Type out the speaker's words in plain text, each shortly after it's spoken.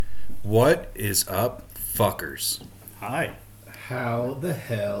What is up, fuckers? Hi. How the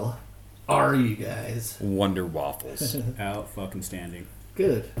hell are you guys? Wonder Waffles. Out fucking standing.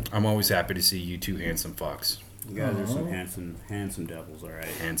 Good. I'm always happy to see you two handsome fucks. You guys are some handsome devils, alright.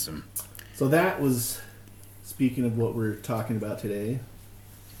 Handsome. So that was, speaking of what we're talking about today,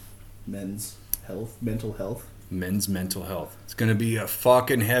 men's health, mental health. Men's mental health. It's going to be a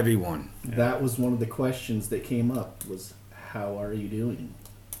fucking heavy one. Yeah. That was one of the questions that came up was, how are you doing?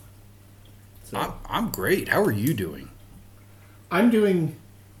 So, I'm great. How are you doing? I'm doing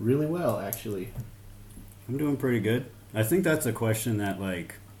really well, actually. I'm doing pretty good. I think that's a question that,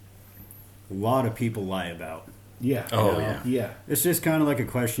 like, a lot of people lie about. Yeah. Oh, You know? yeah. Yeah. It's just kind of like a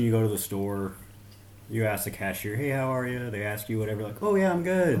question you go to the store, you ask the cashier, hey, how are you? They ask you whatever, like, oh, yeah, I'm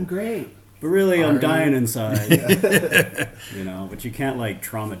good. I'm great. But really, I'm Are dying you? inside. You know, but you can't, like,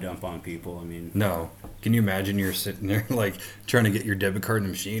 trauma dump on people. I mean, No. Can you imagine you're sitting there, like, trying to get your debit card in the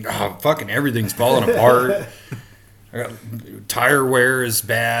machine? Oh, fucking everything's falling apart. I got, tire wear is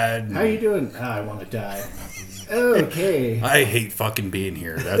bad. How you doing? I want to die. Okay. I hate fucking being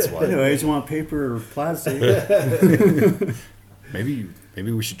here. That's why. anyways, you want paper or plastic? Maybe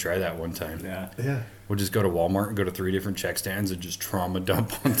we should try that one time. Yeah. Yeah. We'll just go to Walmart and go to 3 different check stands and just trauma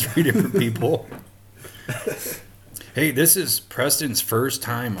dump on 3 different people. Hey, this is Preston's first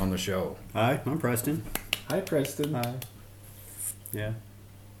time on the show. Hi, I'm Preston. Hi, Preston. Hi. Yeah,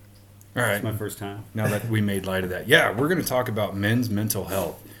 All right. it's my first time. Now that we made light of that. Yeah, we're going to talk about men's mental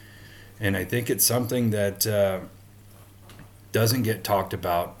health. And I think it's something that doesn't get talked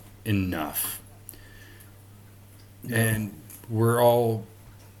about enough. No. And we're all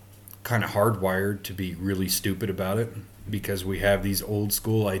kind of hardwired to be really stupid about it because we have these old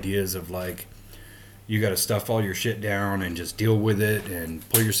school ideas of like, you got to stuff all your shit down and just deal with it and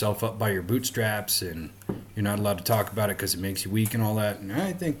pull yourself up by your bootstraps and you're not allowed to talk about it because it makes you weak and all that. And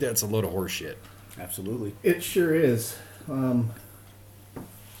I think that's a load of horse shit. Absolutely. It sure is.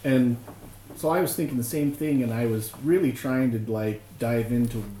 And so I was thinking the same thing, and I was really trying to like dive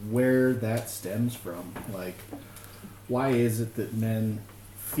into where that stems from. Like, why is it that men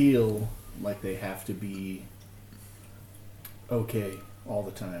feel like they have to be okay all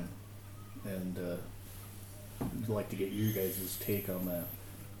the time? And I'd like to get you guys' take on that.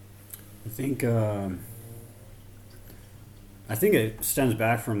 I think it stems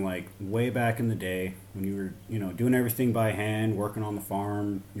back from like way back in the day when you were, you know, doing everything by hand, working on the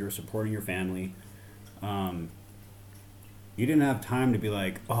farm, you were supporting your family. You didn't have time to be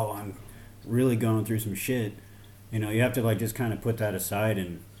like, oh, I'm really going through some shit. You know, you have to like just kind of put that aside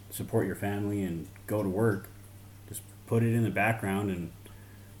and support your family and go to work. Just put it in the background and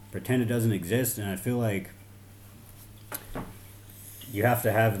pretend it doesn't exist. And I feel like you have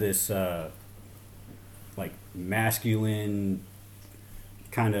to have this like masculine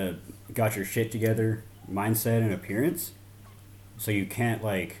kind of got your shit together mindset and appearance, so you can't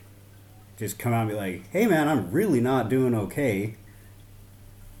like just come out and be like, hey man, I'm really not doing okay,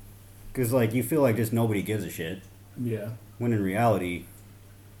 because like you feel like just nobody gives a shit, Yeah. when in reality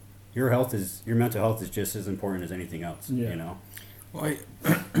your mental health is just as important as anything else. Yeah. You know. Well,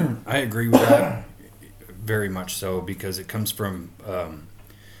 I agree with that very much so because it comes from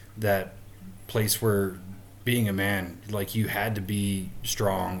that place where being a man, like you had to be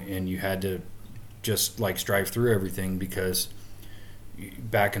strong and you had to just like strive through everything because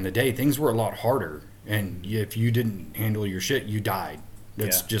back in the day things were a lot harder and if you didn't handle your shit you died.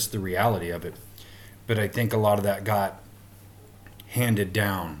 That's just the reality of it. But I think a lot of that got handed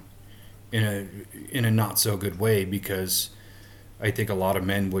down in a not so good way because I think a lot of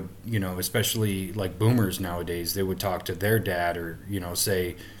men would, you know, especially like boomers nowadays, they would talk to their dad or, you know,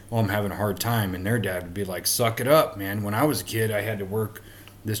 say, well, I'm having a hard time. And their dad would be like, suck it up, man. When I was a kid, I had to work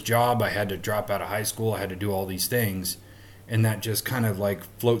this job. I had to drop out of high school. I had to do all these things. And that just kind of like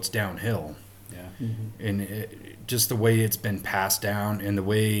floats downhill. Yeah. Mm-hmm. And just the way it's been passed down and the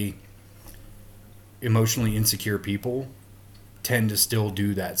way emotionally insecure people tend to still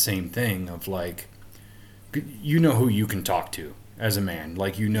do that same thing of like, you know who you can talk to as a man.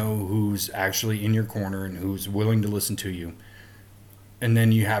 Like, you know who's actually in your corner and who's willing to listen to you. And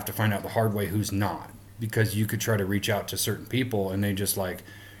then you have to find out the hard way who's not. Because you could try to reach out to certain people and they just like,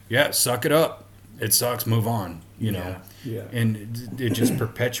 yeah, suck it up. It sucks, move on, you know. Yeah. And it just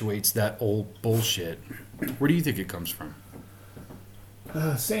perpetuates that old bullshit. Where do you think it comes from?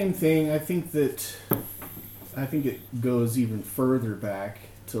 Same thing. I think it goes even further back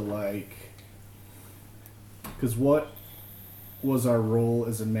to like, because what was our role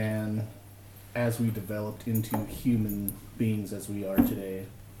as a man as we developed into human beings as we are today?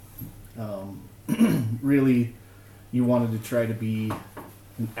 Really, you wanted to try to be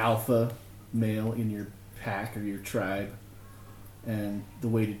an alpha male in your pack or your tribe, and the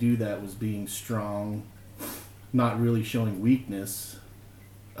way to do that was being strong, not really showing weakness,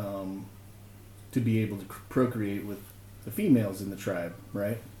 to be able to procreate with the females in the tribe,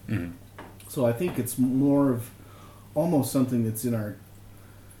 right? Mm-hmm. So I think it's more of almost something that's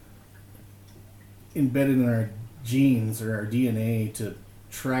embedded in our genes or our DNA to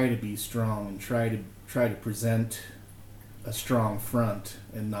try to be strong and try to present a strong front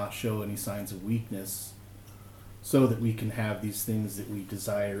and not show any signs of weakness, so that we can have these things that we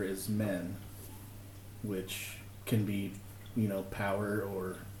desire as men, which can be, power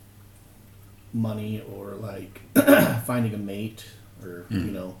or money or like finding a mate or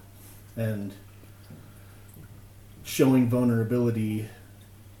and showing vulnerability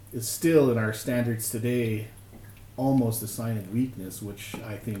is still in our standards today almost a sign of weakness, which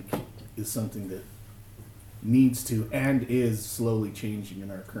I think is something that needs to and is slowly changing in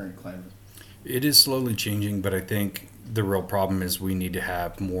our current climate. It is slowly changing, but I think the real problem is we need to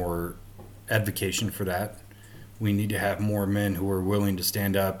have more advocation for that. We need to have more men who are willing to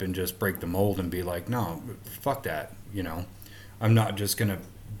stand up and just break the mold and be like, no, fuck that. I'm not just going to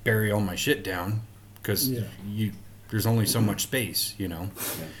bury all my shit down because there's only so much space, Yeah.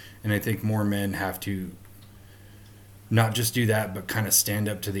 And I think more men have to not just do that, but kind of stand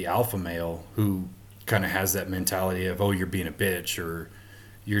up to the alpha male who kind of has that mentality of, oh, you're being a bitch or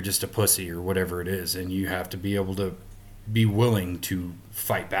you're just a pussy or whatever it is. And you have to be able to be willing to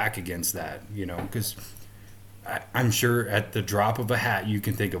fight back against that, because I'm sure at the drop of a hat, you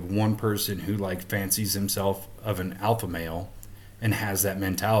can think of one person who like fancies himself of an alpha male and has that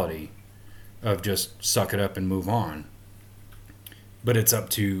mentality of just suck it up and move on. But it's up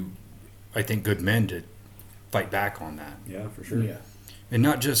to, I think, good men to fight back on that. Yeah, for sure. Yeah. And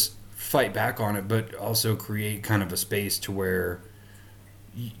not just fight back on it, but also create kind of a space to where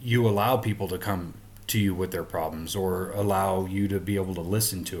you allow people to come to you with their problems or allow you to be able to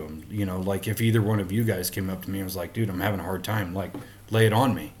listen to them. Like if either one of you guys came up to me and was like, dude, I'm having a hard time, like lay it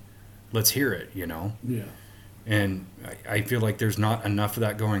on me. Let's hear it, Yeah. And I feel like there's not enough of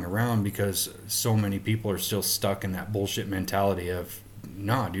that going around because so many people are still stuck in that bullshit mentality of,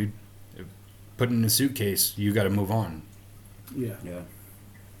 nah, dude, put it in a suitcase, you got to move on. Yeah. Yeah.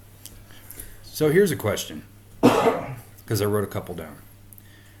 So here's a question, because I wrote a couple down.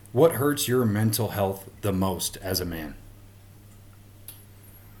 What hurts your mental health the most as a man?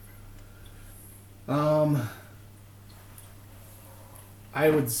 I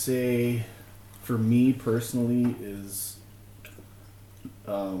would say, for me personally, is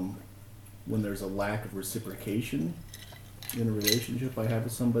when there's a lack of reciprocation in a relationship I have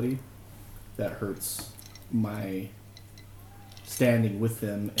with somebody, that hurts my standing with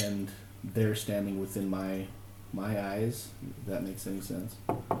them and their standing within my eyes. If that makes any sense.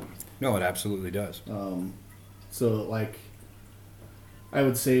 No, it absolutely does. So like, I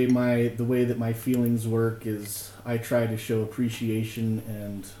would say the way that my feelings work is I try to show appreciation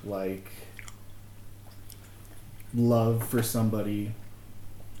and like love for somebody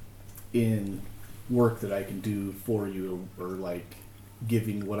in work that I can do for you, or like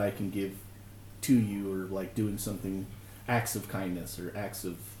giving what I can give to you, or like doing something, acts of kindness or acts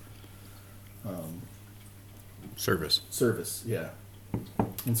of service. Yeah.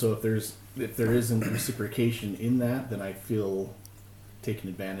 And so if there isn't reciprocation in that, then I feel taken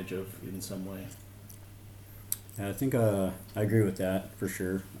advantage of in some way. Yeah, I think I agree with that for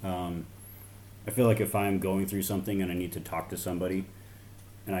sure. I feel like if I'm going through something and I need to talk to somebody,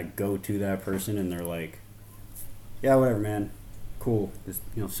 and I go to that person and they're like, "Yeah, whatever, man, cool, just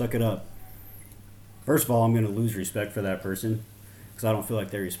suck it up." First of all, I'm going to lose respect for that person because I don't feel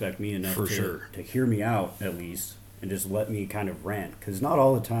like they respect me enough to hear me out at least and just let me kind of rant. Because not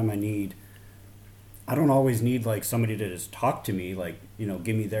all the time I don't always need like somebody to just talk to me, like,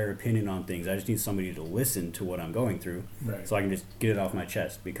 give me their opinion on things. I just need somebody to listen to what I'm going through, right, so I can just get it off my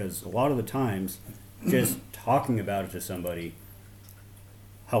chest. Because a lot of the times, just talking about it to somebody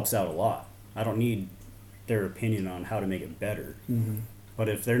helps out a lot. I don't need their opinion on how to make it better. Mm-hmm. But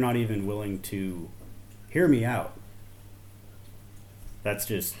if they're not even willing to hear me out, that's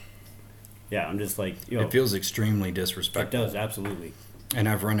just, I'm just like, it feels extremely disrespectful. It does, absolutely. And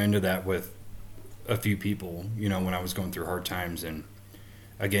I've run into that with a few people, when I was going through hard times. And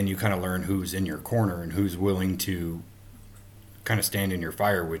again, you kind of learn who's in your corner and who's willing to kind of stand in your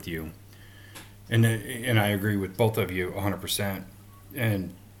fire with you. And I agree with both of you 100%.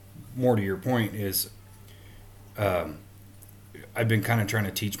 And more to your point is, I've been kind of trying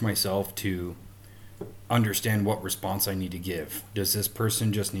to teach myself to understand what response I need to give. Does this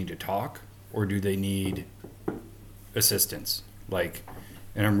person just need to talk, or do they need assistance? Like,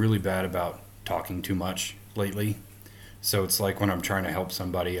 and I'm really bad about talking too much lately. So it's like when I'm trying to help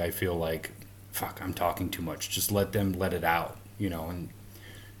somebody, I feel like, fuck, I'm talking too much. Just let them let it out, and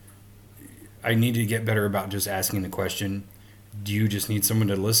I need to get better about just asking the question, do you just need someone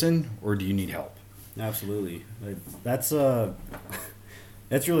to listen or do you need help? Absolutely. That's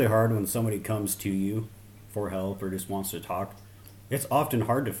it's really hard when somebody comes to you for help or just wants to talk. It's often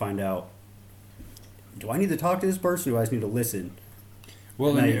hard to find out, do I need to talk to this person or do I just need to listen?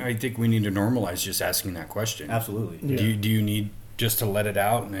 Well, and I think we need to normalize just asking that question. Absolutely. Yeah. Do you need just to let it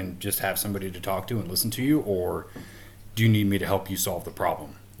out and then just have somebody to talk to and listen to you, or do you need me to help you solve the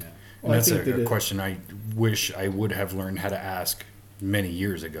problem? Yeah. And that's a question I wish I would have learned how to ask many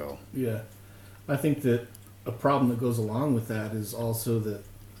years ago. Yeah. I think that a problem that goes along with that is also that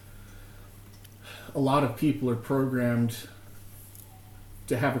a lot of people are programmed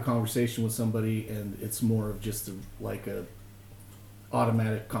to have a conversation with somebody, and it's more of just like a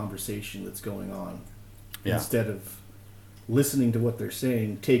automatic conversation that's going on, instead of listening to what they're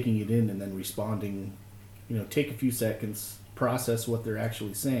saying, taking it in, and then responding. Take a few seconds, process what they're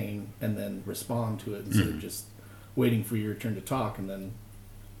actually saying, and then respond to it instead of just waiting for your turn to talk and then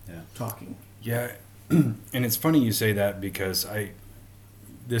talking. Yeah, and it's funny you say that because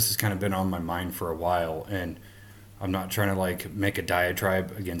this has kind of been on my mind for a while, and I'm not trying to make a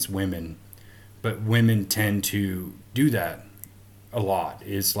diatribe against women, but women tend to do that a lot.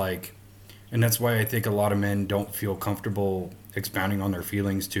 And that's why I think a lot of men don't feel comfortable expounding on their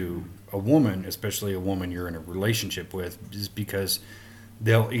feelings to a woman, especially a woman you're in a relationship with, is because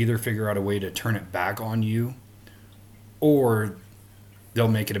they'll either figure out a way to turn it back on you or they'll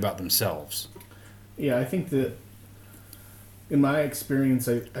make it about themselves. Yeah, I think that in my experience,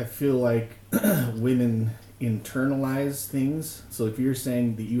 I feel like women internalize things. So if you're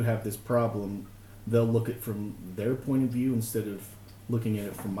saying that you have this problem, they'll look at it from their point of view instead of looking at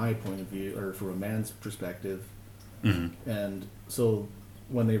it from my point of view or from a man's perspective. Mm-hmm. And so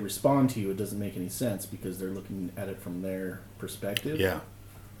when they respond to you, it doesn't make any sense because they're looking at it from their perspective. Yeah.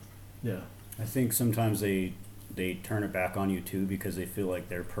 Yeah. I think sometimes they turn it back on you too because they feel like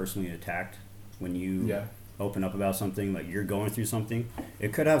they're personally attacked when you open up about something, like you're going through something.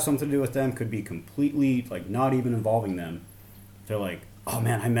 It could have something to do with them, could be completely not even involving them. They're like, oh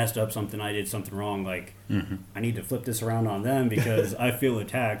man, I messed up something, I did something wrong, I need to flip this around on them because I feel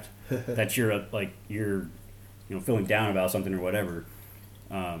attacked that you're feeling down about something or whatever.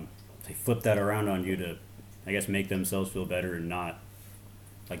 They flip that around on you to, I guess, make themselves feel better and not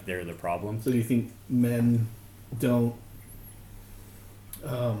like they're the problem. So do you think men don't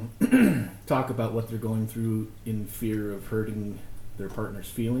talk about what they're going through in fear of hurting their partner's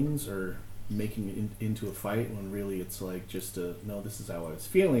feelings or making it into a fight when really it's just no, this is how I was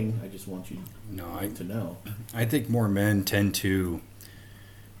feeling, I just want you to know? I think more men tend to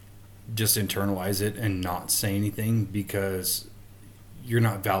just internalize it and not say anything because you're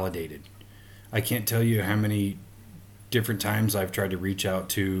not validated. I can't tell you how many different times I've tried to reach out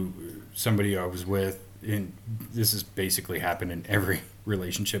to somebody I was with, and this has basically happened in every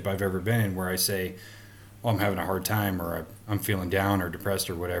relationship I've ever been in, where I say, oh, I'm having a hard time, or I'm feeling down or depressed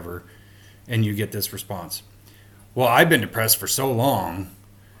or whatever, and you get this response. Well, I've been depressed for so long,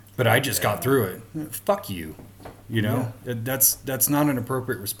 but I just got through it. Fuck you. That's not an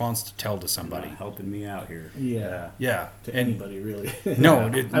appropriate response to tell to somebody. You're not helping me out here. Yeah. To anybody, really.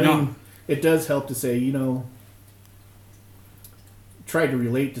 No, I mean, it does help to say, try to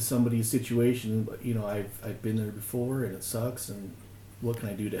relate to somebody's situation. I've been there before, and it sucks. And what can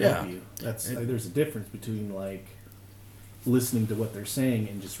I do to help you? There's a difference between listening to what they're saying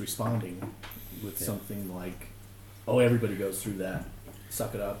and just responding with something like, "Oh, everybody goes through that.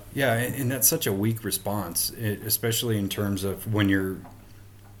 Suck it up." Yeah, and that's such a weak response, especially in terms of when you're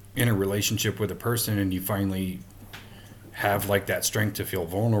in a relationship with a person and you finally have that strength to feel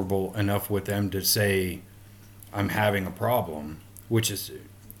vulnerable enough with them to say, I'm having a problem, which is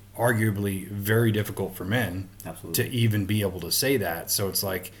arguably very difficult for men to even be able to say that. So it's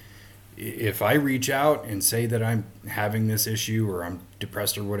if I reach out and say that I'm having this issue or I'm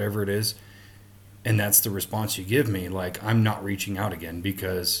depressed or whatever it is, and that's the response you give me, I'm not reaching out again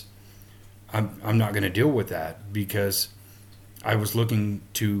because I'm not going to deal with that because I was looking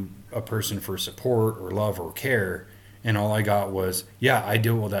to a person for support or love or care, and all I got was, yeah, I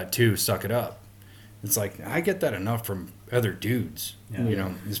deal with that too, suck it up. It's I get that enough from other dudes,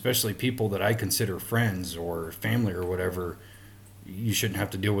 especially people that I consider friends or family or whatever. You shouldn't have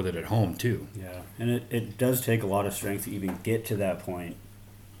to deal with it at home too. Yeah, and it does take a lot of strength to even get to that point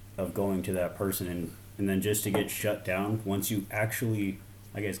of going to that person and then just to get shut down once you actually,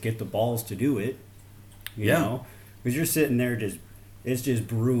 I guess, get the balls to do it. You know? Because you're sitting there just it's just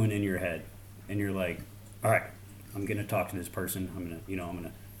brewing in your head, and you're like, all right, I'm gonna talk to this person. I'm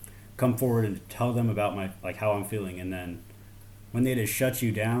gonna come forward and tell them about my like how I'm feeling, and then when they just shut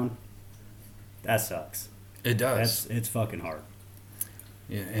you down, that sucks. It does. It's fucking hard.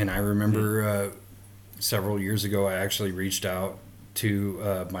 Yeah, and I remember several years ago, I actually reached out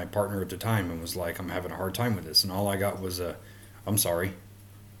to my partner at the time and was like, I'm having a hard time with this. And all I got was I'm sorry.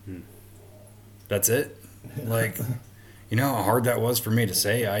 That's it. Like, you know how hard that was for me to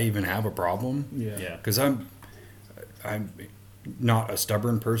say I even have a problem? Yeah. Because I'm not a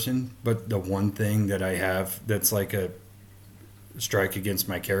stubborn person, but the one thing that I have that's like a strike against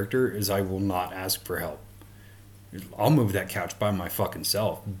my character is I will not ask for help. I'll move that couch by my fucking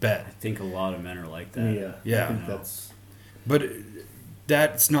self. Bet. I think a lot of men are like that. Yeah. Yeah. I think that's. But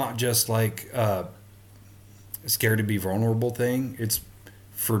that's not just like scared to be vulnerable thing. It's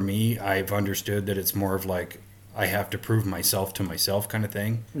for me, I've understood that it's more of like I have to prove myself to myself kind of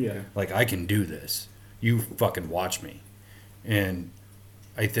thing. Yeah. Like I can do this. You fucking watch me. And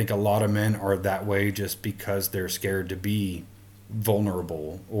I think a lot of men are that way just because they're scared to be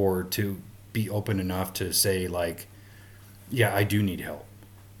vulnerable or to be open enough to say like, yeah, I do need help.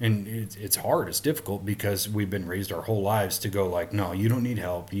 And it's hard. It's difficult because we've been raised our whole lives to go like, no, you don't need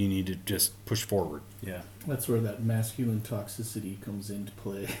help. You need to just push forward. Yeah. That's where that masculine toxicity comes into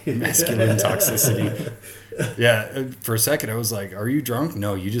play. Masculine toxicity. Yeah. For a second, I was like, are you drunk?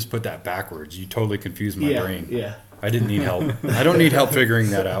 No, you just put that backwards. You totally confused my brain. Yeah. I didn't need help. I don't need help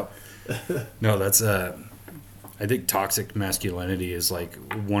figuring that out. No, that's I think toxic masculinity is like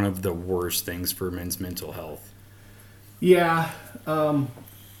one of the worst things for men's mental health. Yeah, I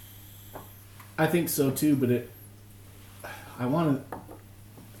think so too. But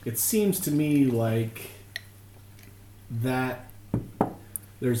it seems to me like that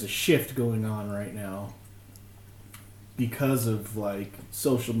there's a shift going on right now because of like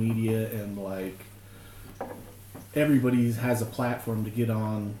social media and like everybody has a platform to get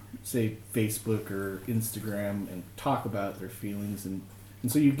on, say, Facebook or Instagram and talk about their feelings. And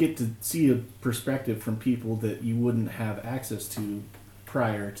so you get to see a perspective from people that you wouldn't have access to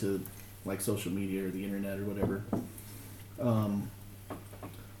prior to, like, social media or the internet or whatever.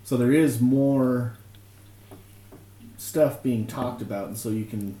 So there is more stuff being talked about. And so you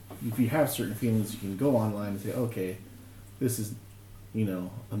can, if you have certain feelings, you can go online and say, okay, this is, you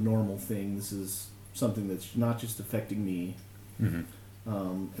know, a normal thing. This is something that's not just affecting me. Mm-hmm.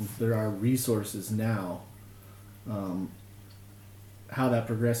 And there are resources now. How that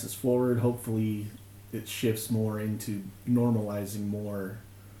progresses forward, hopefully it shifts more into normalizing more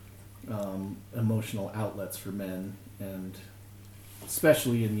emotional outlets for men, and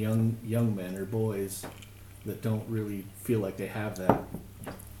especially in young men or boys that don't really feel like they have that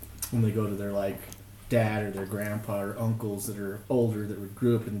when they go to their like dad or their grandpa or uncles that are older that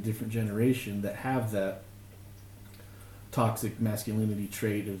grew up in a different generation that have that toxic masculinity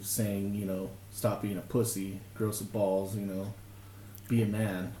trait of saying, you know, stop being a pussy, grow some balls, you know, be a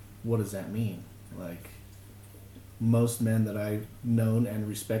man. What does that mean? Like, most men that I've known and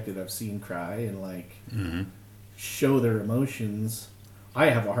respected, I've seen cry and like show their emotions. I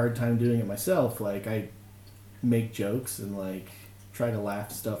have a hard time doing it myself. Like, I make jokes and like try to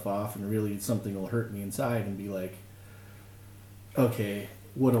laugh stuff off, and really something will hurt me inside and be like, okay,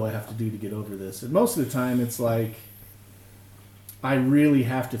 what do I have to do to get over this? And most of the time it's like I really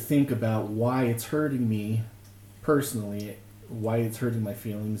have to think about why it's hurting me personally, why it's hurting my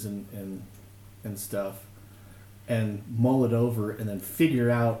feelings and stuff, and mull it over and then figure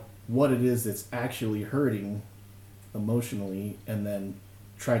out what it is that's actually hurting emotionally, and then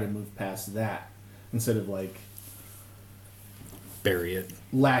try to move past that instead of like Bury it.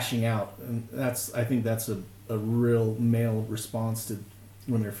 lashing out. And I think that's a real male response to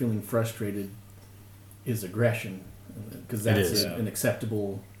when they're feeling frustrated is aggression, because that's an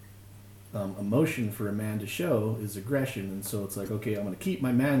acceptable emotion for a man to show is aggression. And so it's like, okay, I'm going to keep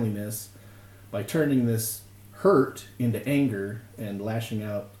my manliness by turning this hurt into anger and lashing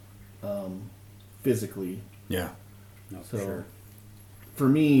out physically. Yeah. No, So for sure. for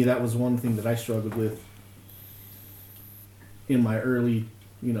me, that was one thing that I struggled with in my early,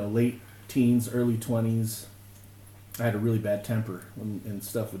 late teens, early 20s. I had a really bad temper and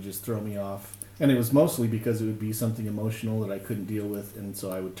stuff would just throw me off. And it was mostly because it would be something emotional that I couldn't deal with, and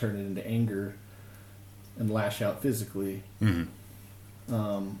so I would turn it into anger and lash out physically.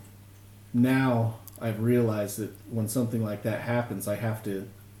 Mm-hmm. Now I've realized that when something like that happens, I have to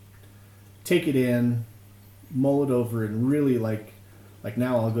take it in, mull it over, and really like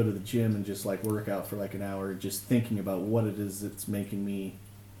now I'll go to the gym and just like work out for like an hour, just thinking about what it is that's making me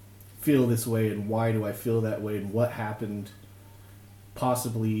feel this way and why do I feel that way and what happened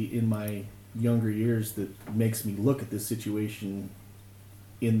possibly in my younger years that makes me look at this situation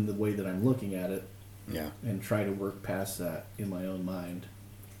in the way that I'm looking at it. Yeah. And try to work past that in my own mind.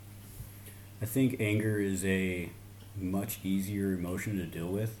 I think anger is a much easier emotion to deal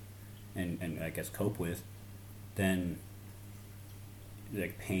with and I guess cope with than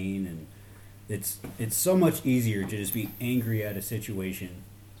like pain, and it's so much easier to just be angry at a situation.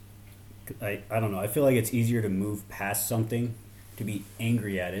 I don't know, I feel like it's easier to move past something, to be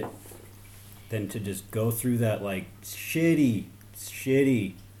angry at it, than to just go through that like shitty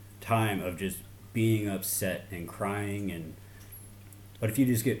time of just being upset and crying. But if you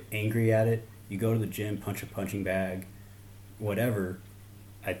just get angry at it, you go to the gym, punch a punching bag, whatever,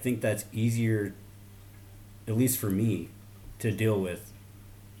 I think that's easier, at least for me, to deal with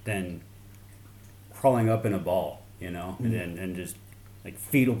than crawling up in a ball, and just like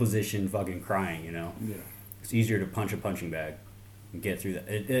fetal position fucking crying, Yeah. It's easier to punch a punching bag and get through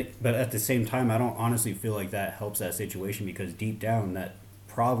that. But at the same time, I don't honestly feel like that helps that situation, because deep down that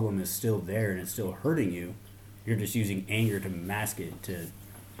problem is still there and it's still hurting you. You're just using anger to mask it, to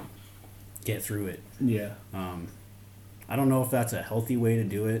get through it. Yeah. I don't know if that's a healthy way to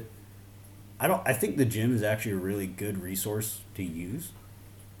do it. I think the gym is actually a really good resource to use,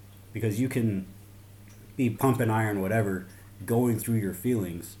 because you can be pumping iron, whatever, going through your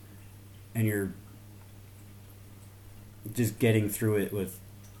feelings, and you're just getting through it with,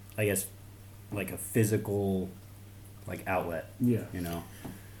 I guess, like a physical, like, outlet. Yeah.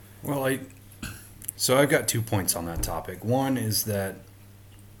 Well, so I've got 2 points on that topic. One is that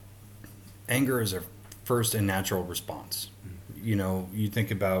anger is a first and natural response. You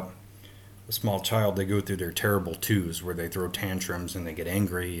think about a small child, they go through their terrible twos where they throw tantrums and they get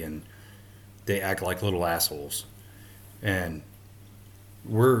angry and they act like little assholes. And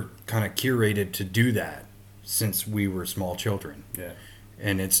we're kind of curated to do that since we were small children. Yeah.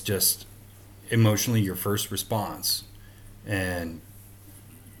 And it's just emotionally your first response. And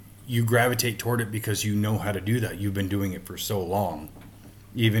you gravitate toward it because you know how to do that. You've been doing it for so long.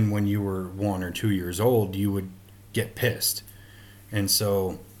 Even when you were 1 or 2 years old, you would get pissed. And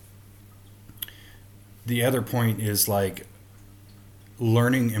so the other point is like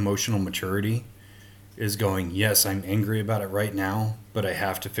learning emotional maturity is going, yes, I'm angry about it right now, but I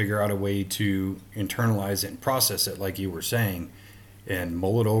have to figure out a way to internalize it and process it, like you were saying, and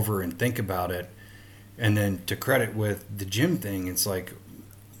mull it over and think about it. And then to credit with the gym thing, it's like,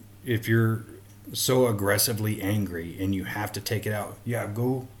 if you're so aggressively angry and you have to take it out,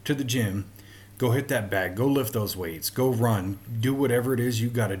 go to the gym, go hit that bag, go lift those weights, go run, do whatever it is you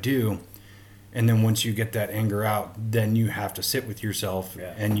got to do. And then once you get that anger out, then you have to sit with yourself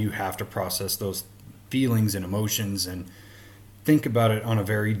and you have to process those feelings and emotions and think about it on a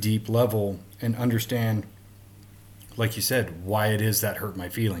very deep level and understand, like you said, why it is that hurt my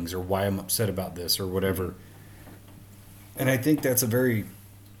feelings or why I'm upset about this or whatever. And I think that's a very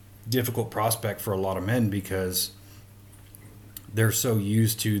difficult prospect for a lot of men, because they're so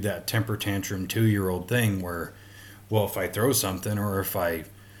used to that temper tantrum 2-year-old thing where, well, if I throw something or if I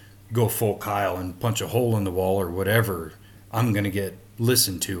go full Kyle and punch a hole in the wall or whatever, I'm going to get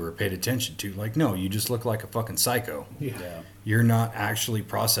listened to or paid attention to. Like, no, you just look like a fucking psycho. Yeah. You're not actually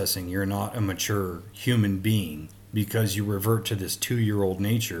processing. You're not a mature human being because you revert to this 2-year-old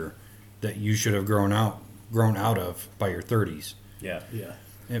nature that you should have grown out of by your 30s. Yeah. Yeah.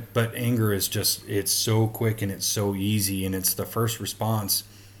 But anger is just, it's so quick and it's so easy and it's the first response,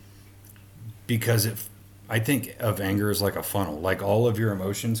 because I think of anger as like a funnel. Like all of your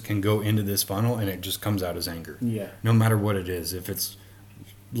emotions can go into this funnel and it just comes out as anger. Yeah. No matter what it is. If it's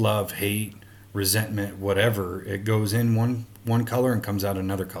love, hate, resentment, whatever, it goes in one color and comes out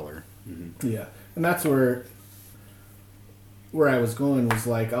another color. Mm-hmm. Yeah. And that's where I was going was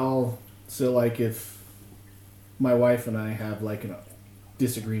like, like if my wife and I have like a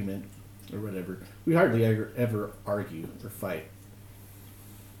disagreement or whatever, we hardly ever argue or fight.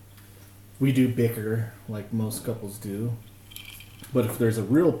 We do bicker like most couples do, but if there's a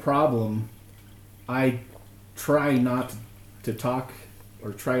real problem, I try not to talk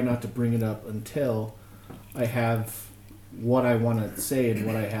or try not to bring it up until I have what I want to say and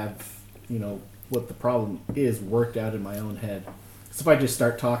what I have, what the problem is worked out in my own head. So if I just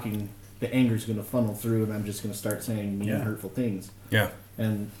start talking, the anger's going to funnel through and I'm just going to start saying mean, hurtful things. Yeah.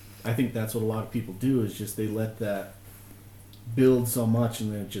 And I think that's what a lot of people do, is just they let that build so much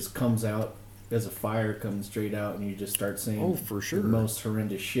and then it just comes out as a fire, comes straight out, and you just start saying for sure, the most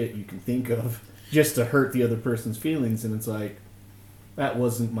horrendous shit you can think of just to hurt the other person's feelings. And it's like, that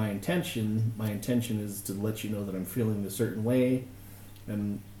wasn't my intention. My intention is to let you know that I'm feeling a certain way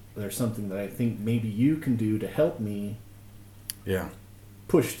and there's something that I think maybe you can do to help me. Yeah.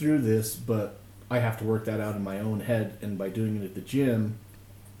 push through this, but I have to work that out in my own head, and by doing it at the gym,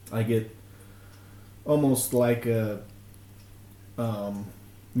 I get almost like a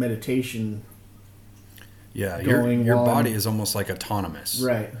meditation. Yeah, your while body is almost like autonomous.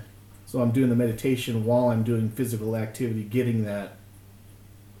 Right. So I'm doing the meditation while I'm doing physical activity, getting that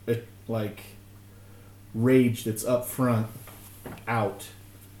like rage that's up front out,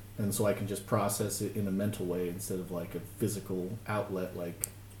 and so I can just process it in a mental way instead of like a physical outlet, like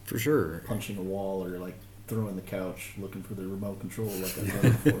For sure. punching a wall or like throwing the couch looking for the remote control like I've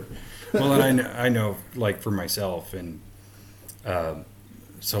done before. Well, and I know, like, for myself, and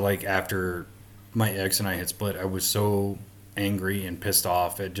so, like, after my ex and I had split, I was so angry and pissed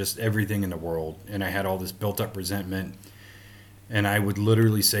off at just everything in the world, and I had all this built-up resentment, and I would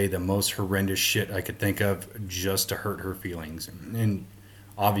literally say the most horrendous shit I could think of just to hurt her feelings, and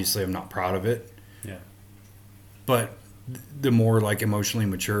obviously I'm not proud of it, Yeah. but the more, like, emotionally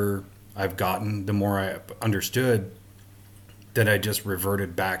mature I've gotten, the more I understood that I just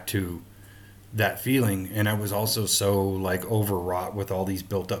reverted back to that feeling. And I was also so, like, overwrought with all these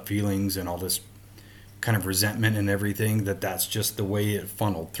built up feelings and all this kind of resentment and everything, that's just the way it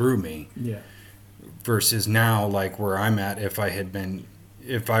funneled through me. Yeah. Versus now, like, where I'm at, if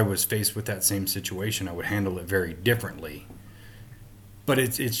I was faced with that same situation, I would handle it very differently. But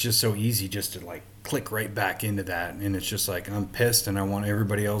it's just so easy just to, like, click right back into that, and it's just like, I'm pissed and I want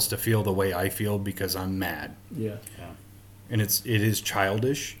everybody else to feel the way I feel because I'm mad. Yeah. Yeah. And it is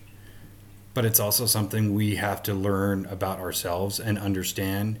childish, but it's also something we have to learn about ourselves and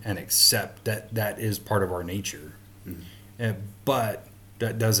understand and accept that is part of our nature. Mm-hmm. But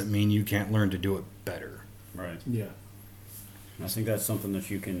that doesn't mean you can't learn to do it better. Right. Yeah. I think that's something that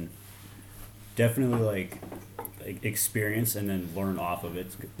you can definitely like experience and then learn off of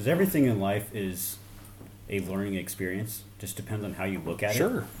it, because everything in life is a learning experience. Just depends on how you look at it.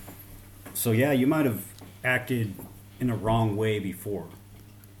 Sure. So yeah, you might have acted in a wrong way before,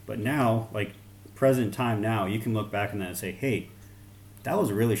 but now, like present time now, you can look back on that and say, hey, that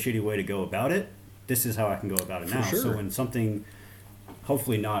was a really shitty way to go about it. This is how I can go about it now. For sure. So when something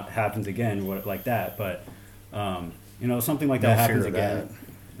hopefully not happens again like that, but something like that happens again.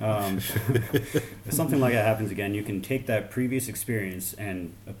 If something like that happens again, you can take that previous experience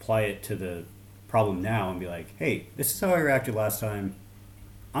and apply it to the problem now and be like, hey, this is how I reacted last time.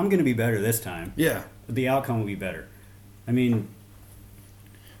 I'm going to be better this time. Yeah. The outcome will be better. I mean,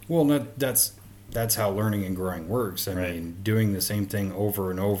 Well, that's how learning and growing works. I Right. mean, doing the same thing over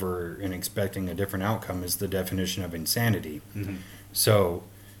and over and expecting a different outcome is the definition of insanity. mm-hmm. So,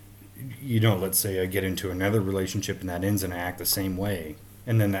 let's say I get into another relationship and that ends and I act the same way,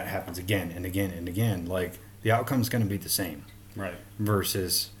 and then that happens again and again and again. Like, the outcome's going to be the same. Right.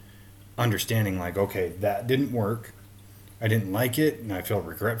 Versus understanding, like, okay, that didn't work. I didn't like it and I feel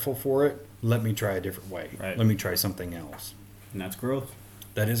regretful for it. Let me try a different way. Right. Let me try something else. And that's growth.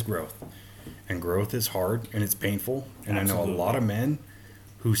 That is growth. And growth is hard and it's painful. And I Absolutely. know a lot of men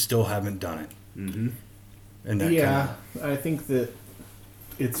who still haven't done it. Mm-hmm. And that Yeah, I think that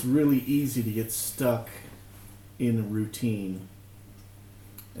it's really easy to get stuck in a routine,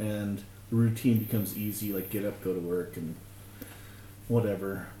 and the routine becomes easy, like get up, go to work, and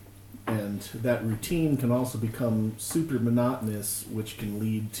whatever. And that routine can also become super monotonous, which can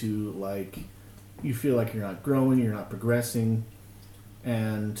lead to, like, you feel like you're not growing, you're not progressing,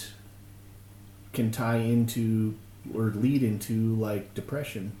 and can tie into or lead into, like,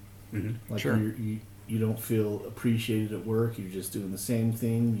 depression. Mm-hmm. Like, Sure. you don't feel appreciated at work. You're just doing the same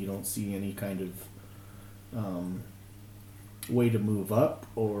thing. You don't see any kind of way to move up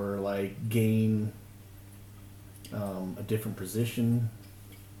or, like, gain a different position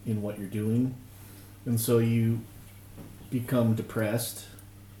in what you're doing. And so you become depressed,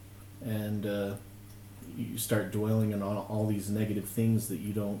 and you start dwelling on all these negative things that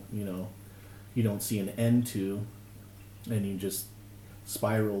you don't see an end to, and you just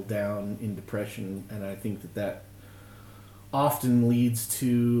spiral down in depression. And I think that often leads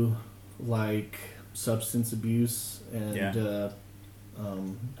to, like, substance abuse and Yeah.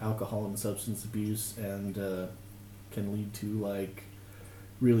 Alcohol and substance abuse, and can lead to, like,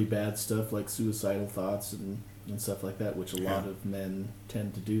 really bad stuff like suicidal thoughts and stuff like that, which a lot of men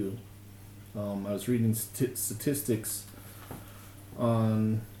tend to do. I was reading statistics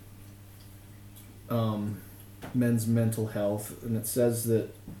on men's mental health, and it says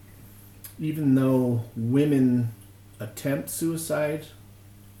that even though women attempt suicide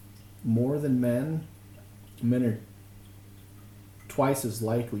more than men are twice as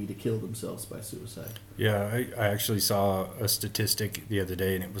likely to kill themselves by suicide. Yeah, I actually saw a statistic the other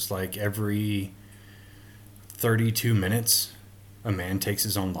day, and it was like every 32 minutes a man takes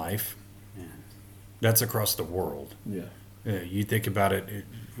his own life, Yeah. that's across the world. Yeah. You think about it,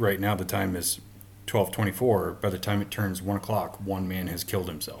 right now the time is 12:24. By the time it turns 1 o'clock, one man has killed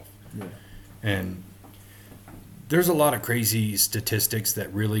himself. Yeah. And there's a lot of crazy statistics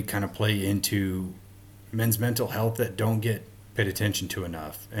that really kind of play into men's mental health that don't get paid attention to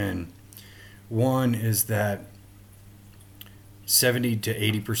enough. And one is that 70 to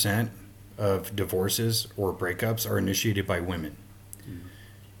 80% of divorces or breakups are initiated by women.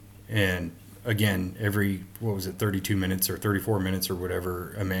 And again, every, 32 minutes or 34 minutes or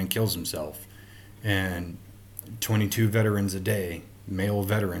whatever, a man kills himself. And 22 veterans a day, male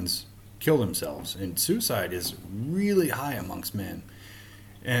veterans, kill themselves. And suicide is really high amongst men.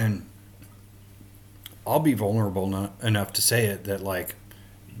 And I'll be vulnerable enough to say it, that like,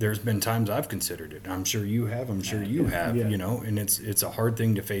 there's been times I've considered it. I'm sure you have. I'm sure you have. Yeah. You know, and it's a hard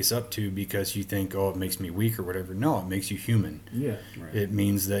thing to face up to, because you think, oh, it makes me weak or whatever. No, it makes you human. Yeah. Right. It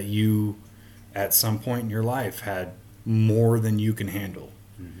means that you, at some point in your life, had more than you can handle,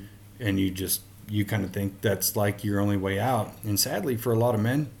 and you kind of think that's like your only way out. And sadly, for a lot of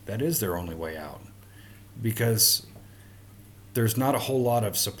men, that is their only way out, because there's not a whole lot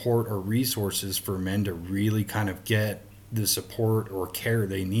of support or resources for men to really kind of get the support or care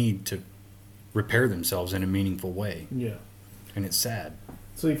they need to repair themselves in a meaningful way. Yeah. And it's sad.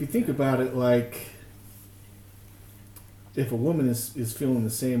 So if you think about it, like, if a woman is feeling the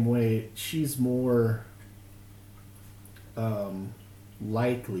same way, she's more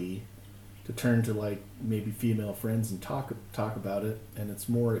likely to turn to like maybe female friends and talk about it, and it's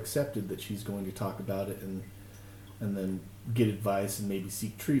more accepted that she's going to talk about it and then get advice and maybe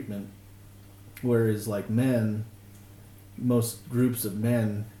seek treatment. Whereas like men, most groups of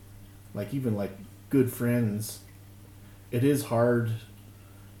men, like even like good friends, it is hard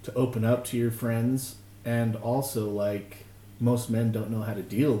to open up to your friends. And also, like, most men don't know how to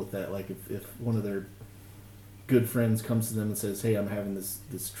deal with that. Like, if one of their good friends comes to them and says, hey, I'm having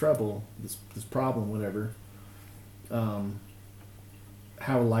this trouble, this problem, whatever,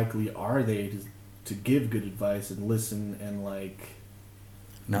 how likely are they to give good advice and listen and, like...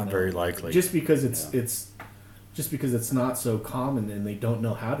 Not very likely. Just because it's not so common and they don't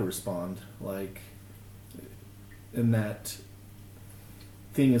know how to respond. Like, and that...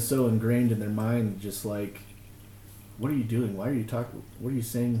 thing is so ingrained in their mind, just like, what are you doing? Why are you talking? What are you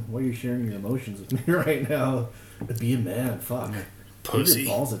saying? Why are you sharing your emotions with me right now? Be a man, fuck. Pussy. Give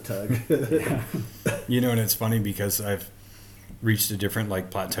your balls a tug. You know, and it's funny because I've reached a different like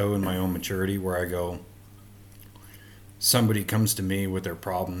plateau in my own maturity where I go, somebody comes to me with their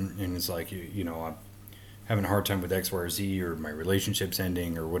problem and it's like, you know, I'm having a hard time with X, Y, or Z, or my relationship's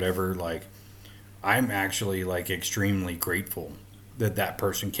ending or whatever. Like, I'm actually like extremely grateful that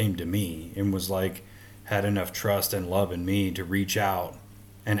person came to me and was like, had enough trust and love in me to reach out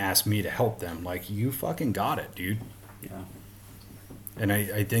and ask me to help them. Like, you fucking got it, dude. Yeah. And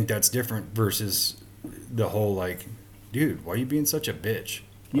I think that's different versus the whole like, dude, why are you being such a bitch?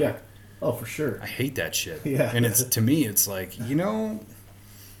 Yeah. Oh, for sure. I hate that shit. Yeah. And it's, to me, it's like, you know,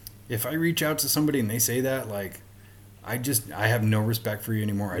 if I reach out to somebody and they say that, like, I have no respect for you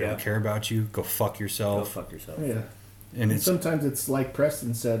anymore. I Yeah. don't care about you. Go fuck Go yourself. fuck yourself. Yeah. And it's, sometimes it's like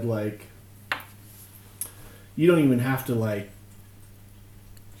Preston said, like, you don't even have to, like,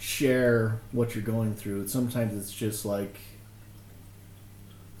 share what you're going through. Sometimes it's just, like,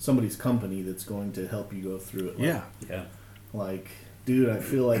 somebody's company that's going to help you go through it. Like, yeah. Yeah. Like, dude, I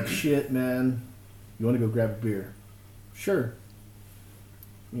feel like shit, man. You want to go grab a beer? Sure.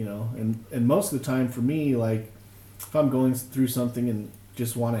 You know, and most of the time for me, like, if I'm going through something and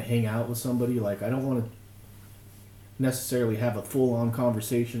just want to hang out with somebody, like, I don't want to necessarily have a full-on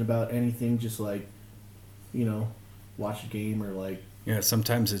conversation about anything, just like, you know, watch a game or like... Yeah,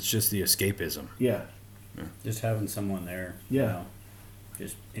 sometimes it's just the escapism. Yeah. Just having someone there. Yeah. You know,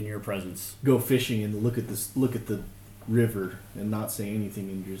 just in your presence. Go fishing and look at the river and not say anything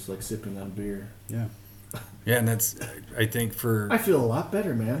and just like sipping on beer. Yeah. Yeah, and that's, I think for... I feel a lot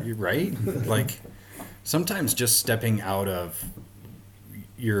better, man. Right? Like, sometimes just stepping out of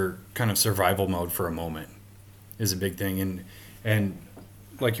your kind of survival mode for a moment is a big thing. And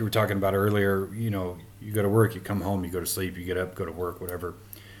like you were talking about earlier, you know, you go to work, you come home, you go to sleep, you get up, go to work, whatever.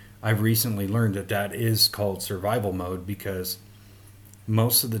 I've recently learned that is called survival mode, because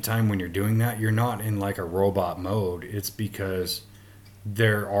most of the time when you're doing that, you're not in like a robot mode. It's because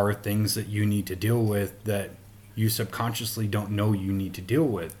there are things that you need to deal with that you subconsciously don't know you need to deal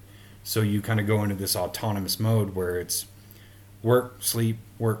with. So you kind of go into this autonomous mode where it's work, sleep,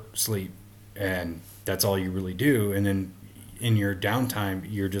 and that's all you really do. And then in your downtime,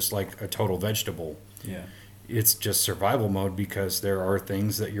 you're just like a total vegetable. Yeah. it's just survival mode because there are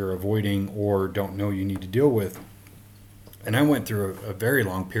things that you're avoiding or don't know you need to deal with. And I went through a very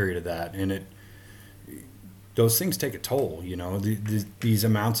long period of that, and those things take a toll, these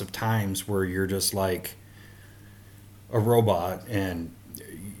amounts of times where you're just like a robot and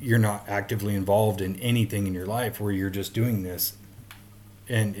you're not actively involved in anything in your life, where you're just doing this,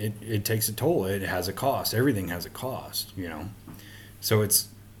 and it takes a toll. It has a cost. Everything has a cost, So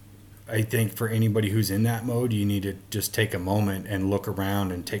I think for anybody who's in that mode, you need to just take a moment and look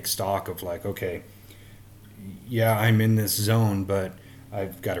around and take stock of like, okay, yeah, I'm in this zone, but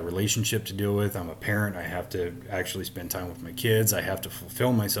I've got a relationship to deal with. I'm a parent. I have to actually spend time with my kids. I have to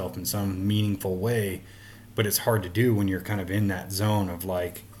fulfill myself in some meaningful way. But it's hard to do when you're kind of in that zone of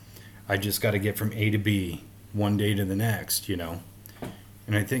like, I just got to get from A to B one day to the next, And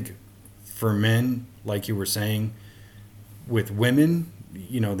I think for men, like you were saying, with women,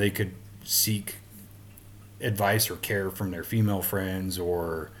 they could seek advice or care from their female friends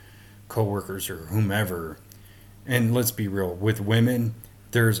or coworkers or whomever. And let's be real, with women,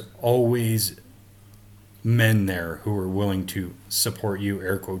 there's always men there who are willing to support you,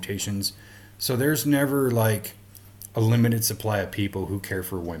 air quotations. So there's never like a limited supply of people who care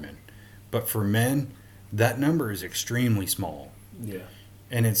for women. But for men, that number is extremely small. Yeah.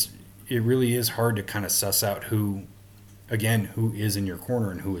 And it really is hard to kind of suss out who is in your corner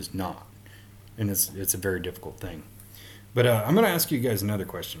and who is not. And it's a very difficult thing. But I'm going to ask you guys another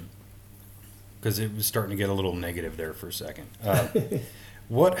question, because it was starting to get a little negative there for a second.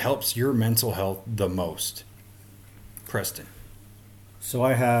 What helps your mental health the most, Preston? So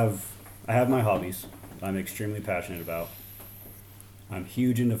I have my hobbies I'm extremely passionate about. I'm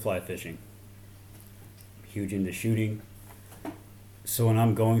huge into fly fishing, huge into shooting. So when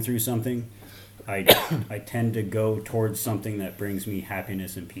I'm going through something, I tend to go towards something that brings me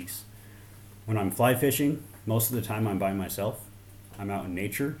happiness and peace. When I'm fly fishing, most of the time I'm by myself. I'm out in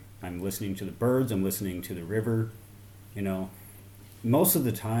nature. I'm listening to the birds. I'm listening to the river. Most of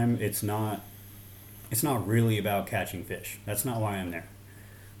the time it's not really about catching fish. That's not why I'm there.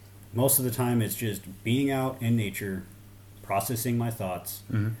 Most of the time it's just being out in nature, processing my thoughts,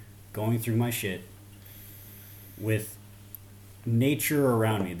 going through my shit with nature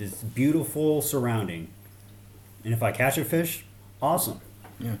around me, this beautiful surrounding. And if I catch a fish, awesome.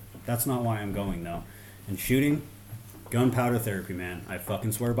 Yeah. That's not why I'm going though. And shooting, gunpowder therapy, man. I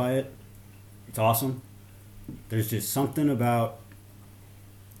fucking swear by it. It's awesome. There's just something about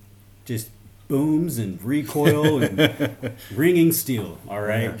just booms and recoil and ringing steel. All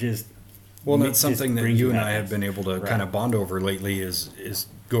right, Yeah. Well, that's something that you and I have been able to kind of bond over lately is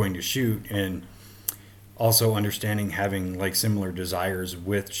going to shoot, and also understanding having like similar desires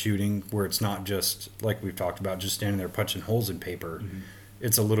with shooting, where it's not just like we've talked about, just standing there punching holes in paper. Mm-hmm.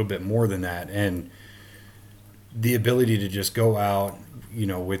 It's a little bit more than that, and the ability to just go out,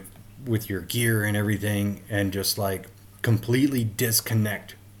 with your gear and everything, and just like completely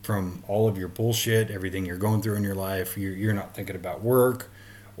disconnect from all of your bullshit, everything you're going through in your life. You're not thinking about work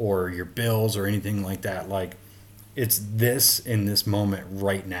or your bills or anything like that. Like, it's this in this moment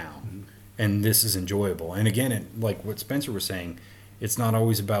right now, and this is enjoyable. And again, like what Spencer was saying, it's not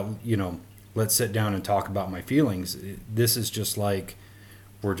always about, let's sit down and talk about my feelings. This is just like,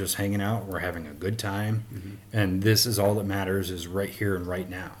 we're just hanging out, we're having a good time, and this is all that matters, is right here and right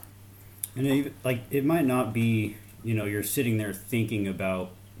now. And it might not be, you're sitting there thinking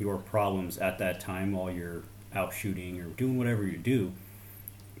about your problems at that time while you're out shooting or doing whatever you do.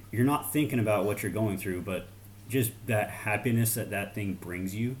 You're not thinking about what you're going through, but just that happiness that thing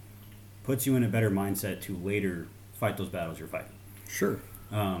brings you puts you in a better mindset to later fight those battles you're fighting. Sure.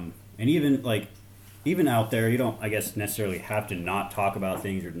 And even out there, you don't, I guess, necessarily have to not talk about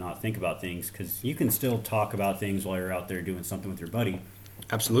things or not think about things, because you can still talk about things while you're out there doing something with your buddy.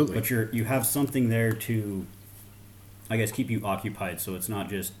 Absolutely. But you have something there to, I guess, keep you occupied. So it's not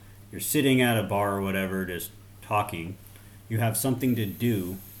just you're sitting at a bar or whatever just talking. You have something to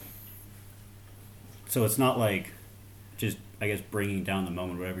do. So it's not like just, I guess, bringing down the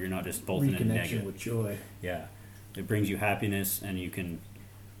moment or whatever. You're not just both in a negative. With joy. Yeah. It brings you happiness, and you can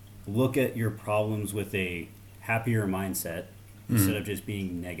look at your problems with a happier mindset instead of just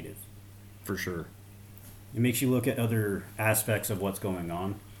being negative. For sure. It makes you look at other aspects of what's going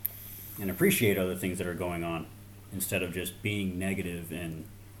on and appreciate other things that are going on instead of just being negative and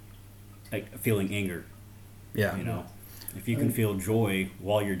like feeling anger. Yeah. If you can feel joy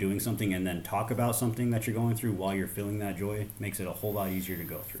while you're doing something and then talk about something that you're going through while you're feeling that joy, makes it a whole lot easier to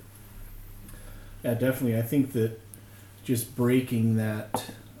go through. Yeah, definitely. I think that just breaking that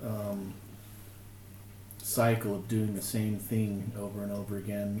cycle of doing the same thing over and over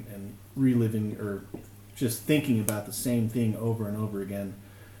again and reliving or just thinking about the same thing over and over again,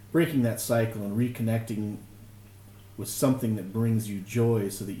 breaking that cycle and reconnecting with something that brings you joy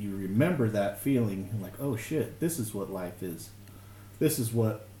so that you remember that feeling and like, oh shit, this is what life is. This is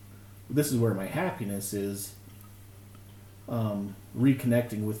where my happiness is.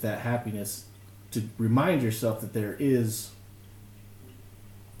 Reconnecting with that happiness to remind yourself that there is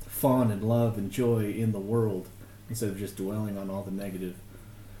fun and love and joy in the world instead of just dwelling on all the negative.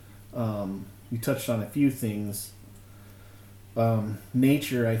 You touched on a few things.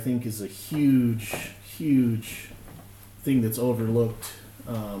 Nature, I think, is a huge thing that's overlooked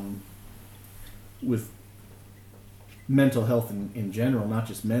with mental health in general, not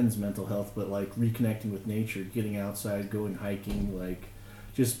just men's mental health, but like reconnecting with nature, getting outside, going hiking, like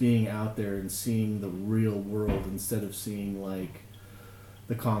just being out there and seeing the real world instead of seeing like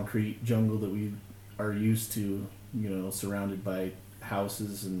the concrete jungle that we are used to, you know, surrounded by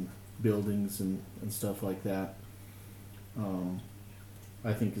houses and buildings and stuff like that.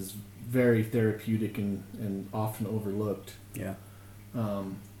 I think is very therapeutic and often overlooked. Yeah.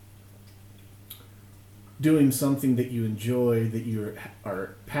 Doing something that you enjoy, that you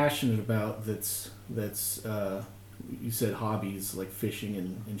are passionate about, that's you said hobbies like fishing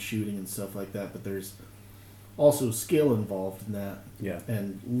and shooting and stuff like that, but there's also skill involved in that. Yeah.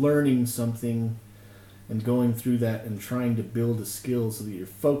 And learning something and going through that and trying to build a skill so that you're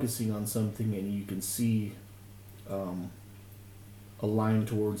focusing on something and you can see a line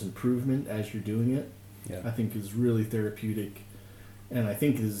towards improvement as you're doing it. Yeah. I think is really therapeutic, and I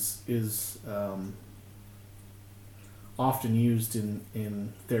think is often used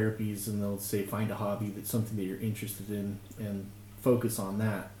in therapies, and they'll say find a hobby that's something that you're interested in and focus on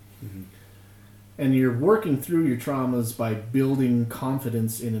that. Mm-hmm. And you're working through your traumas by building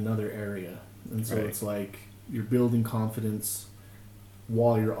confidence in another area. And so It's like you're building confidence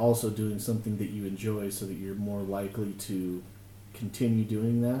while you're also doing something that you enjoy so that you're more likely to continue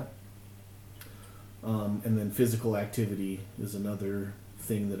doing that. And then physical activity is another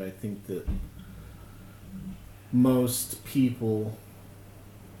thing that I think that most people,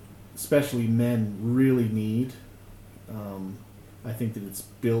 especially men, really need. I think that it's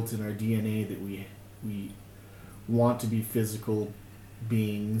built in our DNA that we want to be physical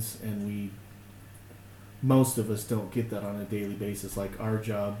beings, and most of us don't get that on a daily basis. Like our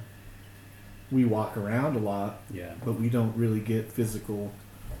job, we walk around a lot, yeah, but we don't really get physical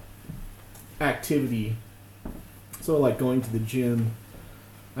activity. So like going to the gym,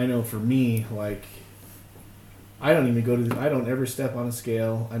 I know for me, like I don't ever step on a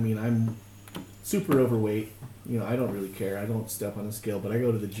scale. I mean, I'm super overweight. You know, I don't really care. I don't step on a scale, but I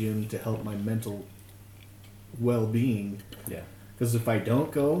go to the gym to help my mental well-being. Yeah. Because if I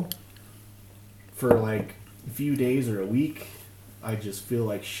don't go for like a few days or a week, I just feel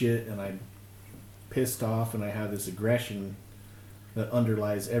like shit and I'm pissed off and I have this aggression that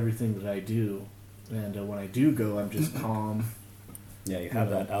underlies everything that I do. And when I do go, I'm just calm. Yeah, you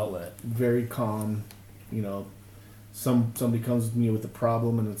have that outlet. Very calm. You know, somebody comes to me with a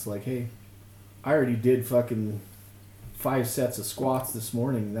problem and it's like, hey, I already did fucking 5 sets of squats this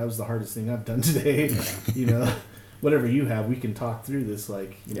morning. That was the hardest thing I've done today. You know, whatever you have, we can talk through this.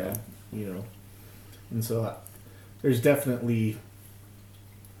 Like, you know. And so there's definitely,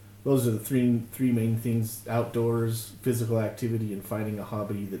 those are the three main things: outdoors, physical activity, and finding a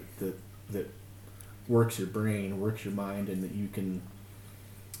hobby that works your brain, works your mind, and that you can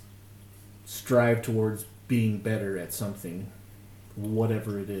strive towards being better at something,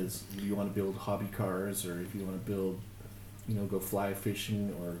 whatever it is. If you want to build hobby cars, or if you want to build, you know, go fly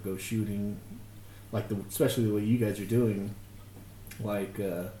fishing or go shooting, like especially the way you guys are doing, like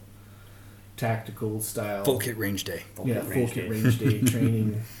tactical style. Full kit range day. Full kit range day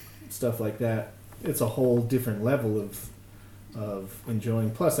training, stuff like that. It's a whole different level of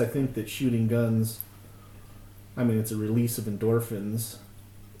enjoying. Plus, I think that shooting guns, I mean, it's a release of endorphins,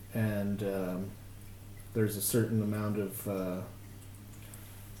 and there's a certain amount of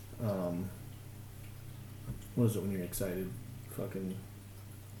what is it when you're excited? Fucking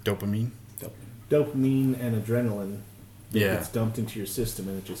Dopamine. Dopamine and adrenaline. Yeah, it's dumped into your system,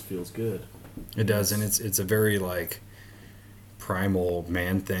 and it just feels good. It does, and it's a very like primal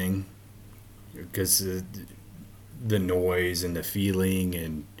man thing, because the noise and the feeling,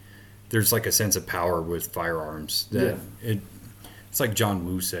 and there's like a sense of power with firearms that it's like John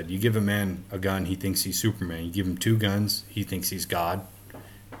Woo said, you give a man a gun, he thinks he's Superman. You give him 2 guns, he thinks he's God.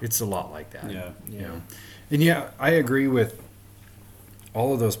 It's a lot like that. Yeah. You know? And yeah, I agree with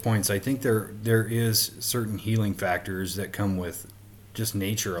all of those points. I think there is certain healing factors that come with just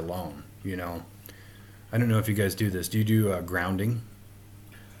nature alone, you know. I don't know if you guys do this. Do you do grounding?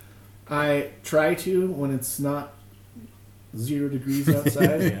 I try to when it's not 0 degrees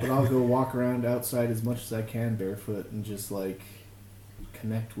outside, but I'll go walk around outside as much as I can barefoot and just like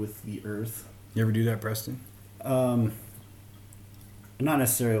connect with the earth. You ever do that, Preston? Not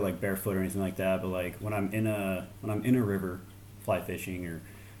necessarily like barefoot or anything like that, but like when I'm in a river, fly fishing, or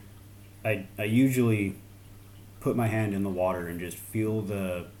I usually put my hand in the water and just feel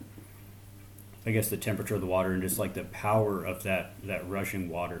the temperature of the water and just like the power of that rushing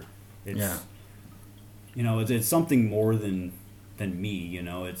water. It's, it's something more than me.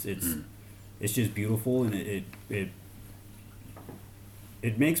 It's just beautiful, and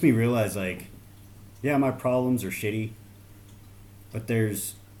it makes me realize like, yeah, my problems are shitty, but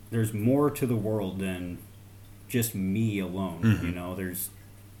there's more to the world than just me alone. Mm-hmm.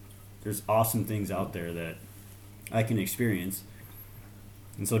 There's awesome things out there that I can experience.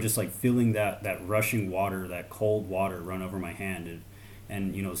 And so just like feeling that rushing water, that cold water run over my hand,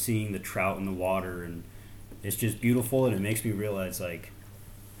 and seeing the trout in the water, and it's just beautiful, and it makes me realize like,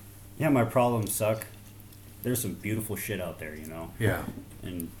 yeah, my problems suck. There's some beautiful shit out there, Yeah.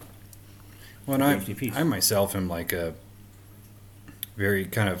 And well, it gives me peace. I myself am like a very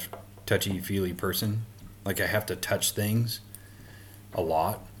kind of touchy-feely person. Like I have to touch things a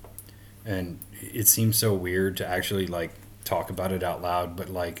lot, and it seems so weird to actually like talk about it out loud, but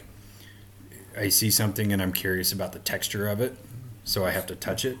like I see something and I'm curious about the texture of it, so I have to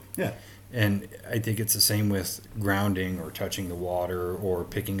touch it. Yeah. And I think it's the same with grounding or touching the water or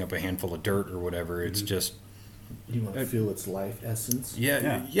picking up a handful of dirt or whatever. It's just You want to feel its life essence.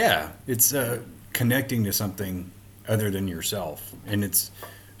 yeah. It's connecting to something other than yourself, and it's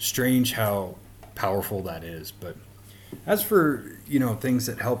strange how powerful that is. But as for things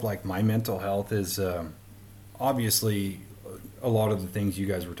that help like my mental health is obviously a lot of the things you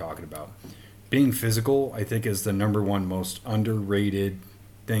guys were talking about. Being physical, I think, is the number one most underrated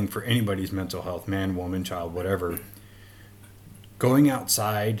thing for anybody's mental health, man, woman, child, whatever. Going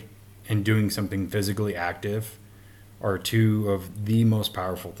outside and doing something physically active are two of the most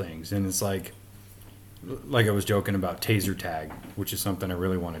powerful things. And it's like I was joking about taser tag, which is something I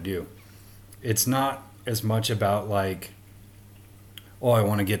really want to do. It's not as much about like, oh, I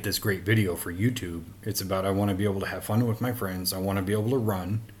want to get this great video for YouTube. It's about I want to be able to have fun with my friends. I want to be able to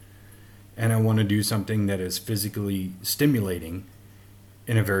run. And I want to do something that is physically stimulating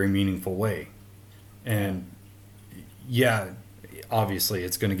in a very meaningful way. And yeah, obviously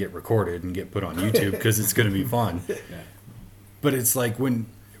it's going to get recorded and get put on YouTube because it's going to be fun. Yeah. But it's like when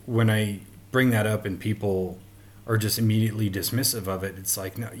I bring that up and people are just immediately dismissive of it, it's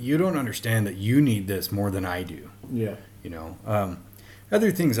like, no, you don't understand that you need this more than I do. Yeah.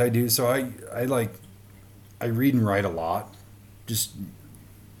 Other things I do, so I read and write a lot. Just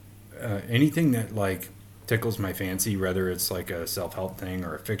anything that like tickles my fancy, whether it's like a self-help thing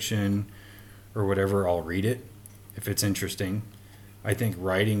or a fiction or whatever, I'll read it if it's interesting. I think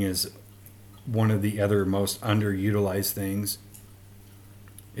writing is one of the other most underutilized things.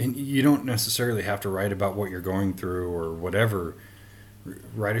 And you don't necessarily have to write about what you're going through or whatever.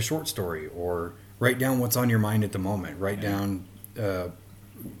 Write a short story or write down what's on your mind at the moment. Write down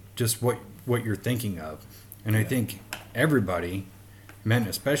just what you're thinking of. And I think everybody, men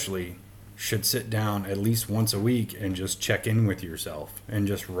especially, should sit down at least once a week and just check in with yourself and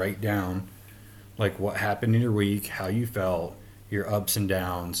just write down like what happened in your week, how you felt, your ups and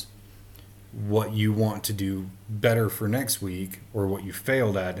downs, what you want to do better for next week or what you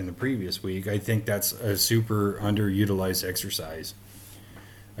failed at in the previous week. I think that's a super underutilized exercise.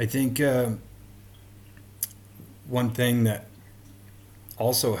 I think one thing that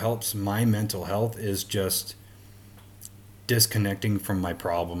also helps my mental health is just disconnecting from my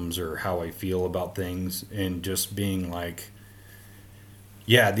problems or how I feel about things and just being like,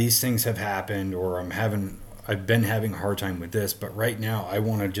 yeah, these things have happened, or I've been having a hard time with this, but right now I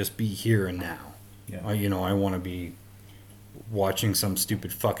want to just be here and now. Yeah. I want to be watching some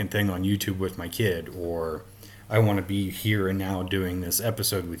stupid fucking thing on YouTube with my kid, or I want to be here and now doing this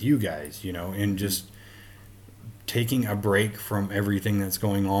episode with you guys, and just taking a break from everything that's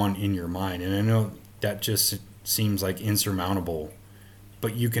going on in your mind. And I know that just seems like insurmountable,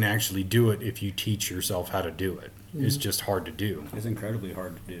 but you can actually do it if you teach yourself how to do it. Mm-hmm. It's just hard to do. It's incredibly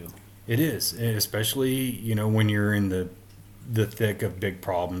hard to do. It is, especially, when you're in the thick of big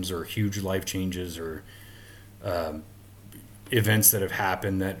problems or huge life changes or events that have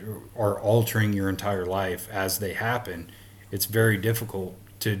happened that are altering your entire life as they happen. It's very difficult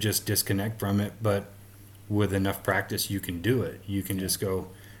to just disconnect from it, but with enough practice, you can do it. You can just go,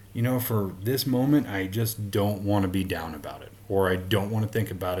 for this moment, I just don't want to be down about it, or I don't want to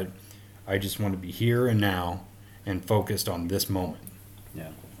think about it. I just want to be here and now and focused on this moment. Yeah.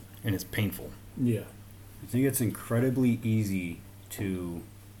 and it's painful. Yeah. I think it's incredibly easy to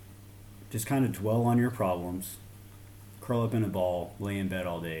just kind of dwell on your problems, curl up in a ball, lay in bed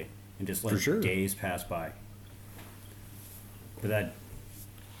all day, and just let days pass by. But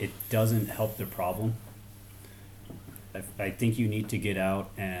it doesn't help the problem. I think you need to get out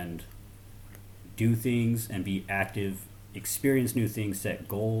and do things and be active, experience new things, set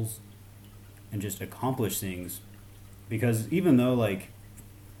goals, and just accomplish things. Because even though, like,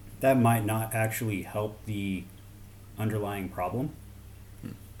 that might not actually help the underlying problem,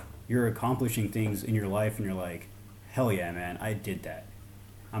 you're accomplishing things in your life and you're like, hell yeah, man, I did that.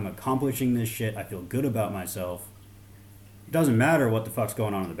 I'm accomplishing this shit. I feel good about myself. It doesn't matter what the fuck's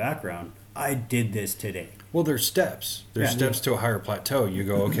going on in the background. I did this today. Well, there's steps. There's steps to a higher plateau. You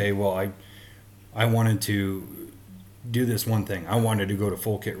go, okay, well, I wanted to do this one thing. I wanted to go to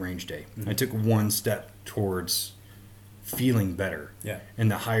full kit range day. Mm-hmm. I took one step towards feeling better. Yeah.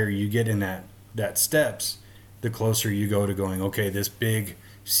 And the higher you get in that steps, the closer you go to going, okay, this big,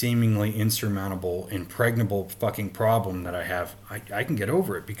 seemingly insurmountable, impregnable fucking problem that I have, I can get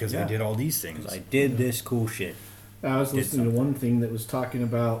over it because I did all these things. I did this cool shit. I was listening to one thing that was talking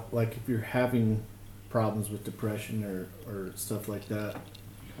about, like, if you're having problems with depression or stuff like that,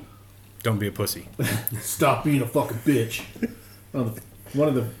 don't be a pussy. Stop being a fucking bitch. One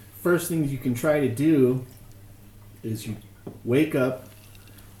of the first things you can try to do is you wake up,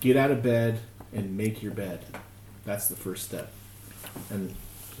 get out of bed, and make your bed. That's the first step. And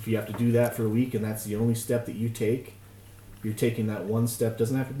if you have to do that for a week and that's the only step that you take, you're taking that one step.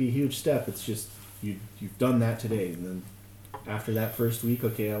 Doesn't have to be a huge step. It's just you've done that today. And then after that first week,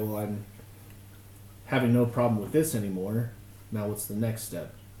 okay, well, I'm having no problem with this anymore. Now what's the next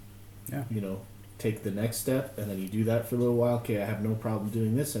step? Yeah. Take the next step, and then you do that for a little while. Okay, I have no problem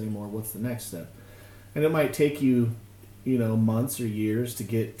doing this anymore. What's the next step? And it might take you, months or years to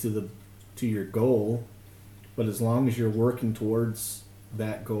get to your goal, but as long as you're working towards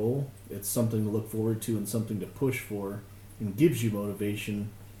that goal, it's something to look forward to and something to push for, and gives you motivation.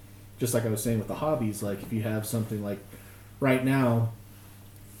 Just like I was saying with the hobbies, like if you have something like right now,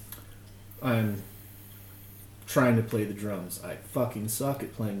 I'm trying to play the drums. I fucking suck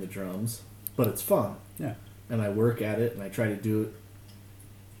at playing the drums, but it's fun. Yeah. And I work at it, and I try to do it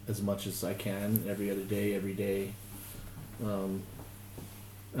as much as I can every other day, every day.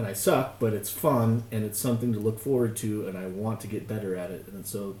 And I suck, but it's fun, and it's something to look forward to, and I want to get better at it. And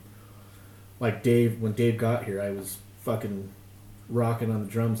so, like when Dave got here, I was fucking rocking on the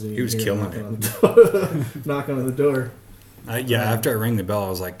drums. And he was killing it. Knocking on the door. After I rang the bell, I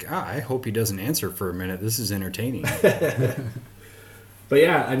was like, I hope he doesn't answer for a minute. This is entertaining. But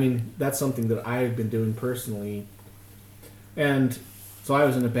yeah, I mean, that's something that I've been doing personally. And so I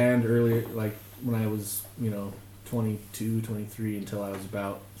was in a band earlier, like when I was, 22, 23, until I was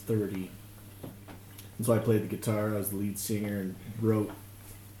about 30. And so I played the guitar, I was the lead singer, and wrote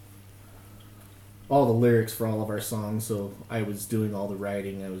all the lyrics for all of our songs. So I was doing all the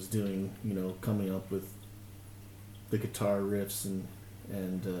writing, I was doing, coming up with the guitar riffs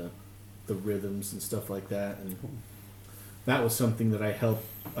and the rhythms and stuff like that. And that was something that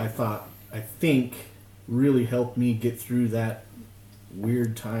I think really helped me get through that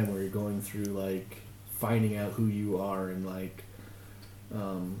weird time where you're going through, like, finding out who you are, and like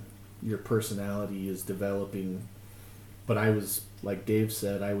your personality is developing. But I was, like Dave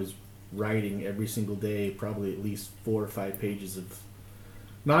said, I was writing every single day, probably at least 4 or 5 pages of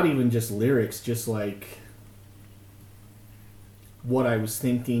not even just lyrics, just like what I was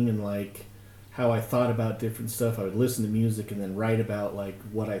thinking and like how I thought about different stuff. I would listen to music and then write about like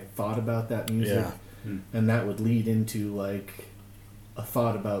what I thought about that music. Yeah. And that would lead into like a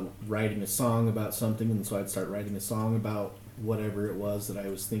thought about writing a song about something, and so I'd start writing a song about whatever it was that I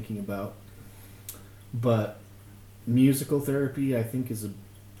was thinking about. But musical therapy, I think, is a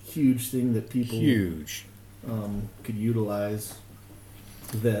huge thing that people could utilize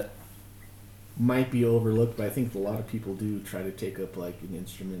that might be overlooked, but I think a lot of people do try to take up like an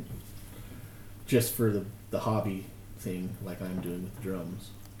instrument just for the hobby thing, like I'm doing with the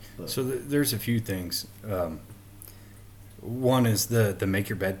drums. But. So there's a few things. One is the make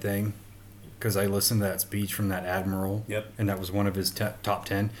your bed thing, because I listened to that speech from that admiral. Yep. And that was one of his top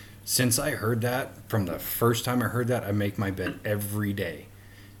 10. Since I heard that, from the first time I heard that, I make my bed every day.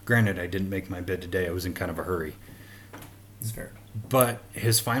 Granted, I didn't make my bed today. I was in kind of a hurry. It's fair. But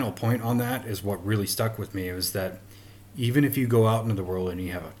his final point on that is what really stuck with me. It was that even if you go out into the world and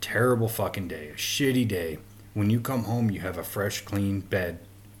you have a terrible fucking day, a shitty day, when you come home, you have a fresh, clean bed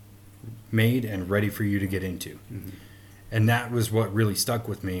made and ready for you to get into. Mm-hmm. And that was what really stuck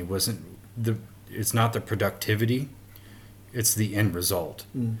with me. It's not the productivity, it's the end result.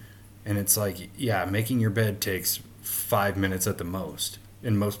 And it's like, yeah, making your bed takes 5 minutes at the most.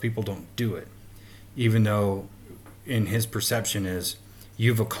 And most people don't do it. Even though in his perception is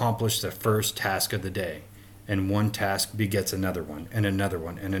you've accomplished the first task of the day. And one task begets another one and another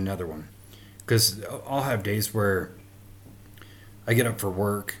one and another one. Because I'll have days where I get up for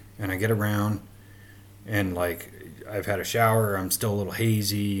work and I get around and like I've had a shower, I'm still a little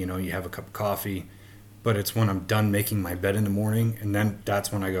hazy, you know, you have a cup of coffee, but it's when I'm done making my bed in the morning, and then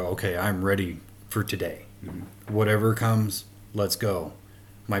that's when I go, okay, I'm ready for today. Mm-hmm. Whatever comes, let's go.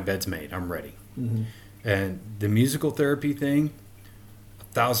 My bed's made, I'm ready. Mm-hmm. And the musical therapy thing,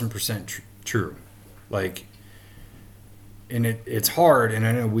 1,000% true. Like, and it's hard, and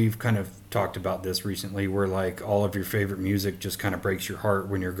I know we've kind of talked about this recently, where like all of your favorite music just kind of breaks your heart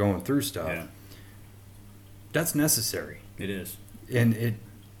when you're going through stuff. Yeah. That's necessary. It is. And it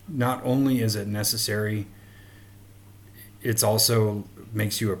not only is it necessary, it's also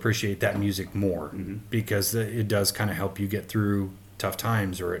makes you appreciate that music more, mm-hmm. because it does kind of help you get through tough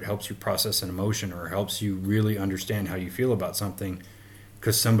times, or it helps you process an emotion, or it helps you really understand how you feel about something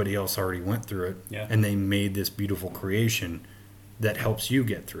because somebody else already went through it. Yeah. And they made this beautiful creation that helps you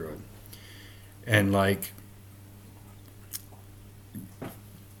get through it. And like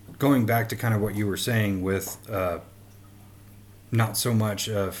going back to kind of what you were saying with not so much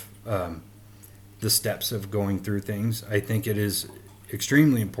of the steps of going through things, I think it is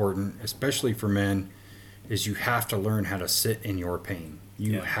extremely important, especially for men, is you have to learn how to sit in your pain.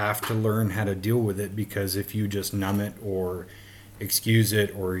 You have to learn how to deal with it, because if you just numb it or excuse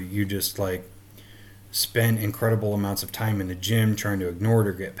it, or you just like spend incredible amounts of time in the gym trying to ignore it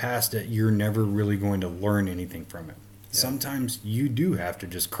or get past it, you're never really going to learn anything from it. Yeah. Sometimes you do have to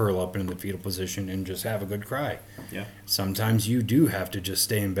just curl up in the fetal position and just have a good cry. Yeah. Sometimes you do have to just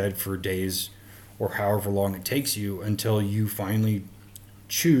stay in bed for days or however long it takes you until you finally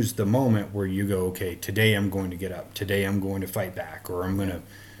choose the moment where you go, okay, today I'm going to get up. Today I'm going to fight back, or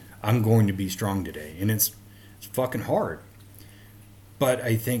I'm going to be strong today. And it's fucking hard. But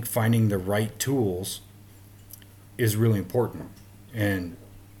I think finding the right tools is really important. And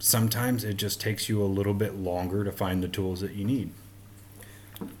sometimes it just takes you a little bit longer to find the tools that you need.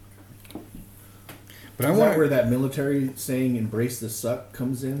 But is that where that military saying "embrace the suck"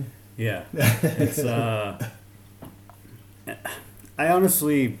 comes in? Yeah, it's. I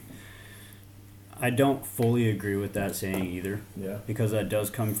honestly, I don't fully agree with that saying either. Yeah. Because that does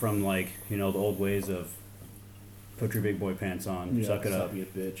come from like the old ways of put your big boy pants on, suck it up, stop being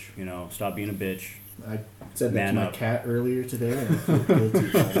a bitch. Stop being a bitch. I said that to my cat earlier today, and I feel guilty.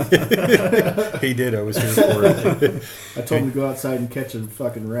 He did. I was here for it. I told him to go outside and catch a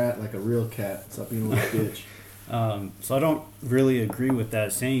fucking rat like a real cat. Stop being a little bitch. So I don't really agree with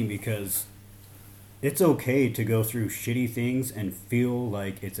that saying, because it's okay to go through shitty things and feel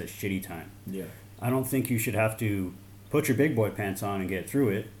like it's a shitty time. Yeah. I don't think you should have to put your big boy pants on and get through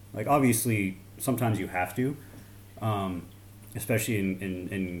it. Like, obviously, sometimes you have to. Especially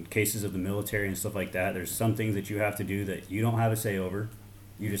in cases of the military and stuff like that, there's some things that you have to do that you don't have a say over.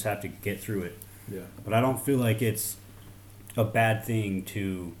 You just have to get through it. Yeah. But I don't feel like it's a bad thing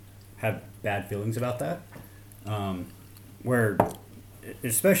to have bad feelings about that. Where,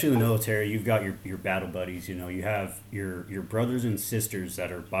 especially in the military, you've got your battle buddies. You have your brothers and sisters that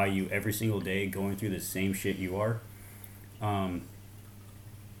are by you every single day, going through the same shit you are.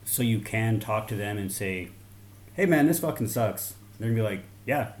 So you can talk to them and say, hey man, this fucking sucks. They're gonna be like,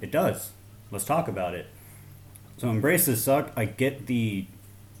 yeah, it does. Let's talk about it. So embrace the suck. I get the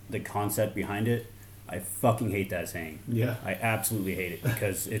concept behind it. I fucking hate that saying. Yeah. I absolutely hate it,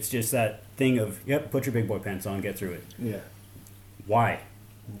 because it's just that thing of, yep, put your big boy pants on, get through it. Yeah. Why?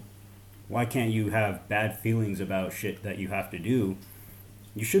 Why can't you have bad feelings about shit that you have to do?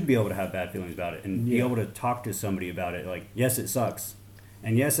 You should be able to have bad feelings about it and be able to talk to somebody about it. Like, yes, it sucks.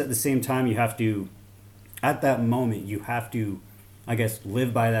 And yes, at the same time, you have to, at that moment, you have to, I guess,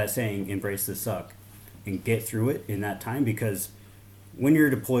 live by that saying, embrace the suck, and get through it in that time, because when you're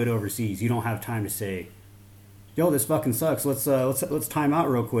deployed overseas, you don't have time to say, yo, this fucking sucks. Let's time out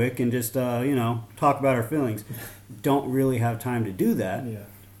real quick and just talk about our feelings. Don't really have time to do that. Yeah.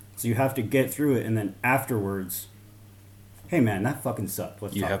 So you have to get through it, and then afterwards, hey man, that fucking sucked.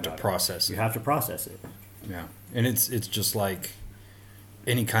 Let's talk about it. You have to process it. You have to process it. Yeah. And it's just like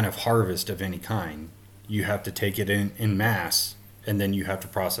any kind of harvest of any kind. You have to take it in mass, and then you have to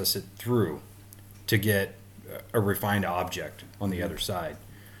process it through to get a refined object on the other side.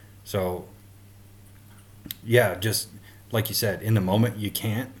 So, yeah, just like you said, in the moment you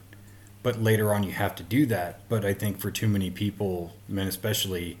can't, but later on you have to do that. But I think for too many people, men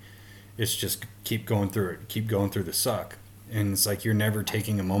especially, it's just keep going through it, keep going through the suck. and it's like you're never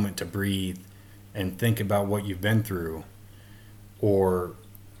taking a moment to breathe and think about what you've been through, or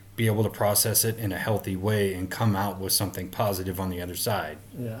be able to process it in a healthy way and come out with something positive on the other side.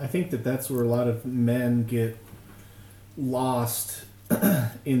 Yeah, I think that's where a lot of men get lost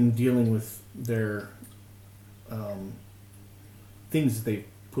in dealing with their things that they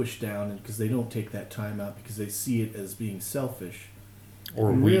push down, and because they don't take that time out because they see it as being selfish. Or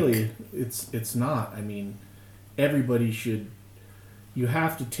and weak. really, it's not. I mean, everybody should. You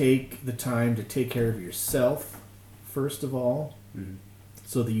have to take the time to take care of yourself first of all,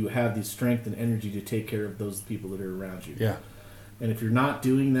 so that you have the strength and energy to take care of those people that are around you. Yeah. And if you're not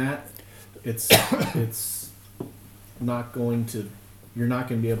doing that, it's not going to. You're not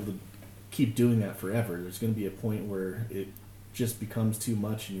going to be able to keep doing that forever. There's going to be a point where it just becomes too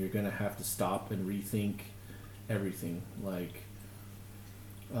much, and you're going to have to stop and rethink everything. Like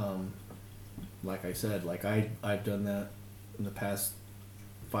I said, like I've done that in the past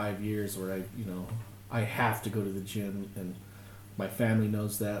 5 years, where I have to go to the gym, and my family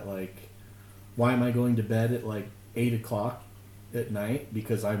knows that. Like, why am I going to bed at like 8:00 at night?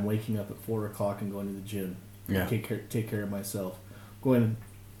 Because I'm waking up at 4:00 and going to the gym. Yeah. Take care of myself. Going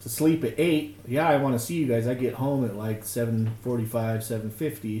to sleep at 8. Yeah, I want to see you guys. I get home at like 7:45,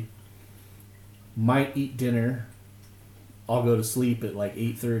 7:50. Might eat dinner. I'll go to sleep at like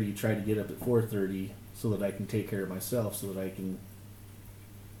 8:30. Try to get up at 4:30 so that I can take care of myself, so that I can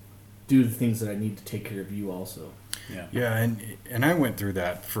do the things that I need to take care of you also. Yeah. Yeah, and I went through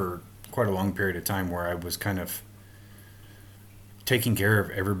that for quite a long period of time, where I was kind of taking care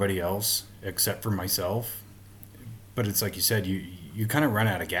of everybody else except for myself. But it's like you said, you kind of run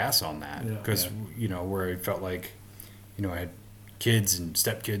out of gas on that, because where I felt like I had kids and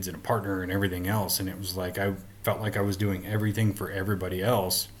stepkids and a partner and everything else, and it was like I felt like I was doing everything for everybody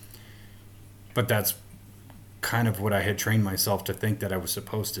else. But that's kind of what I had trained myself to think that I was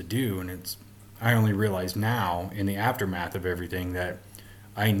supposed to do, and I only realize now, in the aftermath of everything, that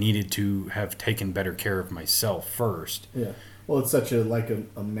I needed to have taken better care of myself first. Yeah. Well, it's such a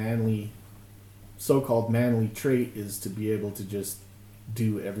manly, so-called manly trait, is to be able to just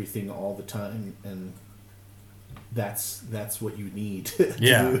do everything all the time, and that's what you need. To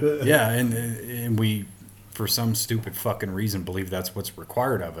Yeah, do. yeah, and we, for some stupid fucking reason, believe that's what's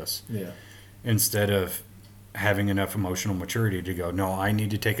required of us. Yeah. Instead of having enough emotional maturity to go, no, I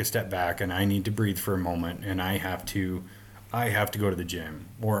need to take a step back, and I need to breathe for a moment, and I have to go to the gym,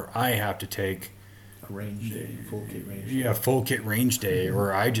 or I have to take A range day, full kit range day. Yeah, full kit range day,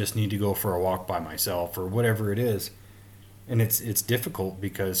 or I just need to go for a walk by myself, or whatever it is. And it's difficult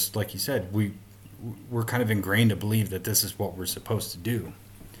because, like you said, we're kind of ingrained to believe that this is what we're supposed to do.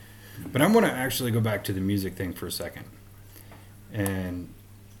 But I want to actually go back to the music thing for a second. And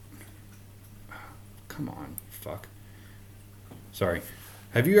come on, fuck. Sorry.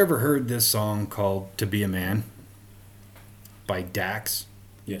 Have you ever heard this song called "To Be a Man" by Dax?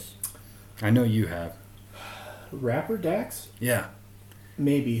 Yes. I know you have. Rapper Dax? Yeah.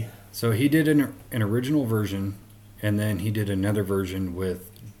 Maybe. So he did an original version, and then he did another version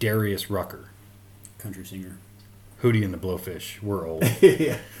with Darius Rucker. Country singer. Hootie and the Blowfish. We're old.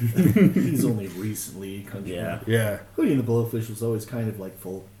 Yeah. He's only recently country. Yeah. pop. Yeah, Hootie and the Blowfish was always kind of like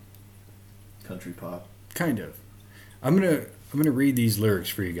full country pop. kind of. I'm gonna read these lyrics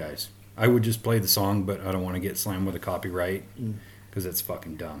for you guys. I would just play the song, but I don't want to get slammed with a copyright because it's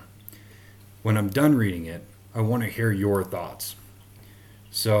fucking dumb. When I'm done reading it, I want to hear your thoughts.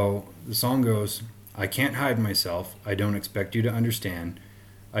 So the song goes, "I can't hide myself. I don't expect you to understand.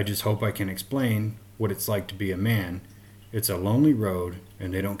 I just hope I can explain what it's like to be a man. It's a lonely road,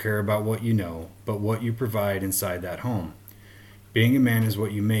 and they don't care about what you know, but what you provide inside that home. Being a man is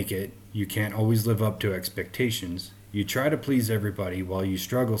what you make it. You can't always live up to expectations. You try to please everybody while you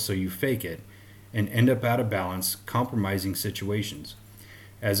struggle, so you fake it and end up out of balance, compromising situations.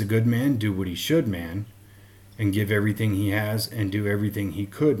 As a good man, do what he should, man, and give everything he has and do everything he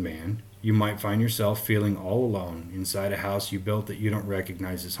could, man. You might find yourself feeling all alone inside a house you built that you don't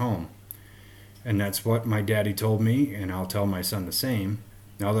recognize as home. And that's what my daddy told me, and I'll tell my son the same.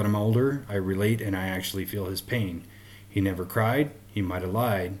 Now that I'm older, I relate and I actually feel his pain. He never cried, he might have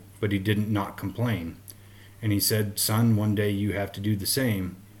lied, but he didn't not complain. And he said, son, one day you have to do the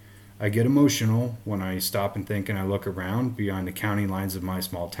same. I get emotional when I stop and think and I look around beyond the county lines of my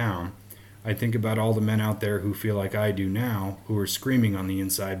small town. I think about all the men out there who feel like I do now, who are screaming on the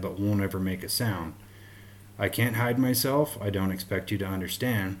inside but won't ever make a sound. I can't hide myself. I don't expect you to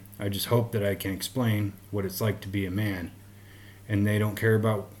understand. I just hope that I can explain what it's like to be a man. And they don't care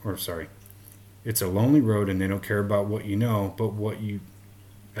about, it's a lonely road and they don't care about what you know, but what you,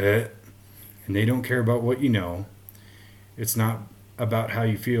 and they don't care about what you know, It's not about how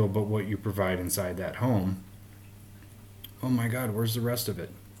you feel, but what you provide inside that home. Oh my God, where's the rest of it?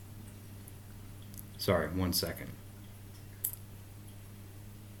 Sorry, 1 second.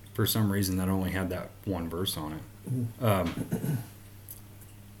 For some reason, that only had that one verse on it.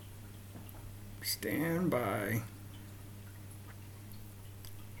 Stand by.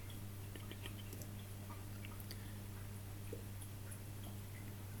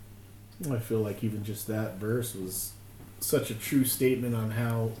 I feel like even just that verse was such a true statement on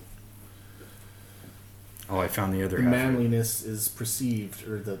how Oh, I found the other half. manliness is perceived,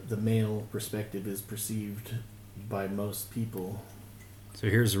 or the male perspective is perceived by most people. So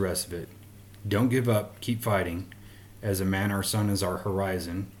here's the rest of it. Don't give up, keep fighting. As a man, our son is our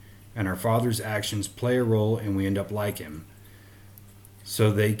horizon, and our father's actions play a role, and we end up like him.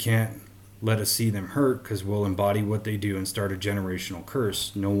 So they can't let us see them hurt, because we'll embody what they do and start a generational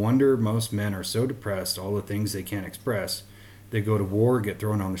curse. No wonder most men are so depressed, all the things they can't express. They go to war, get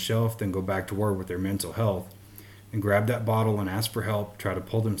thrown on the shelf, then go back to war with their mental health, and grab that bottle and ask for help, try to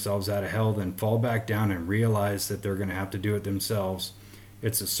pull themselves out of hell, then fall back down and realize that they're going to have to do it themselves.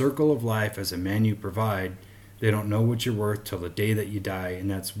 It's a circle of life. As a man, you provide. They don't know what you're worth till the day that you die,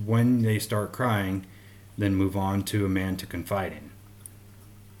 and that's when they start crying, then move on to a man to confide in.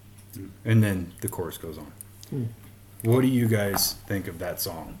 And then the chorus goes on. What do you guys think of that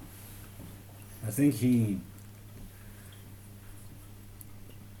song? I think he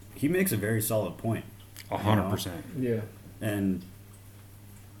makes a very solid point. 100%. Yeah. And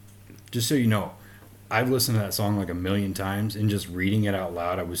Just so you know, I've listened to that song like a million times, and just reading it out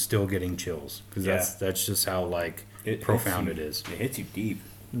loud, I was still getting chills, because that's just how like profound it is. It hits you deep.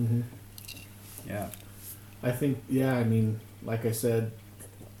 Mm-hmm. Yeah. I think, yeah, I mean, like I said,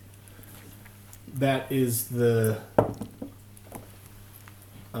 that is the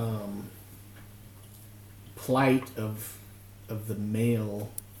plight of the male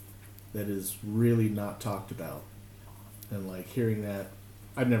that is really not talked about. And like hearing that,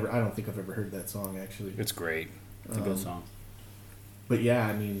 I don't think I've ever heard that song actually. It's great. It's a good song. But yeah,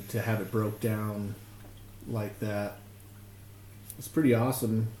 I mean, to have it broke down like that, it's pretty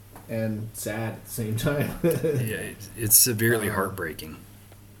awesome and sad at the same time. Yeah, it's severely heartbreaking.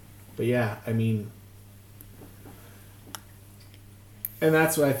 But yeah, I mean, and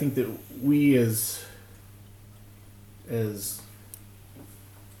that's what I think that we as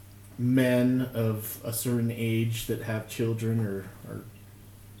men of a certain age that have children or are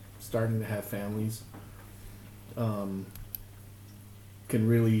starting to have families can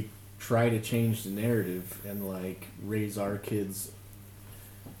really try to change the narrative and like raise our kids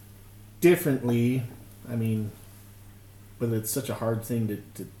differently. I mean, but it's such a hard thing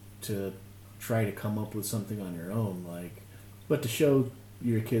to try to come up with something on your own, like, but to show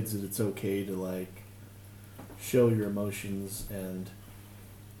your kids that it's okay to like show your emotions. And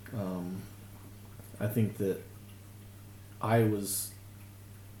I think that I was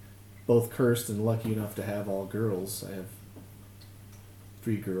both cursed and lucky enough to have all girls. I have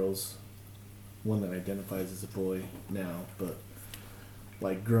 3 girls, one that identifies as a boy now, but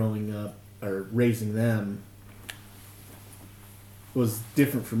like growing up or raising them was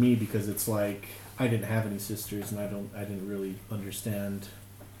different for me because it's like I didn't have any sisters, and I didn't really understand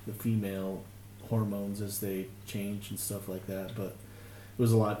the female hormones as they change and stuff like that. But it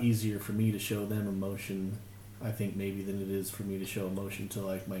was a lot easier for me to show them emotion, I think, maybe than it is for me to show emotion to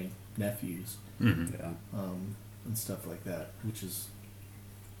like my nephews, Mm-hmm. Yeah. and stuff like that, which is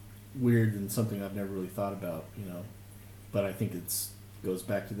weird and something I've never really thought about, you know. But I think it's goes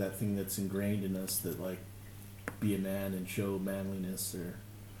back to that thing that's ingrained in us, that like be a man and show manliness or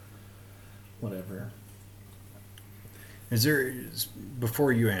whatever. Is there,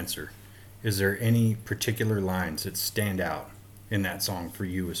 before you answer, is there any particular lines that stand out in that song for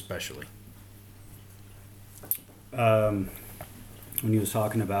you especially? When he was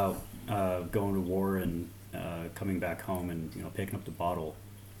talking about going to war and coming back home and picking up the bottle,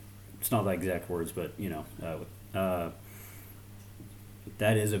 it's not the exact words, but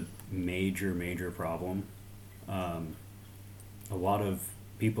that is a major problem. A lot of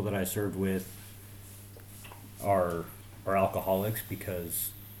people that I served with are alcoholics because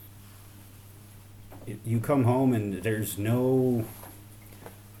you come home and there's no.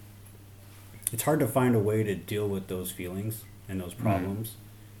 It's hard to find a way to deal with those feelings and those problems.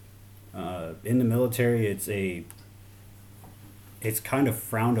 In the military, it's kind of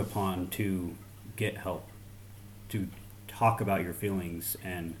frowned upon to get help, to talk about your feelings,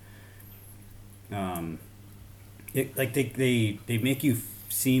 and they make you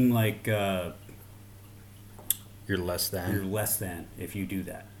seem like You're less than. you're less than if you do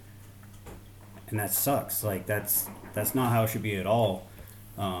that. and that sucks. Like that's not how it should be at all.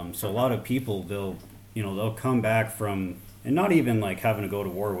 So a lot of people they'll come back from, and not even like having to go to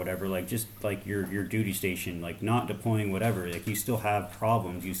war or whatever, like just like your duty station, like not deploying, whatever, like you still have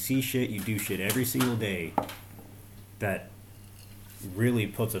problems, you see shit, you do shit every single day that really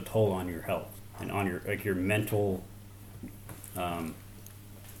puts a toll on your health and on your like your mental health.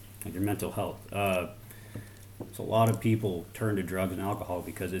 So a lot of people turn to drugs and alcohol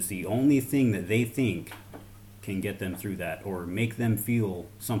because it's the only thing that they think can get them through that or make them feel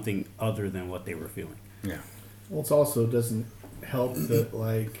something other than what they were feeling. Yeah. Well, it also doesn't help that,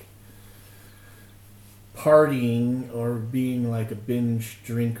 like, partying or being like a binge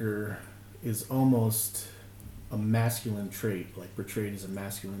drinker is almost a masculine trait, like portrayed as a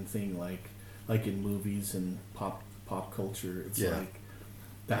masculine thing, like in movies and pop culture. It's like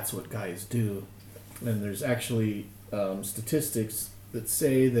that's what guys do. And there's actually statistics that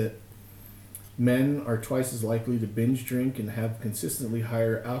say that men are twice as likely to binge drink and have consistently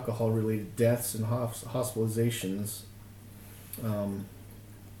higher alcohol-related deaths and hospitalizations,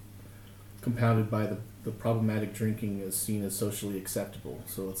 compounded by the problematic drinking is seen as socially acceptable.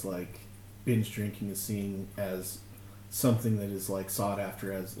 So it's like binge drinking is seen as something that is like sought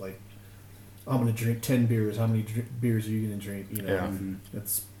after as like, I'm going to drink 10 beers. How many beers are you going to drink? You know,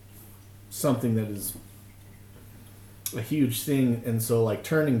 it's something that is a huge thing. And so like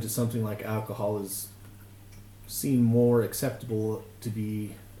turning to something like alcohol is seen more acceptable to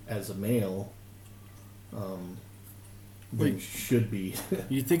be as a male than should be.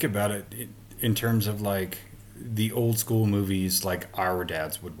 You think about it in terms of like the old school movies like our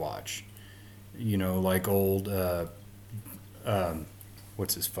dads would watch. You know, like old,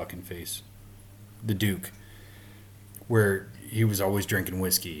 what's his fucking face? The Duke, where he was always drinking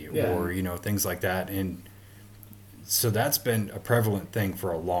whiskey or, you know, things like that. And so that's been a prevalent thing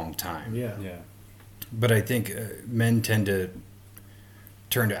for a long time. Yeah. But I think men tend to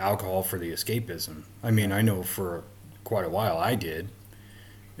turn to alcohol for the escapism. I mean, I know for quite a while I did.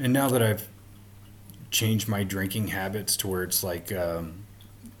 And now that I've changed my drinking habits to where it's like a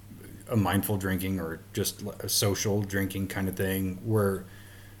mindful drinking or just a social drinking kind of thing, where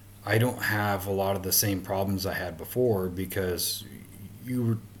I don't have a lot of the same problems I had before, because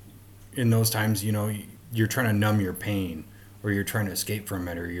in those times, you know, you're trying to numb your pain, or you're trying to escape from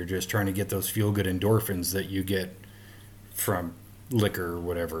it, or you're just trying to get those feel-good endorphins that you get from liquor or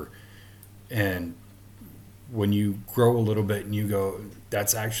whatever. And when you grow a little bit and you go,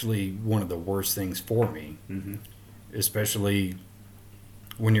 that's actually one of the worst things for me, especially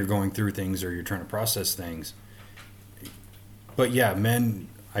when you're going through things or you're trying to process things. But yeah, men,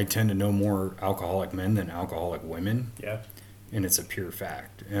 I tend to know more alcoholic men than alcoholic women. Yeah. And it's a pure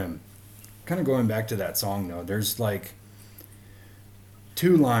fact. Kind of going back to that song, though, there's like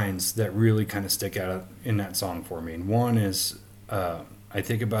two lines that really kind of stick out in that song for me. And one is, I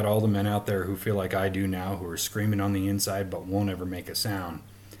think about all the men out there who feel like I do now, who are screaming on the inside but won't ever make a sound.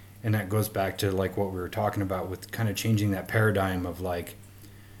 And that goes back to like what we were talking about with kind of changing that paradigm of like,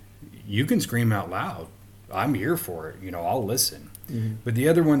 you can scream out loud. I'm here for it. You know, I'll listen. Mm-hmm. But the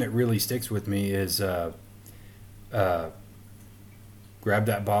other one that really sticks with me is grab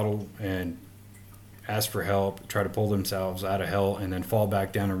that bottle and ask for help, try to pull themselves out of hell, and then fall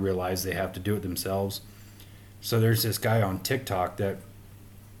back down and realize they have to do it themselves. So there's this guy on TikTok that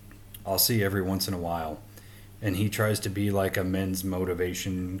I'll see every once in a while, and he tries to be like a men's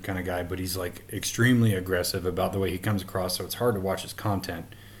motivation kind of guy, but he's like extremely aggressive about the way he comes across, so it's hard to watch his content.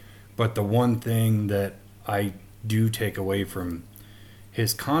 But the one thing that I do take away from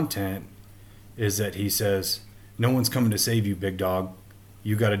his content is that he says, no one's coming to save you, big dog.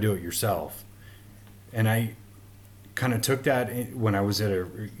 You got to do it yourself. And I kind of took that when I was at a,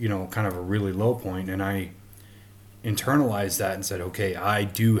 you know, kind of a really low point, and I internalized that and said, okay, I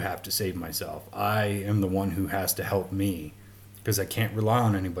do have to save myself. I am the one who has to help me, because I can't rely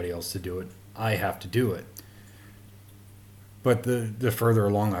on anybody else to do it. I have to do it. But the further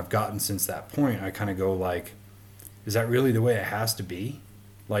along I've gotten since that point, I kind of go like, is that really the way it has to be?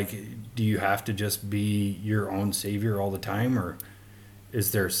 Like, do you have to just be your own savior all the time? Or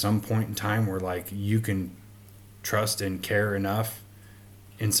is there some point in time where like you can trust and care enough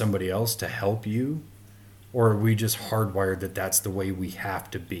in somebody else to help you? Or are we just hardwired that that's the way we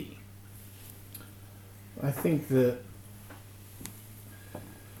have to be? I think that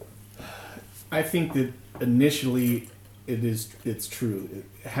initially it's true.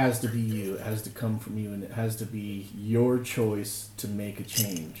 It has to be you. It has to come from you, and it has to be your choice to make a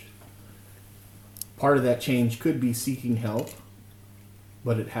change. Part of that change could be seeking help,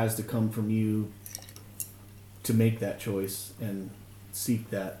 but it has to come from you to make that choice and seek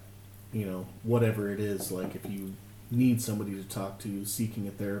that whatever it is, like if you need somebody to talk to, seeking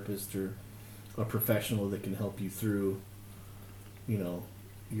a therapist or a professional that can help you through,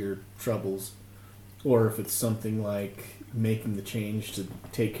 your troubles, or if it's something like making the change to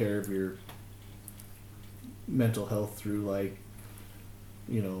take care of your mental health through like,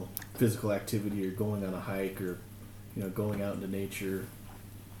 physical activity or going on a hike or, going out into nature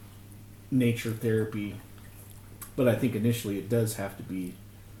therapy. But I think initially it does have to be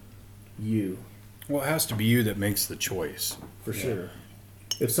you. Well, it has to be you that makes the choice. For sure.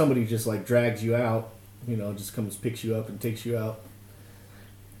 If somebody just like drags you out, just comes, picks you up and takes you out,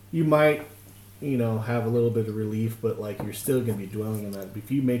 you might, have a little bit of relief, but like you're still going to be dwelling on that. If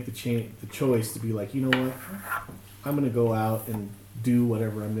you make the choice to be like, you know what, I'm going to go out and do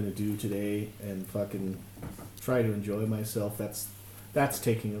whatever I'm going to do today and fucking try to enjoy myself, that's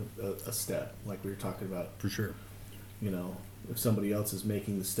taking a step, like we were talking about. For sure. If somebody else is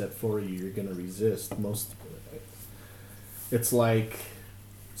making the step for you, you're going to resist. It's like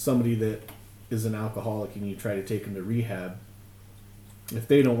somebody that is an alcoholic and you try to take them to rehab. If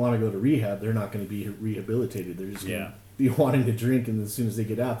they don't want to go to rehab, they're not going to be rehabilitated. They're just going to be wanting to drink, and as soon as they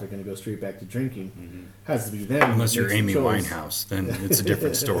get out, they're going to go straight back to drinking. Mm-hmm. Has to be them. Unless you're Amy Winehouse, then it's a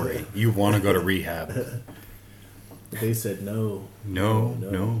different story. You want to go to rehab. They said no. No.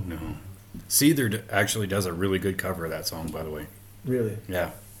 Seether actually does a really good cover of that song, by the way. Really?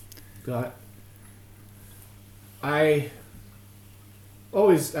 Yeah. God. I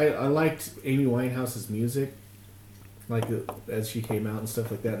liked Amy Winehouse's music, like as she came out and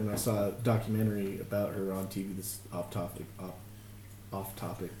stuff like that, and I saw a documentary about her on TV. This off topic.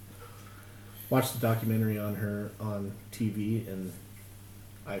 Watched the documentary on her on TV, and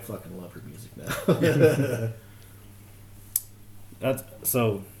I fucking love her music now. That's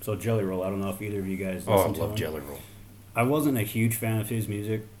so Jelly Roll. I don't know if either of you guys Oh, I listen to love him. Jelly Roll. I wasn't a huge fan of his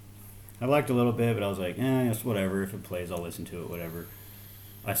music. I liked a little bit, but I was like, it's whatever. If it plays, I'll listen to it, whatever.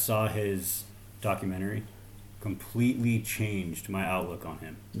 I saw his documentary. Completely changed my outlook on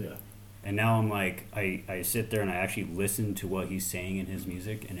him. Yeah. And now I'm like, I sit there and I actually listen to what he's saying in his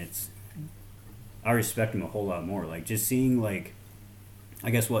music, and I respect him a whole lot more. Like, just seeing, like, I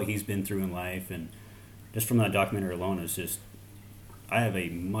guess what he's been through in life, and just from that documentary alone, it's just, I have a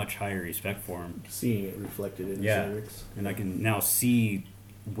much higher respect for him. Seeing it reflected in his lyrics. And I can now see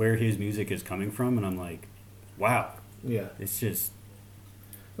where his music is coming from, and I'm like, wow. Yeah. It's just...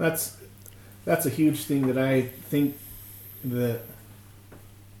 That's a huge thing that I think that,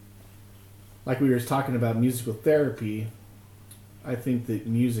 like we were talking about musical therapy, I think that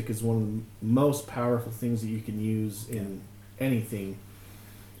music is one of the most powerful things that you can use in anything,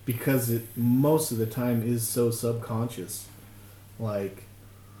 because it most of the time is so subconscious. Like,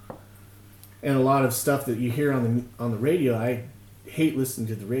 and a lot of stuff that you hear on the radio, I hate listening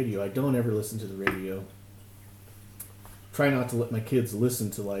to the radio. I don't ever listen to the radio. Try not to let my kids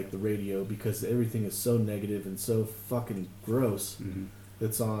listen to like the radio, because everything is so negative and so fucking gross. Mm-hmm.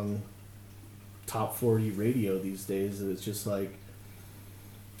 That's on top 40 radio these days, that it's just like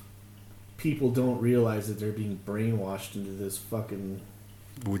people don't realize that they're being brainwashed into this fucking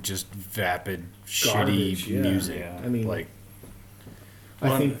With just vapid, garbage, shitty music. Yeah. I mean, Like,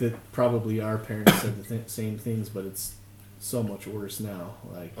 I think that probably our parents said the same things, but it's so much worse now.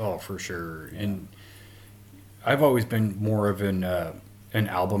 Like, oh, for sure. And I've always been more of an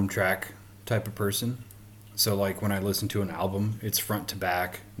album track type of person. So, like, when I listen to an album, it's front to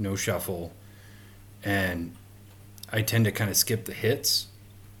back, no shuffle. And I tend to kind of skip the hits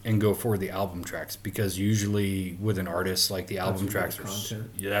and go for the album tracks, because usually with an artist, like, the album tracks are...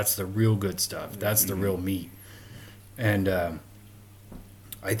 content. Yeah, that's the real good stuff. That's the real meat. And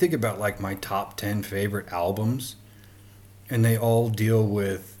I think about, like, my top 10 favorite albums, and they all deal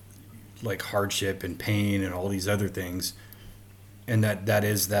with, like, hardship and pain and all these other things. And that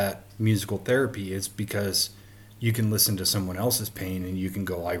is that musical therapy. It's because you can listen to someone else's pain and you can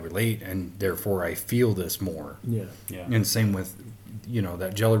go, I relate, and therefore I feel this more. yeah. And same with,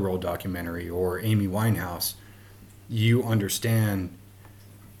 that Jelly Roll documentary or Amy Winehouse. You understand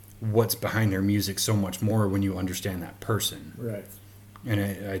what's behind their music so much more when you understand that person. Right.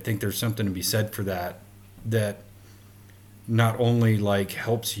 And I think there's something to be said for that not only, like,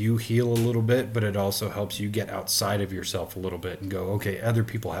 helps you heal a little bit, but it also helps you get outside of yourself a little bit and go, okay, other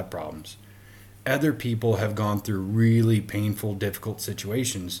people have problems. Other people have gone through really painful, difficult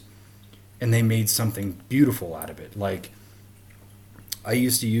situations, and they made something beautiful out of it. Like, I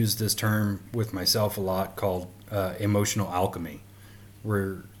used to use this term with myself a lot called emotional alchemy,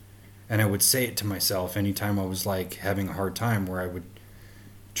 and I would say it to myself anytime I was, like, having a hard time, where I would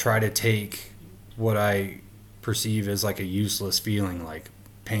try to take what I perceive as, like, a useless feeling, like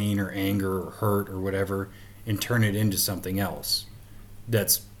pain or anger or hurt or whatever and turn it into something else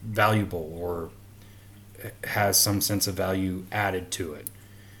that's valuable or has some sense of value added to it.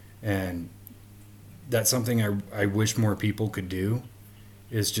 And that's something I wish more people could do,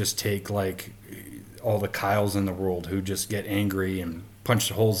 is just take like all the Kyles in the world who just get angry and punch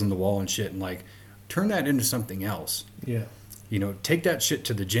holes in the wall and shit and like turn that into something else. Yeah. You know, take that shit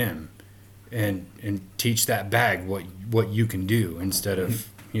to the gym and teach that bag what you can do instead of,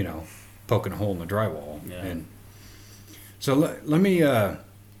 you know, poking a hole in the drywall. Yeah. And so let me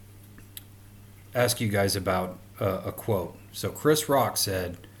ask you guys about a quote. So Chris Rock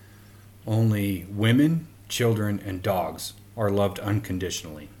said, "Only women, children, and dogs are loved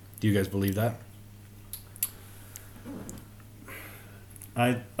unconditionally." Do you guys believe that?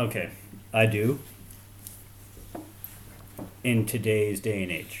 I do. In today's day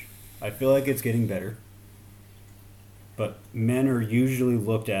and age, I feel like it's getting better. But men are usually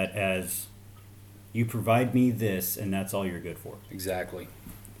looked at as, you provide me this, and that's all you're good for. Exactly.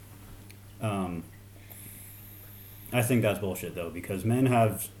 I think that's bullshit, though, because men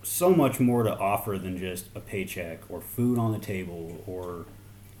have so much more to offer than just a paycheck or food on the table or,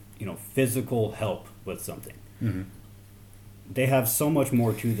 you know, physical help with something. Mm-hmm. They have so much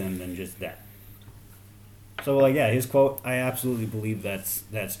more to them than just that. So, like, yeah, his quote, I absolutely believe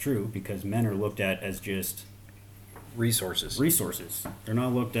that's true, because men are looked at as just Resources. They're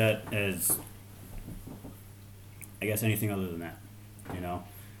not looked at as, I guess, anything other than that, you know?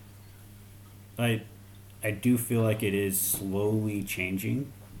 I do feel like it is slowly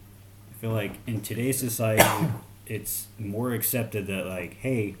changing. I feel like in today's society, it's more accepted that, like,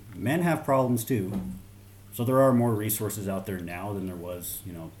 hey, men have problems too. So there are more resources out there now than there was,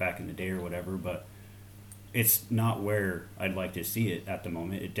 you know, back in the day or whatever, but it's not where I'd like to see it at the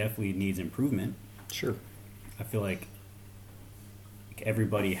moment. It definitely needs improvement. Sure. I feel like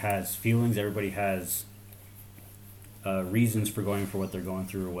everybody has feelings, everybody has reasons for going for what they're going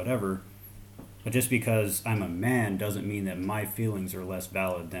through or whatever. But just because I'm a man doesn't mean that my feelings are less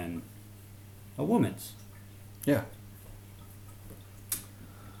valid than a woman's. Yeah.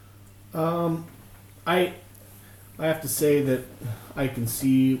 I have to say that I can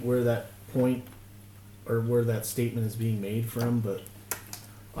see where that point or where that statement is being made from, but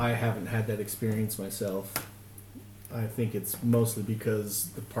I haven't had that experience myself. I think it's mostly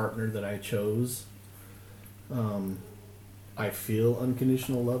because the partner that I chose, I feel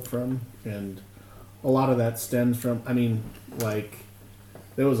unconditional love from, and a lot of that stems from, I mean, like,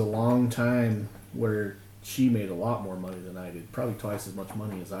 there was a long time where she made a lot more money than I did, probably twice as much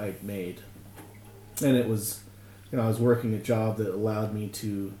money as I made. And it was, you know, I was working a job that allowed me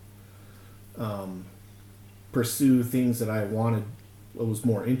to pursue things that I wanted, I was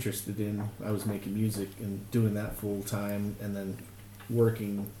more interested in. I was making music and doing that full time, and then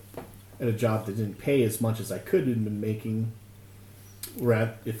working at a job that didn't pay as much as I could have been making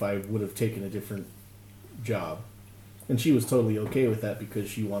if I would have taken a different job. And she was totally okay with that because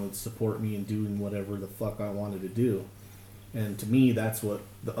she wanted to support me in doing whatever the fuck I wanted to do. And to me, that's what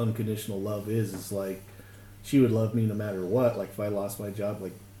the unconditional love is like, she would love me no matter what. Like, if I lost my job,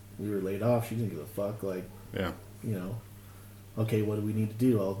 like, we were laid off, she didn't give a fuck. Like, Yeah. you know, okay, what do we need to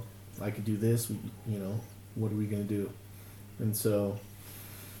do? I could do this, you know, what are we going to do? And so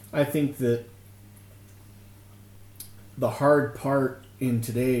I think that the hard part in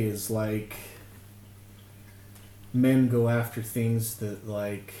today is, like, men go after things that,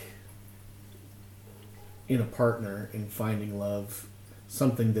 like, in a partner, in finding love,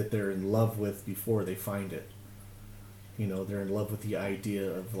 something that they're in love with before they find it. You know, they're in love with the idea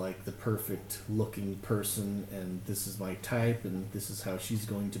of, like, the perfect looking person, and this is my type, and this is how she's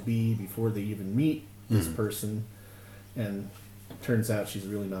going to be before they even meet this person. And turns out she's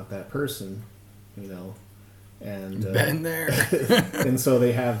really not that person, you know. And Been there. and so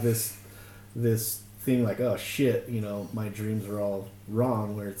they have this thing like, oh shit, you know, my dreams are all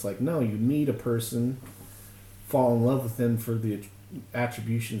wrong, where it's like, no, you meet a person, fall in love with them for the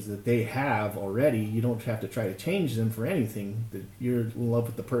attributions that they have already. You don't have to try to change them for anything. That you're in love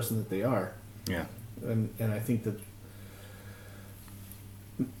with the person that they are. Yeah. And I think that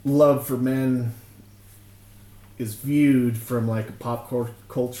love for men is viewed from, like, a pop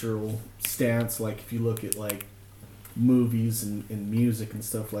cultural stance. Like, if you look at, like, movies and music and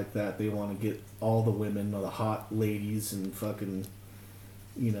stuff like that, they want to get all the women, all the hot ladies, and fucking,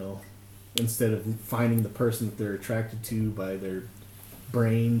 you know, instead of finding the person that they're attracted to by their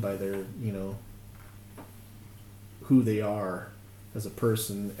brain, by their, you know, who they are as a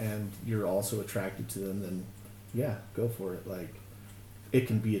person, and you're also attracted to them, then yeah, go for it. Like, it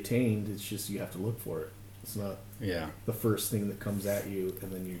can be attained, it's just you have to look for it. It's not Yeah. the first thing that comes at you,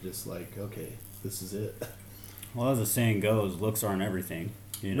 and then you're just like, okay, this is it. Well, as the saying goes, looks aren't everything.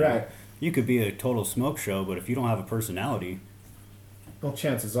 You know? Right. You could be a total smoke show, but if you don't have a personality, Well,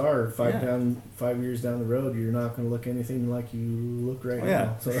 chances are, Yeah. 5 years down the road, you're not going to look anything like you look right Oh, yeah,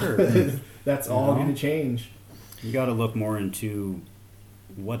 now. So sure. that's You all know? going to change. you got to look more into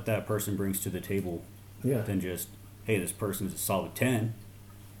what that person brings to the table Yeah. than just, hey, this person's a solid 10.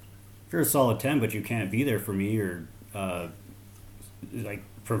 If you're a solid 10, but you can't be there for me or like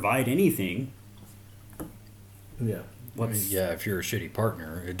provide anything, Yeah. what's Yeah, if you're a shitty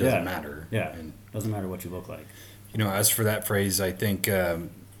partner, it doesn't Yeah. matter. Yeah, And, doesn't matter what you look like. you know, as for that phrase, I think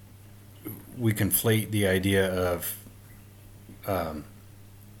we conflate the idea of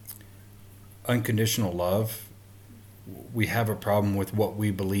unconditional love. We have a problem with what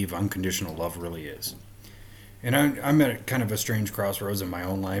we believe unconditional love really is. And I'm at kind of a strange crossroads in my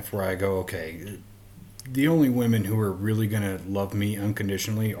own life where I go, okay, the only women who are really going to love me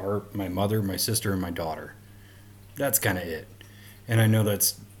unconditionally are my mother, my sister, and my daughter. That's kind of it. And I know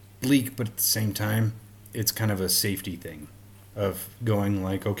that's bleak, but at the same time, it's kind of a safety thing of going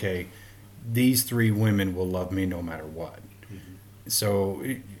like, okay, these 3 women will love me no matter what. So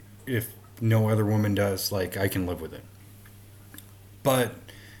if no other woman does, like, I can live with it. But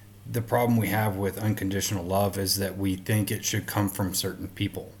the problem we have with unconditional love is that we think it should come from certain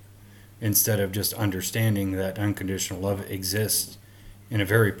people instead of just understanding that unconditional love exists in a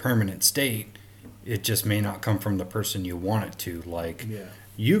very permanent state. It just may not come from the person you want it to. Like, Yeah.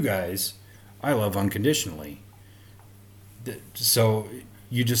 you guys, I love unconditionally. So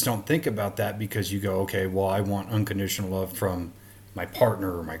you just don't think about that because you go, okay, well, I want unconditional love from my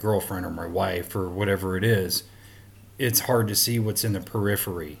partner or my girlfriend or my wife or whatever it is. It's hard to see what's in the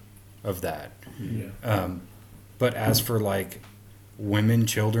periphery of that. Yeah. But as for like women,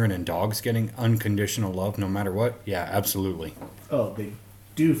 children, and dogs getting unconditional love no matter what, yeah, absolutely. Oh, they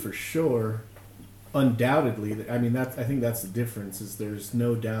do for sure. Undoubtedly, I mean, I think that's the difference. Is there's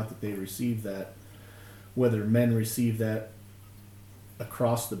no doubt that they receive that. Whether men receive that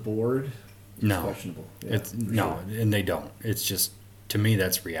across the board, is No. questionable. Yeah, It's for no, sure. and they don't. It's just, to me,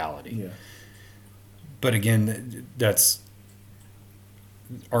 that's reality. Yeah. But again, that's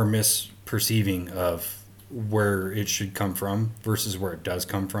our misperceiving of where it should come from versus where it does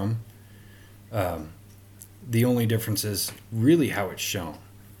come from. The only difference is really how it's shown.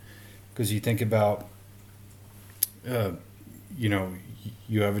 Because you think about, you know,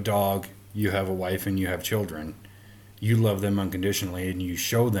 you have a dog, you have a wife, and you have children. You love them unconditionally, and you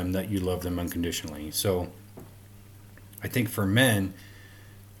show them that you love them unconditionally. So I think for men,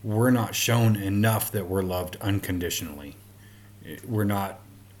 we're not shown enough that we're loved unconditionally. We're not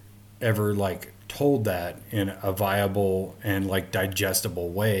ever like told that in a viable and like digestible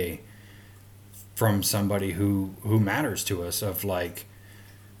way from somebody who matters to us, of like,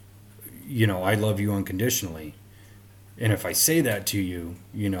 you know, I love you unconditionally. And if I say that to you,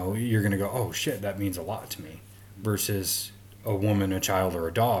 you know, you're going to go, oh shit, that means a lot to me. Versus a woman, a child, or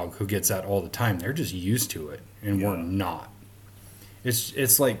a dog who gets that all the time. They're just used to it, and we're not.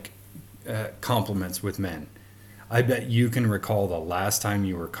 It's like compliments with men. I bet you can recall the last time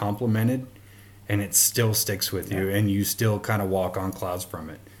you were complimented, and it still sticks with you, and you still kind of walk on clouds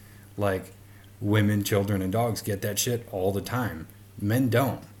from it. Like, women, children, and dogs get that shit all the time. Men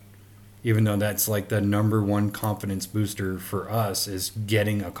don't. Even though that's like the number one confidence booster for us, is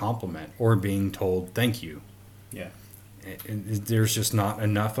getting a compliment or being told thank you. Yeah. And there's just not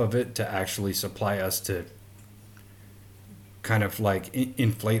enough of it to actually supply us to kind of like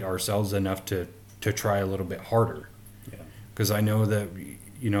inflate ourselves enough to try a little bit harder. Yeah. Because I know that,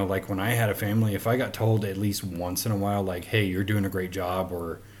 you know, like when I had a family, if I got told at least once in a while, like, hey, you're doing a great job,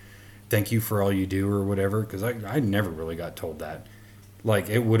 or thank you for all you do, or whatever, because I never really got told that. Like,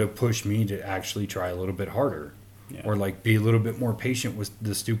 it would have pushed me to actually try a little bit harder. Yeah. Or like be a little bit more patient with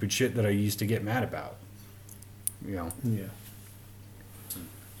the stupid shit that I used to get mad about. You know? Yeah.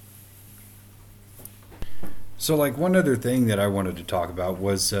 So, like, one other thing that I wanted to talk about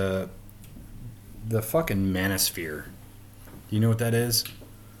was the fucking manosphere. You know what that is?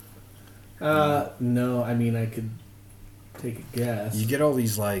 No, I mean, I could take a guess. You get all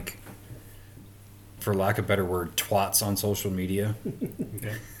these, like, for lack of a better word, twats on social media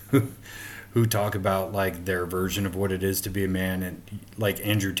Okay. who talk about, like, their version of what it is to be a man, and like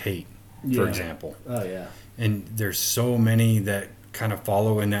Andrew Tate, for Yeah. example. Oh, yeah. And there's so many that kind of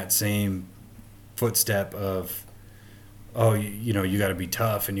follow in that same footstep of, oh, you know, you got to be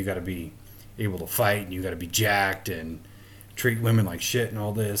tough, and you got to be able to fight, and you got to be jacked, and treat women like shit, and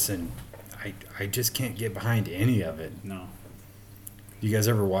all this. And I just can't get behind any of it. No. You guys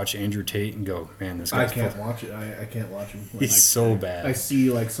ever watch Andrew Tate and go, man, this I guy's can't watch it. I can't watch him. Like, he's so bad. I see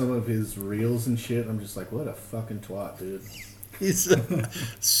like some of his reels and shit. I'm just like, what a fucking twat, dude. He's a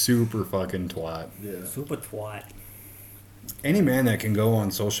super fucking twat. Yeah. Super twat. Any man that can go on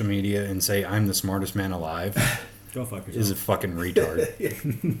social media and say, I'm the smartest man alive Go fuck yourself. is a fucking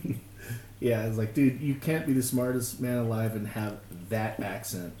retard. Yeah, it's like, dude, you can't be the smartest man alive and have that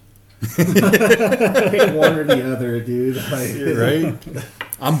accent. Pick one or the other, dude. Like, Right?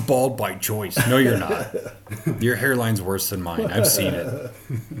 I'm bald by choice. No, you're not. Your hairline's worse than mine. I've seen it.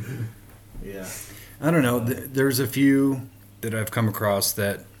 Yeah. I don't know. There's a few that I've come across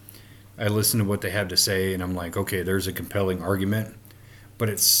that I listen to what they have to say, and I'm like, okay, there's a compelling argument, but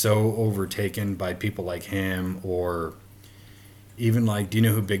it's so overtaken by people like him, or even like, do you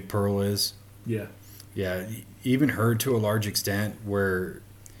know who Big Pearl is? Yeah. Yeah, even her to a large extent, where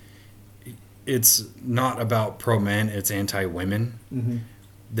it's not about pro men, it's anti women. Mm-hmm.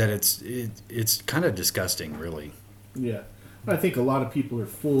 That it's kind of disgusting, really. Yeah. I think a lot of people are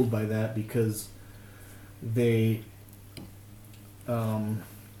fooled by that because they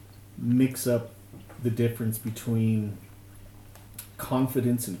mix up the difference between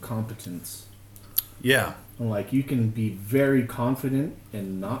confidence and competence. Yeah, And like, you can be very confident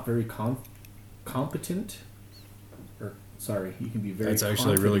and not very competent. Or, sorry, you can be very that's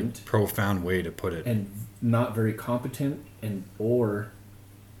actually a really confident profound way to put it. and not very competent, and or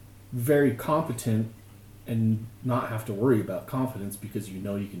very competent and not have to worry about confidence because you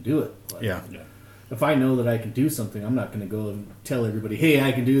know you can do it. Like, Yeah. if I know that I can do something, I'm not going to go and tell everybody, hey,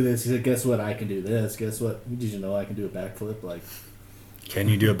 I can do this. He said, guess what? I can do this. Guess what? Did you know I can do a backflip? Like, Can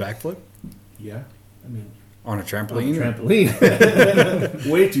you do a backflip yeah. I mean, on a on trampoline? a trampoline.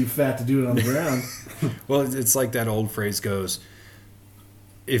 Way too fat to do it on the ground. Well, it's like that old phrase goes,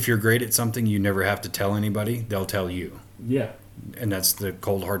 if you're great at something, you never have to tell anybody, they'll tell you. Yeah. And that's the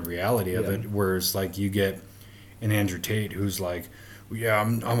cold, hard reality of Yeah. it. Whereas, like, you get an Andrew Tate who's like, yeah,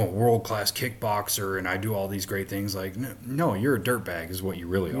 I'm a world-class kickboxer and I do all these great things. Like, no, you're a dirtbag is what you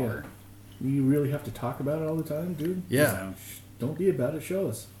really Yeah. are. You really have to talk about it all the time, dude? Yeah. Don't be about it. Show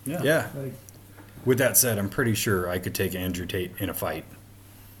us. Yeah. Like, With that said, I'm pretty sure I could take Andrew Tate in a fight.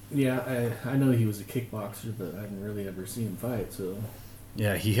 yeah, I know he was a kickboxer, but I haven't really ever seen him fight, so.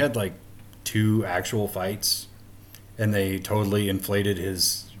 Yeah, he had like 2 actual fights, and they totally inflated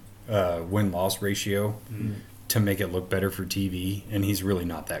his win-loss ratio to make it look better for TV, and he's really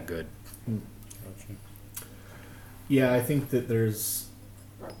not that good. Gotcha. Yeah, I think that there's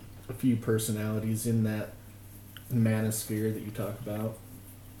a few personalities in that manosphere that you talk about,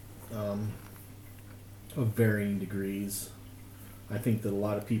 of varying degrees. I think that a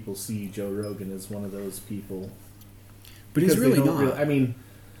lot of people see Joe Rogan as one of those people. But he's because they really don't not. I mean,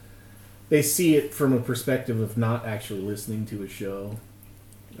 they see it from a perspective of not actually listening to a show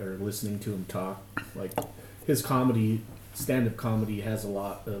or listening to him talk. Like, his comedy, stand-up comedy, has a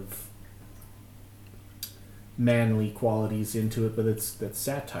lot of manly qualities into it, but that's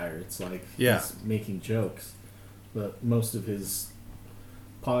satire. It's like he's making jokes. But most of his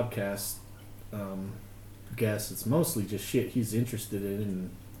podcast guests, it's mostly just shit he's interested in and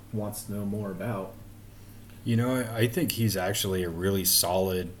wants to know more about. You know, I think he's actually a really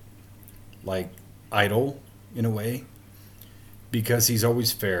solid, like, idol in a way, because he's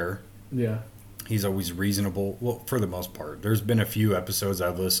always fair. Yeah. He's always reasonable. Well, for the most part. There's been a few episodes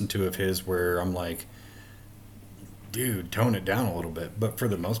I've listened to of his where I'm like, dude, tone it down a little bit. But for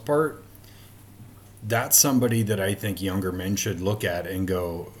the most part, that's somebody that I think younger men should look at and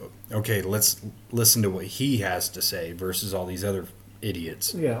go, okay, let's listen to what he has to say versus all these other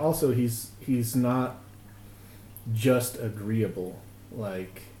idiots. Yeah, also he's not just agreeable.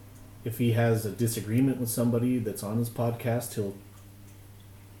 Like, if he has a disagreement with somebody that's on his podcast,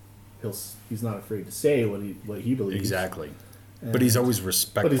 he's not afraid to say what he believes. Exactly. And- But he's always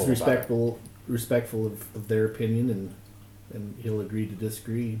respectful. But he's about it. respectful of their opinion, and he'll agree to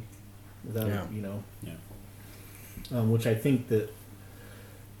disagree without Yeah. which I think that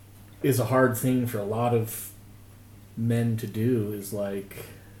is a hard thing for a lot of men to do. Is like,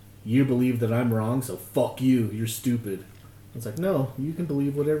 you believe that I'm wrong, so fuck you. You're stupid. It's like, no, you can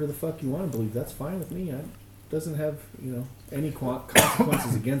believe whatever the fuck you want to believe. That's fine with me. It doesn't have any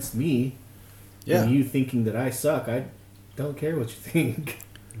consequences against me. Yeah. And you thinking that I suck, I don't care what you think.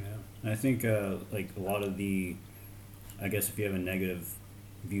 Yeah. And I think like a lot of I guess if you have a negative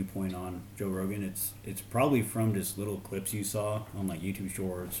viewpoint on Joe Rogan, it's probably from just little clips you saw on like YouTube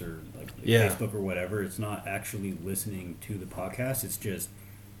Shorts or like Facebook or whatever. It's not actually listening to the podcast. It's just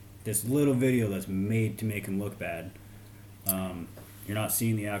this little video that's made to make him look bad. You're not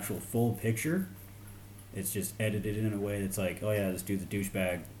seeing the actual full picture, it's just edited in a way that's like, oh yeah, this dude's a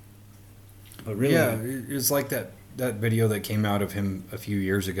douchebag. But really, Yeah, it's like that video that came out of him a few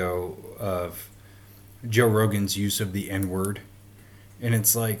years ago of Joe Rogan's use of the N-word. And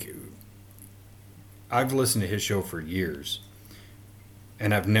it's like, I've listened to his show for years,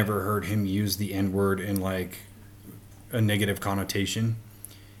 and I've never heard him use the N-word in like a negative connotation.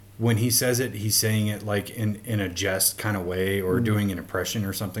 When he says it, he's saying it like in a jest kind of way, or doing an impression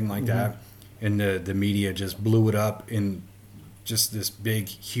or something like that. And the media just blew it up in just this big,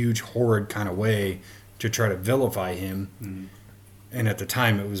 huge, horrid kind of way to try to vilify him. And at the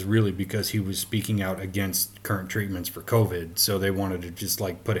time, it was really because he was speaking out against current treatments for COVID. So they wanted to just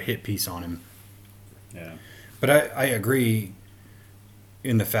like put a hit piece on him. yeah, But I agree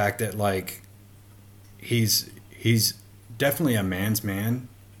in the fact that like he's definitely a man's man,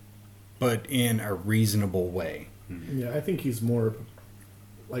 but in a reasonable way. Yeah, I think he's more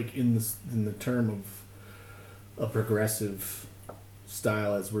like in the term of a progressive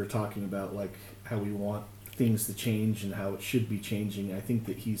style, as we're talking about, like how we want things to change and how it should be changing. I think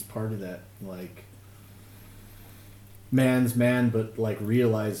that he's part of that, like man's man, but like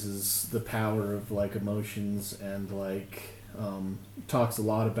realizes the power of like emotions, and like talks a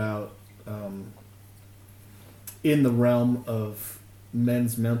lot about in the realm of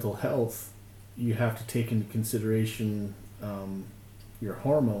men's mental health, you have to take into consideration your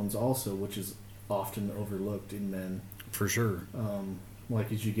hormones also, which is often overlooked in men. For sure.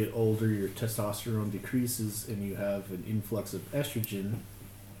 Like as you get older, your testosterone decreases and you have an influx of estrogen.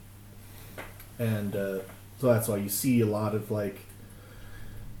 And so that's why you see a lot of like...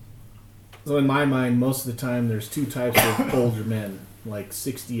 So in my mind, most of the time there's two types of older men, like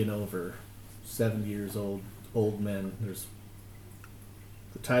 60 and over, 70 years old men. There's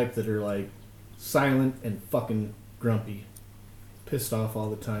the type that are like silent and fucking grumpy, pissed off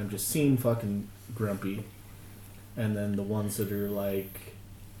all the time, just seem fucking grumpy. And then the ones that are like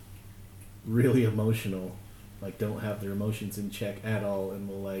really emotional, like don't have their emotions in check at all, and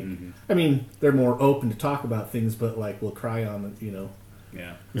will like I mean, they're more open to talk about things, but like will cry on, you know,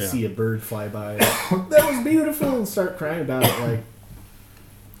 see a bird fly by, that was beautiful, and start crying about it. Like,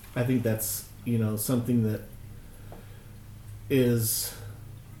 I think that's, you know, something that is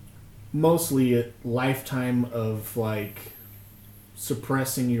mostly a lifetime of like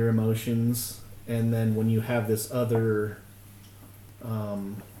suppressing your emotions, and then when you have this other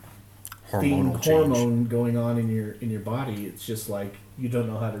hormone going on in your body, it's just like you don't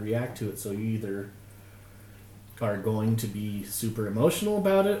know how to react to it. So you either are going to be super emotional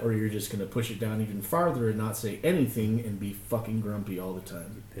about it, or you're just going to push it down even farther and not say anything and be fucking grumpy all the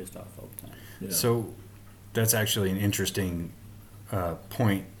time, pissed off all the time. You know? So that's actually an interesting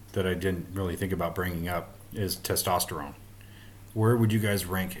point that I didn't really think about bringing up, is testosterone. Where would you guys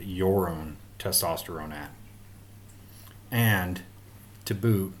rank your own testosterone at? And to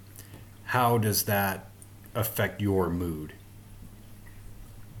boot, how does that affect your mood?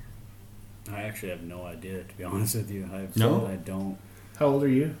 I actually have no idea, to be honest with you. I don't. How old are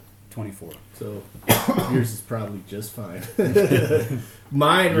you? 24. So yours is probably just fine.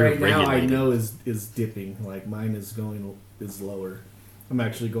 Mine You're right now, I regulated. know is dipping. Like mine is lower. I'm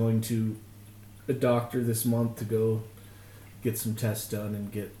actually going to a doctor this month to go get some tests done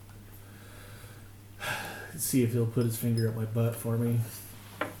and see if he'll put his finger up my butt for me.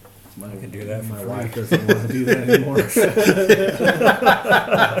 I can do that for My free. wife doesn't want to do that anymore.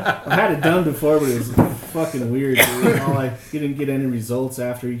 I had it done before, but it was fucking weird. Dude. He didn't get any results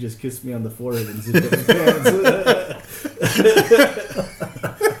after he just kissed me on the forehead and zipped up my pants.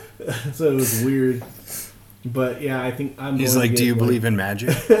 So it was weird. But yeah, I think I'm. He's going like, to do you believe in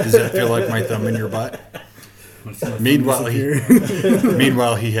magic? Does that feel like my thumb in your butt? Meanwhile,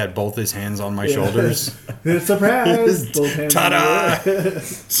 he had both his hands on my shoulders. Surprise! Both hands. Ta-da!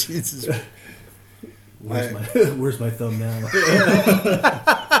 Jesus. Where's my thumb now?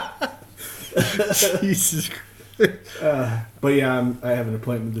 Jesus. But yeah, I have an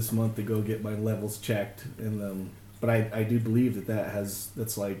appointment this month to go get my levels checked, and but I do believe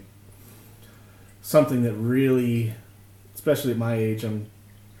that's like something that really, especially at my age, I'm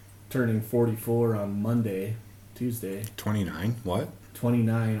turning 44 on Tuesday. 29? What?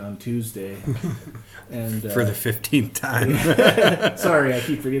 29 on Tuesday. And For the 15th time. sorry, I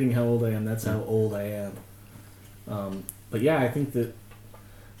keep forgetting how old I am. That's how old I am. But yeah, I think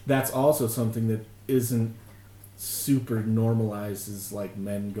that's also something that isn't super normalized, is like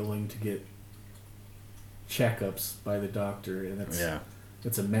men going to get checkups by the doctor, and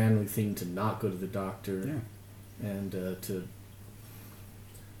it's a manly thing to not go to the doctor, and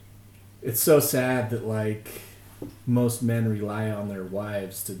it's so sad that like most men rely on their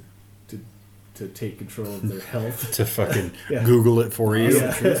wives to to take control of their health. To fucking Yeah. Google it for you.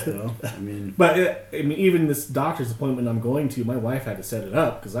 That's the truth, though. I mean, But even this doctor's appointment I'm going to, my wife had to set it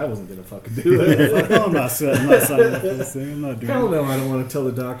up because I wasn't gonna fucking do it. no, I'm not signing up for this thing. I'm not doing Hell it. no, I don't want to tell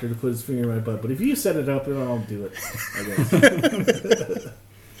the doctor to put his finger in my butt. But if you set it up, then I'll do it. I guess.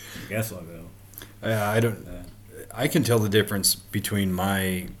 I guess I'll go. I don't. I can tell the difference between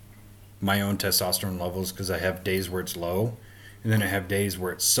my own testosterone levels because I have days where it's low, and then I have days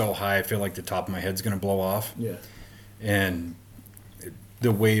where it's so high I feel like the top of my head's gonna blow off. Yeah. And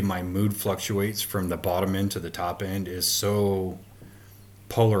the way my mood fluctuates from the bottom end to the top end is so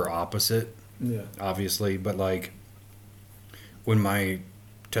polar opposite. Yeah. Obviously, but like when my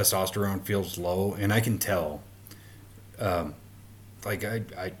testosterone feels low, and I can tell, like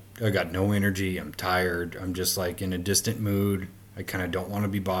I got no energy. I'm tired. I'm just like in a distant mood. I kind of don't want to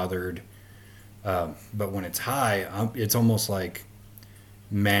be bothered. But when it's high, it's almost like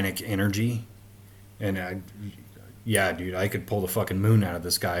manic energy. And yeah, dude, I could pull the fucking moon out of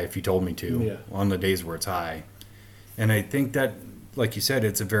the sky if you told me to. Yeah. On the days where it's high. And I think that, like you said,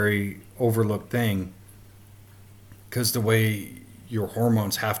 it's a very overlooked thing because the way your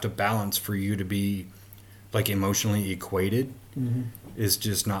hormones have to balance for you to be like emotionally equated is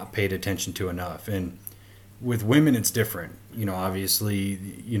just not paid attention to enough. And with women, it's different. You know, obviously,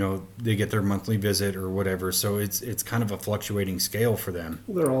 you know, they get their monthly visit or whatever, so it's kind of a fluctuating scale for them.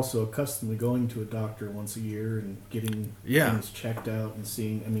 Well, they're also accustomed to going to a doctor once a year and getting things checked out and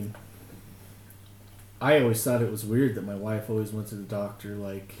seeing. I mean, I always thought it was weird that my wife always went to the doctor,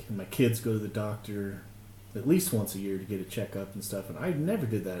 like, and my kids go to the doctor at least once a year to get a checkup and stuff, and I never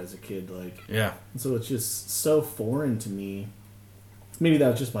did that as a kid. Like, Yeah. and so it's just so foreign to me. Maybe that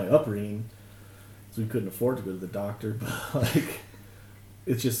was just my upbringing, so we couldn't afford to go to the doctor, but like,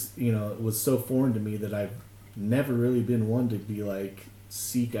 it's just, you know, it was so foreign to me that I've never really been one to be like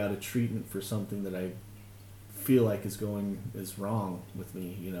seek out a treatment for something that I feel like is wrong with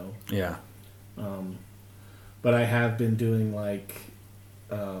me, you know. Yeah. But I have been doing like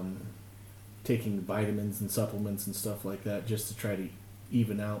taking vitamins and supplements and stuff like that just to try to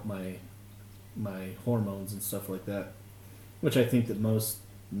even out my hormones and stuff like that, which I think that most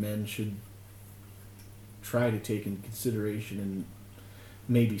men should try to take in consideration and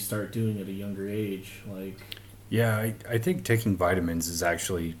maybe start doing at a younger age. Like, Yeah, I think taking vitamins is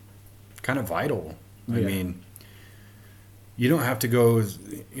actually kind of vital. I Yeah. mean, you don't have to go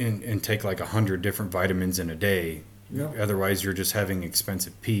and take like 100 different vitamins in a day. No. Otherwise, you're just having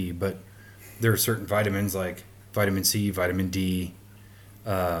expensive pee. But there are certain vitamins like vitamin C, vitamin D.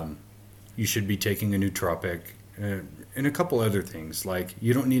 You should be taking a nootropic and a couple other things. Like,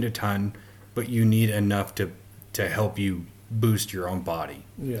 you don't need a ton, but you need enough to help you boost your own body.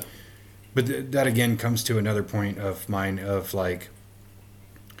 yeah, But that again comes to another point of mine of like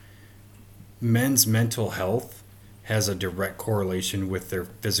men's mental health has a direct correlation with their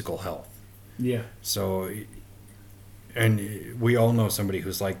physical health. yeah, So, and we all know somebody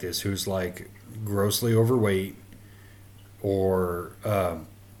who's like this, who's like grossly overweight or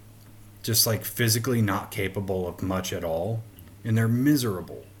just like physically not capable of much at all, and they're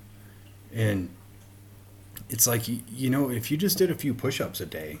miserable. And it's like, you know, if you just did a few push-ups a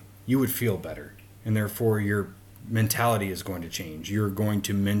day, you would feel better. And therefore your mentality is going to change. You're going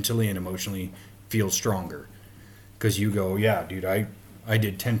to mentally and emotionally feel stronger. Because you go, yeah, dude, I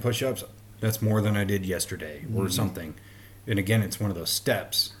did 10 push-ups. That's more than I did yesterday or something. And again, it's one of those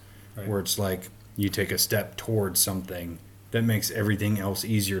steps where it's like you take a step towards something that makes everything else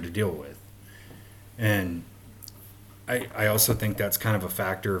easier to deal with. And I also think that's kind of a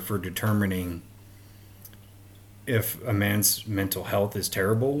factor for determining if a man's mental health is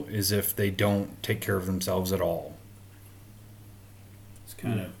terrible, is if they don't take care of themselves at all. It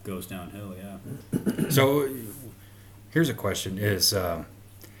kind of goes downhill, yeah. So here's a question is,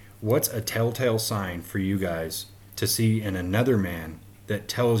 what's a telltale sign for you guys to see in another man that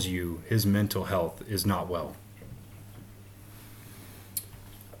tells you his mental health is not well?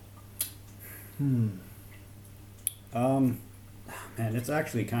 Man, it's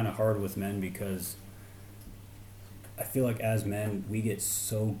actually kind of hard with men because I feel like as men, we get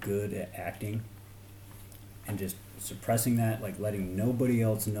so good at acting and just suppressing that, like letting nobody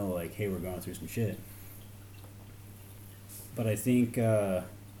else know, like, hey, we're going through some shit. But I think, I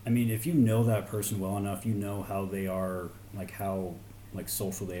mean, if you know that person well enough, you know how they are, like how like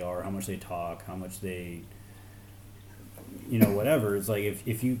social they are, how much they talk, how much they, you know, whatever. It's like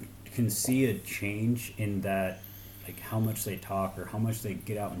if you can see a change in that, like how much they talk or how much they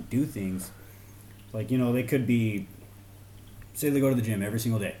get out and do things, like, you know, they could be, say they go to the gym every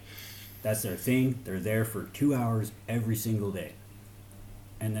single day. That's their thing. They're there for 2 hours every single day.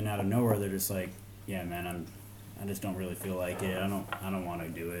 and then out of nowhere they're just like, yeah, man, I just don't really feel like it. I don't want to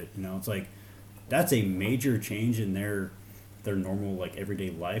do it. You know, it's like that's a major change in their normal like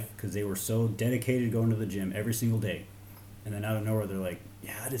everyday life because they were so dedicated to going to the gym every single day, and then out of nowhere they're like,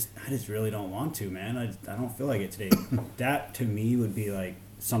 yeah, I just really don't want to, man. I don't feel like it today. That to me would be like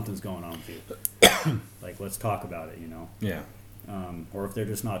something's going on with you. Like, let's talk about it, you know. Yeah. Or if they're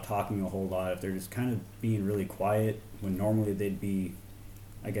just not talking a whole lot, if they're just kind of being really quiet when normally they'd be,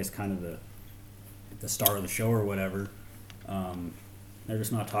 I guess, kind of the star of the show or whatever. They're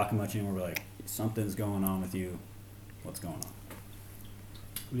just not talking much anymore. We're like, something's going on with you. What's going on?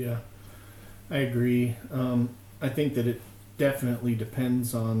 Yeah, I agree. I think that it definitely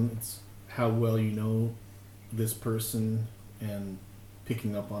depends on how well you know this person and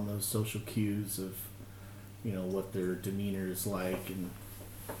picking up on those social cues of, you know, what their demeanor is like and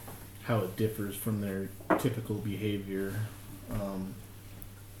how it differs from their typical behavior.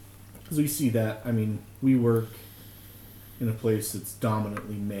 Because we see that, I mean, we work in a place that's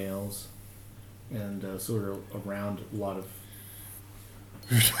dominantly males and sort of around a lot of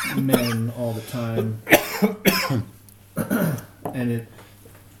men all the time. And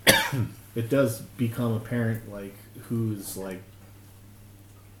it does become apparent, like, who's, like,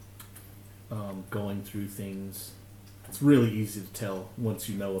 going through things. It's really easy to tell once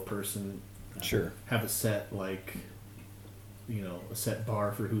you know a person. Sure. Have a set, like, you know, a set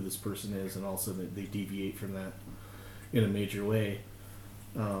bar for who this person is, and also that they deviate from that in a major way.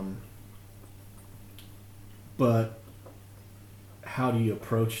 But how do you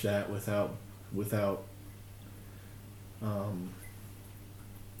approach that without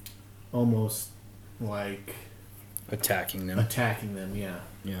almost like Attacking them. Yeah.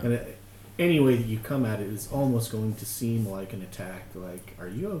 Yeah. And any way that you come at it is almost going to seem like an attack. Like, are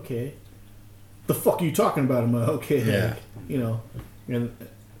you okay? The fuck are you talking about? Am I okay? Yeah. Like, you know, and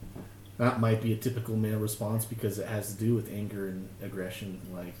that might be a typical male response because it has to do with anger and aggression.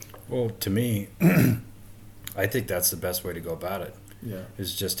 Like, Well, to me, I think that's the best way to go about it. yeah,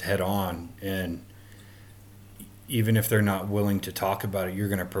 Is just head on, and even if they're not willing to talk about it, you're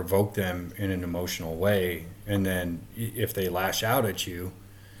going to provoke them in an emotional way, and then if they lash out at you,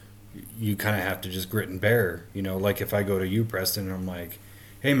 you kind of have to just grit and bear. You know, like if I go to you, Preston, and I'm like,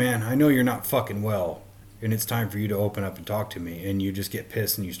 hey man, I know you're not fucking well, and it's time for you to open up and talk to me, and you just get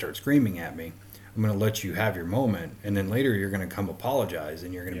pissed and you start screaming at me, I'm going to let you have your moment, and then later you're going to come apologize,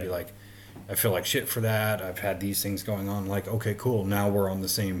 and you're going to be like, I feel like shit for that, I've had these things going on. Like, okay, cool, now we're on the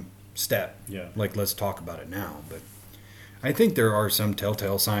same step. Yeah. Like, let's talk about it now. But I think there are some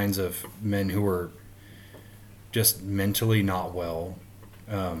telltale signs of men who are just mentally not well.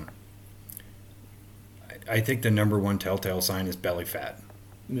 I think the number one telltale sign is belly fat.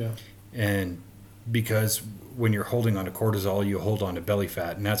 yeah, And because when you're holding on to cortisol, you hold on to belly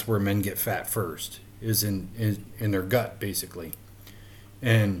fat, and that's where men get fat first, is in their gut, basically.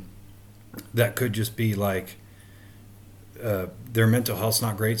 And that could just be like their mental health's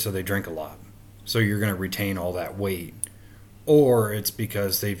not great, so they drink a lot. So you're going to retain all that weight. Or it's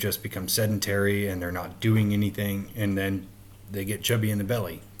because they've just become sedentary and they're not doing anything, and then they get chubby in the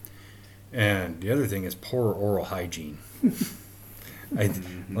belly. And the other thing is poor oral hygiene.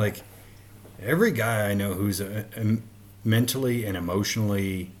 Like, every guy I know who's mentally and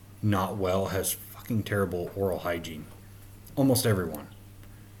emotionally not well has fucking terrible oral hygiene. Almost everyone.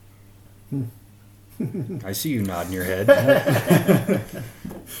 I see you nodding your head.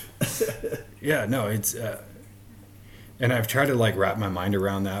 Yeah, no, it's... and I've tried to, like, wrap my mind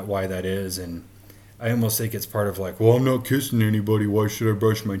around that, why that is, and I almost think it's part of, like, well, I'm not kissing anybody, why should I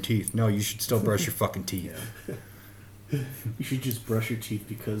brush my teeth? No, you should still brush your fucking teeth. you should just brush your teeth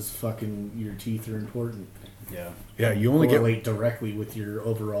because fucking your teeth are important. Yeah. Yeah, you only Correlate directly with your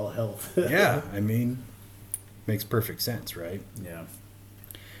overall health. Yeah, I mean, makes perfect sense, right? Yeah.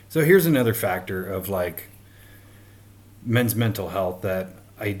 So here's another factor of, like, men's mental health that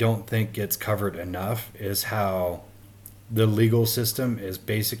I don't think gets covered enough is how the legal system is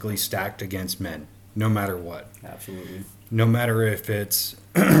basically stacked against men, no matter what. Absolutely. No matter if it's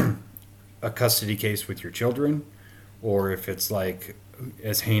a custody case with your children, or if it's like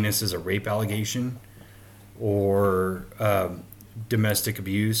as heinous as a rape allegation, or domestic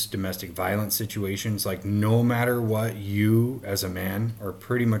abuse, domestic violence situations. Like, no matter what, you as a man are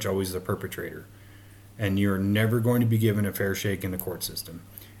pretty much always the perpetrator, and you're never going to be given a fair shake in the court system.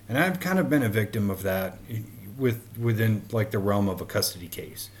 And I've kind of been a victim of that within like the realm of a custody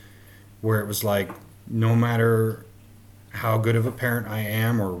case, where it was like, no matter how good of a parent I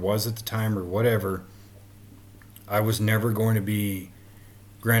am or was at the time or whatever, I was never going to be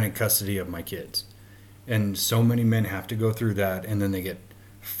granted custody of my kids. And so many men have to go through that, and then they get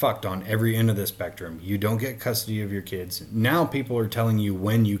fucked on every end of the spectrum. You don't get custody of your kids. Now people are telling you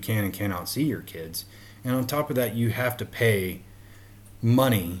when you can and cannot see your kids. And on top of that, you have to pay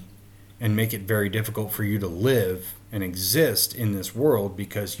money and make it very difficult for you to live and exist in this world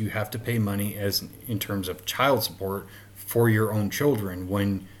because you have to pay money as in terms of child support for your own children,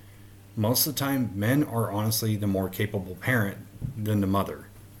 when most of the time men are honestly the more capable parent than the mother.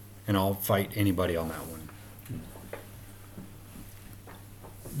 And I'll fight anybody on that one.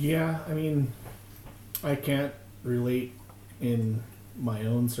 Yeah, I mean, I can't relate in my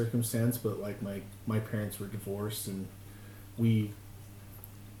own circumstance, but like my parents were divorced, and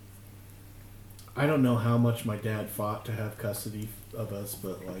I don't know how much my dad fought to have custody of us,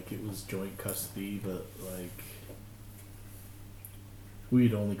 but like it was joint custody, but like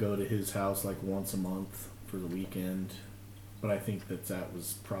we'd only go to his house like once a month for the weekend. But I think that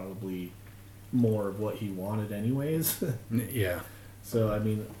was probably more of what he wanted anyways. Yeah. So, I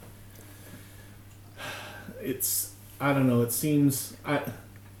mean, I don't know, it seems,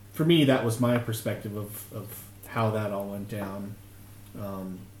 for me, that was my perspective of how that all went down.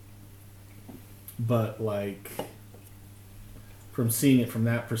 But, like, from seeing it from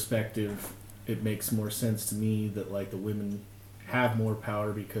that perspective, it makes more sense to me that, like, the women have more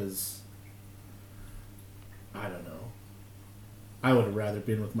power because, I don't know, I would have rather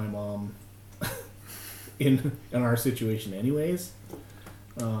been with my mom in our situation anyways.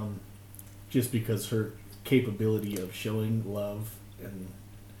 Just because her capability of showing love and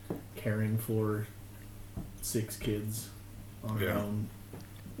caring for 6 kids on her own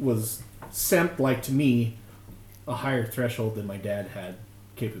was like to me a higher threshold than my dad had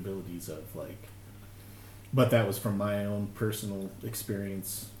capabilities of, like, but that was from my own personal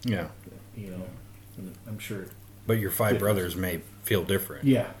experience. Yeah. You know, and I'm sure. But your 5 brothers may feel different.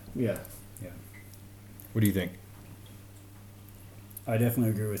 Yeah. What do you think? I definitely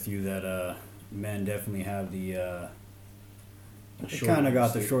agree with you that men definitely have the kind of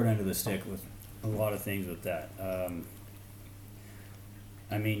got the short end of the stick with a lot of things with that.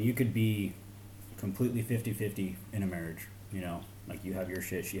 I mean, you could be completely 50-50 in a marriage, you know, like you have your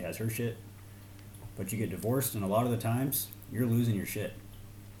shit, she has her shit, but you get divorced, and a lot of the times you're losing your shit.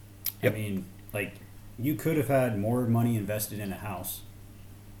 Yep. I mean, like, you could have had more money invested in a house.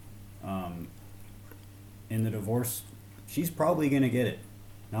 In the divorce, she's probably going to get it,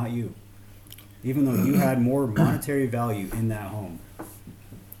 not you. Even though you had more monetary value in that home.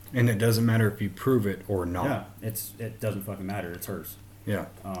 And it doesn't matter if you prove it or not. Yeah, it doesn't fucking matter. It's hers. Yeah.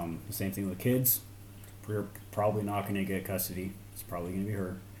 The same thing with kids. We're probably not going to get custody. It's probably going to be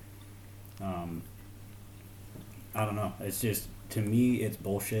her. I don't know. It's just, to me, it's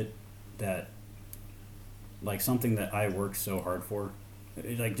bullshit that, like, something that I worked so hard for,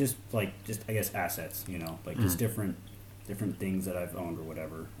 just I guess assets, you know, like just different things that I've owned or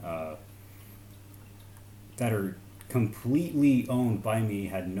whatever, that are completely owned by me,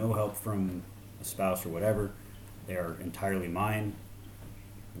 had no help from a spouse or whatever. They are entirely mine.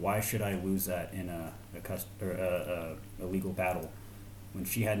 Why should I lose that in a legal battle when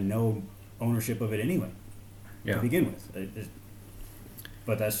she had no ownership of it anyway to begin with?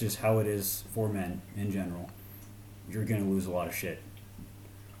 But that's just how it is for men in general. You're going to lose a lot of shit.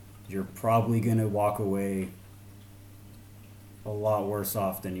 You're probably going to walk away a lot worse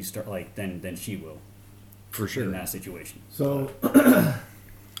off than you start, like, than she will. For sure. In that situation. So,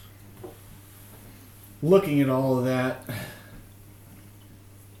 looking at all of that,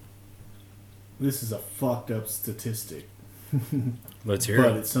 this is a fucked up statistic. Let's hear it.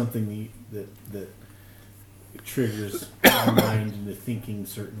 But it's something that triggers my mind into thinking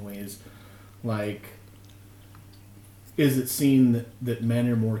certain ways. Like, is it seen that men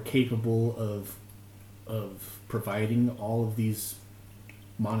are more capable of providing all of these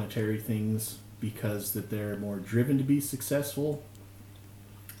monetary things because that they're more driven to be successful?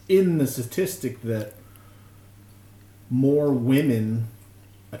 In the statistic that more women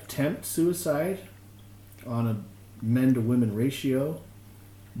attempt suicide on a men to women ratio,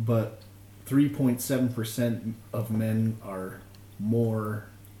 but 3.7% of men are more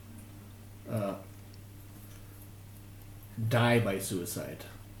die by suicide,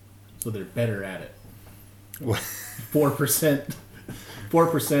 so they're better at it.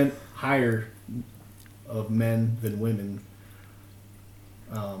 4% higher of men than women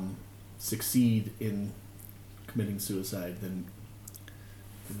succeed in committing suicide than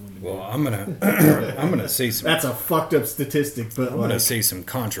women. Well, I'm gonna say some. That's a fucked up statistic, but I'm gonna say some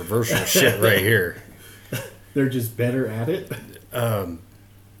controversial shit right here. They're just better at it.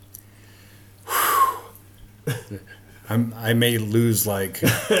 I may lose like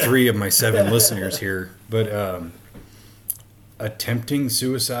 3 of my 7 listeners here, but attempting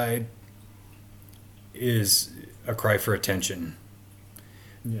suicide is a cry for attention.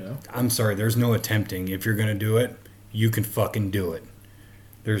 Yeah. I'm sorry, there's no attempting. If you're going to do it, you can fucking do it.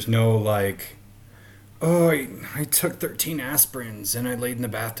 There's no like, oh, I took 13 aspirins and I laid in the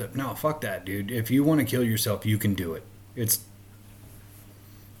bathtub. No, fuck that, dude. If you want to kill yourself, you can do it.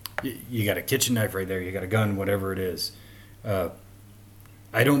 You got a kitchen knife right there. You got a gun, whatever it is.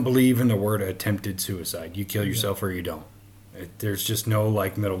 I don't believe in the word attempted suicide. You kill yourself or you don't. There's just no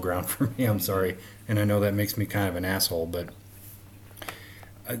like middle ground for me. I'm sorry. And I know that makes me kind of an asshole, but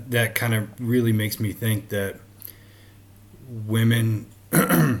that kind of really makes me think that women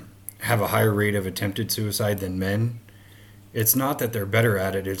have a higher rate of attempted suicide than men. It's not that they're better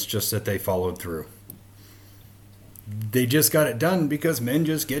at it, it's just that they followed through. They just got it done because men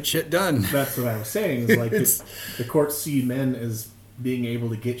just get shit done. That's what I was saying. Is like the courts see men as being able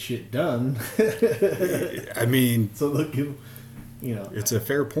to get shit done. I mean, so look, it's a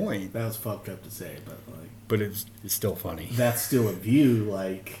fair point. That was fucked up to say, but it's still funny. That's still a view,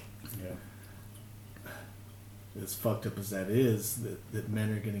 like, as fucked up as that is, that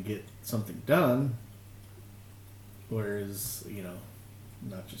men are going to get something done, whereas,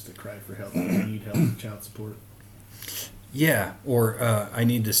 not just a cry for help, they need help and child support. Yeah, or I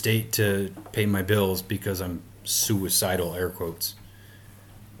need the state to pay my bills because I'm suicidal, air quotes.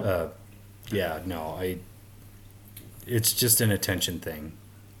 It's just an attention thing.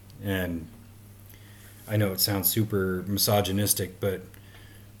 And I know it sounds super misogynistic, but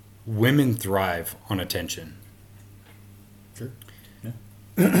women thrive on attention. Sure.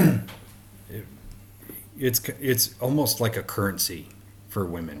 Yeah. It's almost like a currency for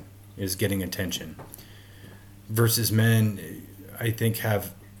women, is getting attention. Versus men, I think,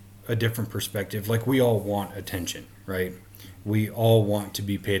 have a different perspective. Like, we all want attention, right? We all want to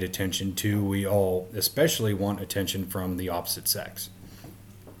be paid attention to. We all especially want attention from the opposite sex.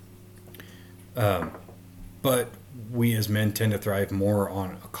 But we as men tend to thrive more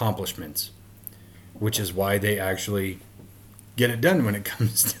on accomplishments, which is why they actually get it done when it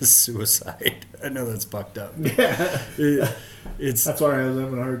comes to suicide. I know that's fucked up. Yeah. That's why I was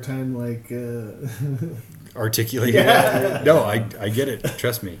having a hard time, articulating that. No, I get it.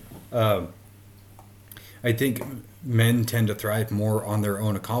 Trust me. I think men tend to thrive more on their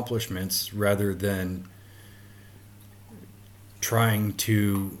own accomplishments rather than trying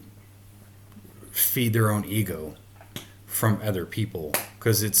to feed their own ego from other people,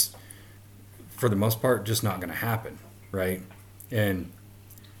 because it's, for the most part, just not going to happen, right? And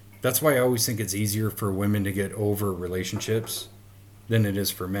that's why I always think it's easier for women to get over relationships than it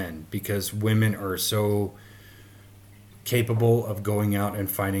is for men, because women are so capable of going out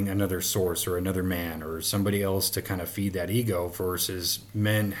and finding another source or another man or somebody else to kind of feed that ego, versus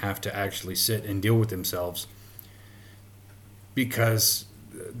men have to actually sit and deal with themselves, because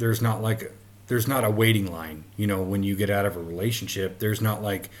there's not a waiting line. When you get out of a relationship, there's not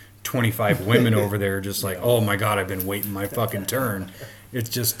like 25 women over there just like, oh my God, I've been waiting my fucking turn. It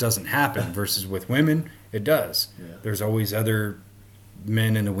just doesn't happen. Versus with women, it does. Yeah. There's always other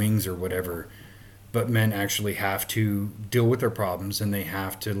men in the wings or whatever. But men actually have to deal with their problems, and they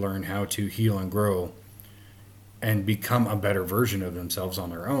have to learn how to heal and grow and become a better version of themselves on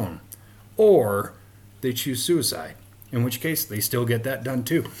their own. Or they choose suicide, in which case they still get that done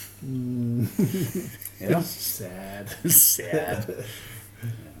too. Yeah. Sad. Sad.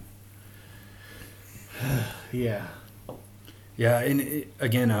 Yeah. Yeah, and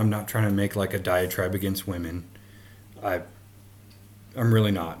again, I'm not trying to make like a diatribe against women. I'm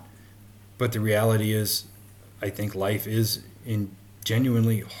really not. But the reality is, I think life is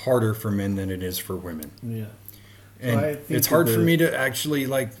genuinely harder for men than it is for women. Yeah. And it's hard for me to actually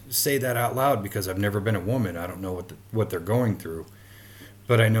say that out loud, because I've never been a woman. I don't know what they're going through.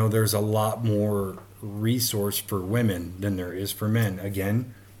 But I know there's a lot more resource for women than there is for men.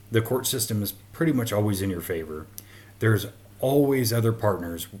 Again, the court system is pretty much always in your favor. There's always other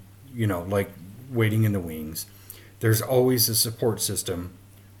partners, waiting in the wings. There's always a support system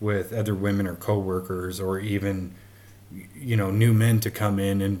with other women or co-workers, or even, new men to come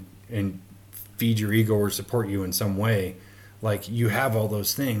in and feed your ego or support you in some way. Like, you have all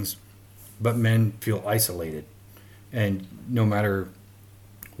those things, but men feel isolated. And no matter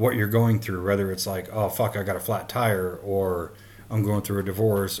what you're going through, whether it's like, oh fuck, I got a flat tire, or I'm going through a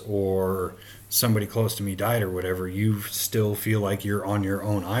divorce, or somebody close to me died, or whatever, you still feel like you're on your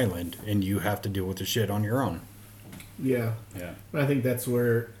own island and you have to deal with the shit on your own. Yeah. I think that's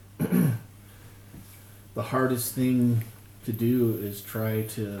where the hardest thing to do is try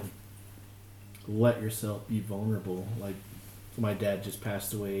to let yourself be vulnerable. Like, my dad just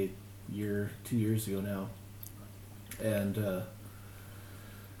passed away 2 years ago now. And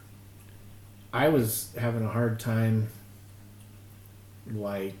I was having a hard time,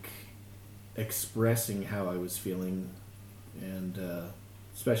 like, expressing how I was feeling, and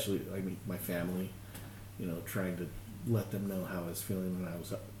especially, I mean, my family, you know, trying to let them know how I was feeling when I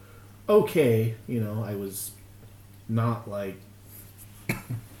was okay. You know, I was not like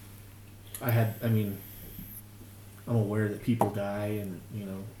I mean, I'm aware that people die, and you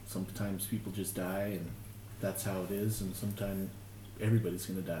know, sometimes people just die, and that's how it is, and sometimes everybody's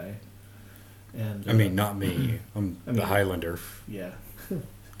gonna die. And I mean, not me. I'm the Highlander. Yeah.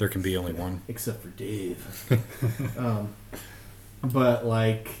 There can be only one. Except for Dave. But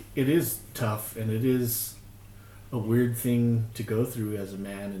like, it is tough, and it is a weird thing to go through as a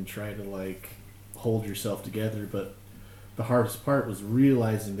man and try to like hold yourself together. But the hardest part was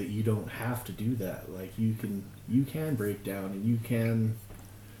realizing that you don't have to do that. Like, you can break down, and you can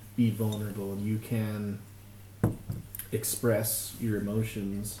be vulnerable, and you can express your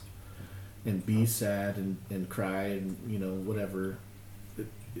emotions and be sad and cry, and you know, whatever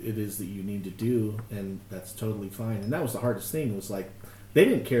it is that you need to do, and that's totally fine. And that was the hardest thing, was like, they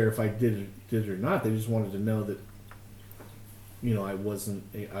didn't care if I did it or not. They just wanted to know that, you know, I was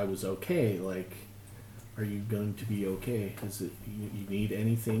okay. Like, are you going to be okay? Is it you need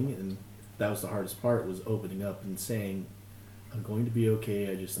anything? And that was the hardest part, was opening up and saying, I'm going to be okay,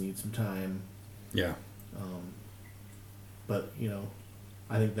 I just need some time. Yeah. But you know,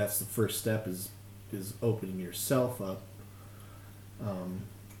 I think that's the first step, is opening yourself up,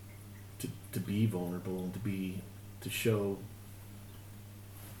 to be vulnerable, and to show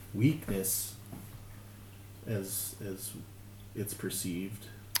weakness as it's perceived,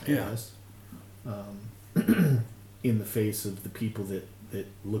 I guess, in the face of the people that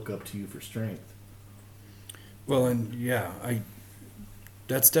look up to you for strength. Well, and yeah,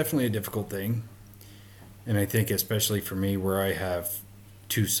 that's definitely a difficult thing. And I think especially for me, where I have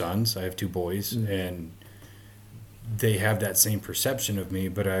two sons, I have two boys, and they have that same perception of me,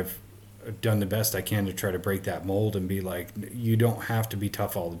 but I've done the best I can to try to break that mold and be like, you don't have to be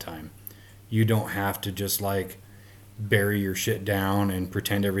tough all the time. You don't have to just like bury your shit down and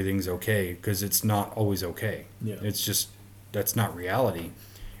pretend everything's okay, because it's not always okay. Yeah. It's just, that's not reality.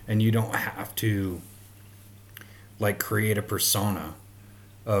 And you don't have to like create a persona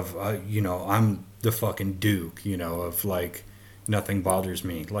of, you know, I'm the fucking Duke, you know, of like, nothing bothers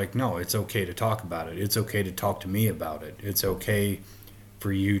me. Like, no, it's okay to talk about it. It's okay to talk to me about it. It's okay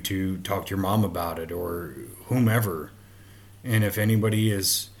for you to talk to your mom about it, or whomever. And if anybody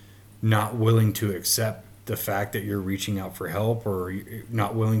is not willing to accept the fact that you're reaching out for help, or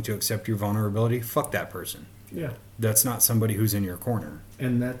not willing to accept your vulnerability, fuck that person. Yeah. That's not somebody who's in your corner.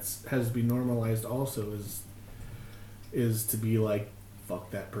 And that's has to be normalized also, is to be like, fuck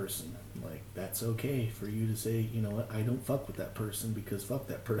that person. Like, that's okay for you to say, you know what, I don't fuck with that person because fuck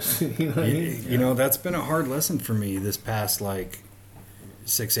that person. You know what I mean? You know, that's been a hard lesson for me this past like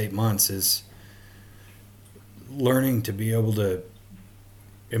 6-8 months, is learning to be able to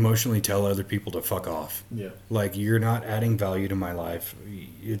emotionally tell other people to fuck off. Yeah. Like, you're not adding value to my life.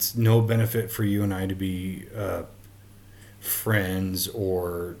 It's no benefit for you and I to be friends,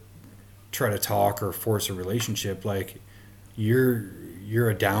 or try to talk or force a relationship. Like, you're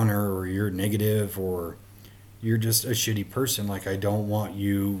a downer, or you're negative, or you're just a shitty person. Like, I don't want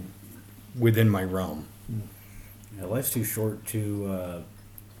you within my realm. Yeah, life's too short to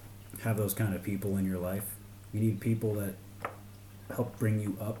have those kind of people in your life. You need people that help bring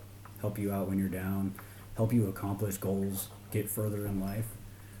you up, help you out when you're down, help you accomplish goals, get further in life.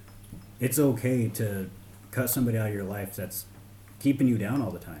 It's okay to cut somebody out of your life that's keeping you down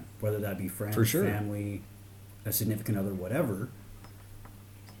all the time, whether that be friends, For sure. family, a significant other, whatever.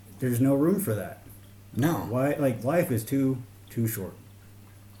 There's no room for that. No. Why? Like, life is too short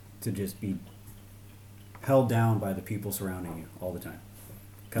to just be held down by the people surrounding you all the time.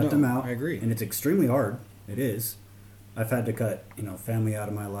 Cut them out. I agree. And it's extremely hard. It is. I've had to cut, family out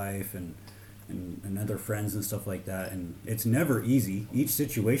of my life and other friends and stuff like that, and it's never easy. Each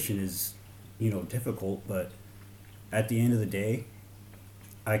situation is, difficult, but at the end of the day,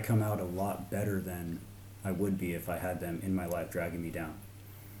 I come out a lot better than I would be if I had them in my life dragging me down.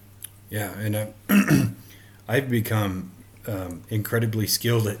 Yeah, and I've become incredibly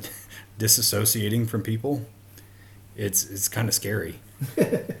skilled at disassociating from people. It's kind of scary.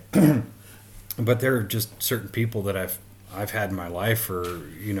 But there are just certain people that I've had in my life for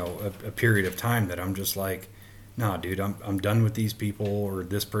a period of time that I'm just like, nah, dude, I'm done with these people or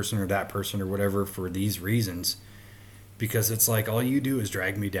this person or that person or whatever for these reasons, because it's like all you do is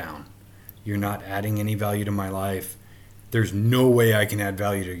drag me down. You're not adding any value to my life. There's no way I can add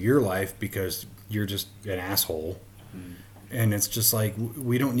value to your life because you're just an asshole. And it's just like,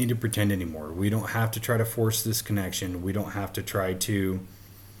 we don't need to pretend anymore. We don't have to try to force this connection. We don't have to try to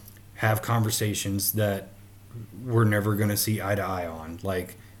have conversations that we're never going to see eye to eye on.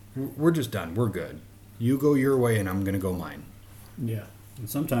 Like, we're just done. We're good. You go your way and I'm going to go mine. Yeah. And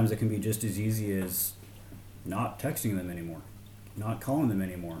sometimes it can be just as easy as not texting them anymore, not calling them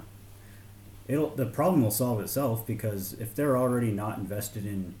anymore. The problem will solve itself, because if they're already not invested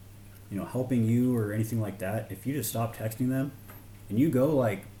in, helping you or anything like that, if you just stop texting them and you go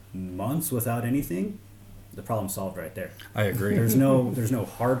like months without anything, the problem's solved right there. I agree. There's no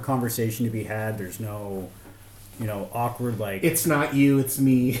hard conversation to be had. There's no, awkward like. It's not you, it's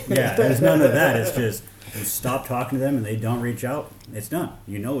me. Yeah, there's none of that. It's just you stop talking to them and they don't reach out. It's done.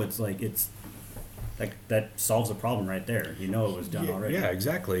 It's like that solves the problem right there. It was done already. Yeah,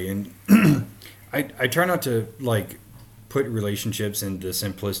 exactly. And I try not to like put relationships into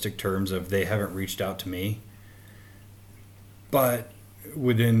simplistic terms of they haven't reached out to me. But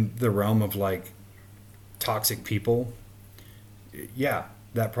within the realm of like toxic people, yeah,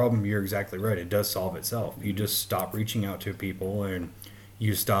 that problem, you're exactly right. It does solve itself. You just stop reaching out to people and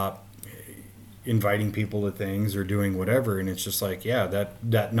you stop inviting people to things or doing whatever. And it's just like, yeah,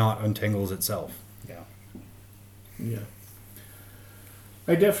 that knot untangles itself. Yeah. Yeah.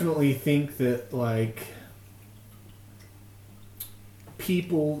 I definitely think that, like,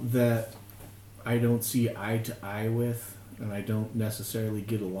 people that I don't see eye to eye with and I don't necessarily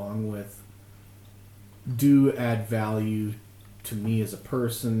get along with do add value to me as a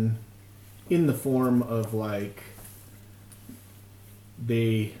person, in the form of, like,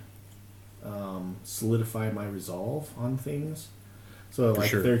 they solidify my resolve on things. So, like,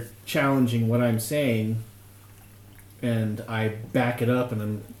 sure. They're challenging what I'm saying, and I back it up, and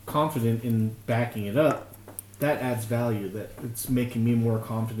I'm confident in backing it up. That adds value. That it's making me more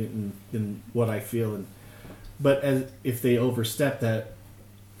confident in what I feel. But if they overstep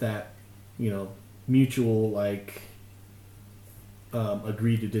that mutual, like,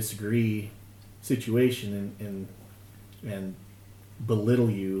 agree to disagree situation and belittle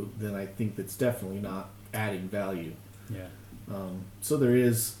you, then I think that's definitely not adding value. Yeah. So there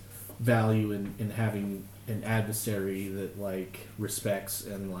is value in having an adversary that, like, respects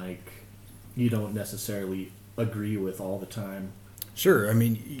and, like, you don't necessarily agree with all the time. Sure. I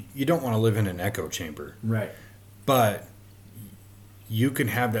mean, you don't want to live in an echo chamber. Right. But you can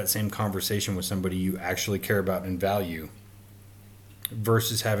have that same conversation with somebody you actually care about and value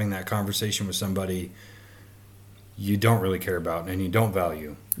versus having that conversation with somebody you don't really care about and you don't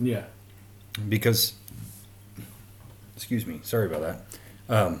value. Yeah. Because, excuse me, sorry about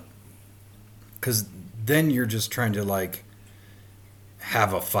that. Because then you're just trying to, like,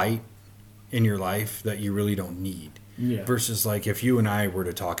 have a fight in your life that you really don't need. Yeah. Versus, like, if you and I were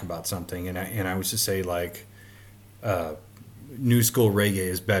to talk about something and I was to say, like, new school reggae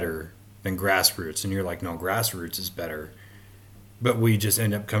is better than grassroots, and you're like, no, grassroots is better. But we just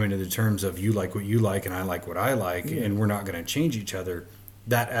end up coming to the terms of you like what you like and I like what I like, and we're not going to change each other.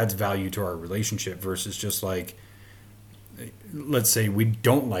 That adds value to our relationship versus just, like, let's say we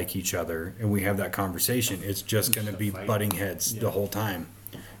don't like each other and we have that conversation. It's just going to be butting heads the whole time.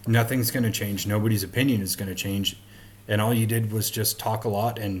 Nothing's going to change. Nobody's opinion is going to change. And all you did was just talk a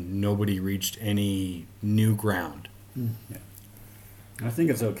lot and nobody reached any new ground. Yeah. I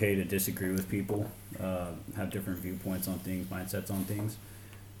think it's okay to disagree with people, have different viewpoints on things, mindsets on things.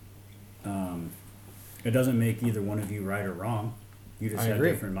 It doesn't make either one of you right or wrong. You just have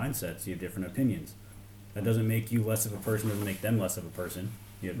different mindsets. You have different opinions. That doesn't make you less of a person. Doesn't make them less of a person.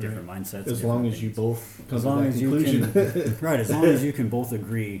 You have different mindsets. As long as you both come to that conclusion. Right. As long as you can both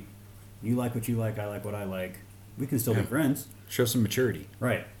agree, you like what you like, I like what I like. We can still be friends. Show some maturity.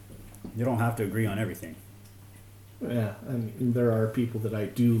 Right. You don't have to agree on everything. Yeah, I mean, there are people that I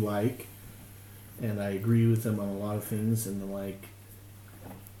do like, and I agree with them on a lot of things, and, like,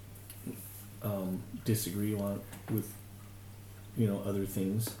 disagree with other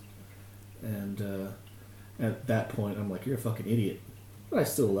things. And at that point, I'm like, you're a fucking idiot. But I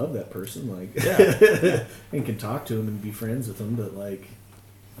still love that person, like, and can talk to him and be friends with him. But, like,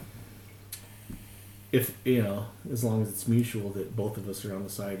 if as long as it's mutual that both of us are on the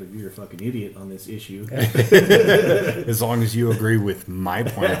side of you're a fucking idiot on this issue. As long as you agree with my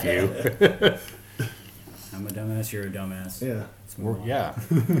point of view. I'm a dumbass, you're a dumbass. Yeah. Yeah.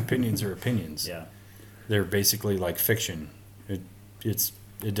 Opinions are opinions. Yeah. They're basically like fiction.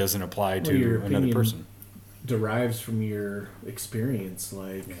 It doesn't apply Well, your to another opinion person. derives from your experience.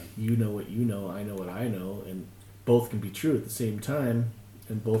 Like, you know what you know, I know what I know, and both can be true at the same time.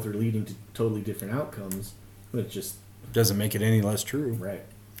 And both are leading to totally different outcomes, but it just Doesn't make it any less true. right.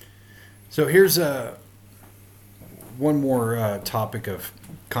 So here's one more topic of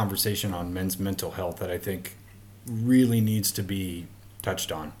conversation on men's mental health that I think really needs to be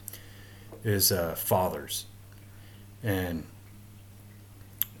touched on is fathers and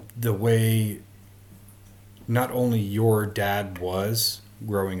the way not only your dad was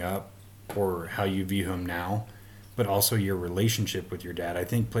growing up or how you view him now, but also your relationship with your dad, I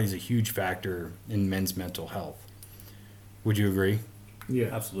think plays a huge factor in men's mental health. Would you agree? Yeah.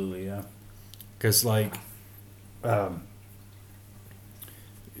 Absolutely, yeah. Because, like, I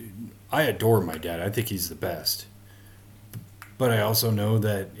adore my dad. I think he's the best. But I also know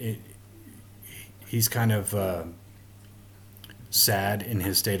that he's kind of sad in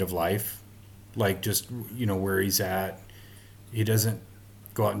his state of life. Like, just, where he's at. He doesn't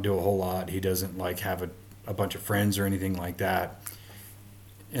go out and do a whole lot. He doesn't, like, have a bunch of friends or anything like that.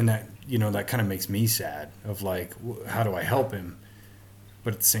 And that, that kind of makes me sad of, like, how do I help him?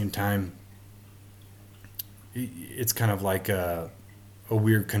 But at the same time, it's kind of like a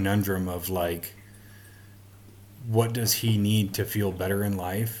weird conundrum of, like, what does he need to feel better in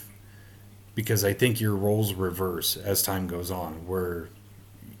life? Because I think your roles reverse as time goes on, where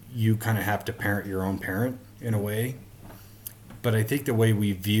you kind of have to parent your own parent in a way. But I think the way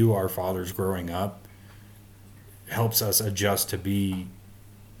we view our fathers growing up helps us adjust to be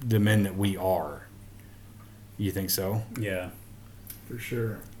the men that we are. You think so? Yeah. For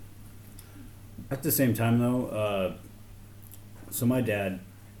sure. At the same time, though, so my dad,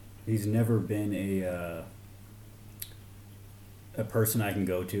 he's never been a person I can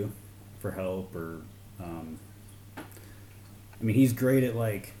go to for help or, I mean, he's great at,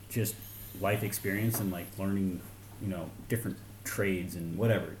 like, just life experience and, like, learning, different trades and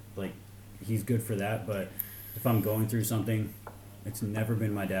whatever. Like, he's good for that, but if I'm going through something, it's never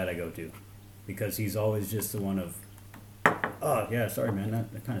been my dad I go to, because he's always just the one of, oh, yeah, sorry, man,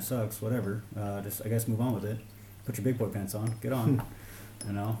 that kind of sucks, whatever. Just, I guess, move on with it. Put your big boy pants on. Get on.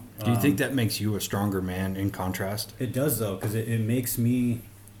 Do you think that makes you a stronger man in contrast? It does, though, because it makes me...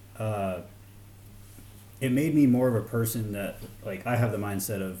 it made me more of a person that, like, I have the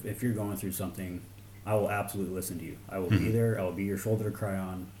mindset of, if you're going through something, I will absolutely listen to you. I will be there. I will be your shoulder to cry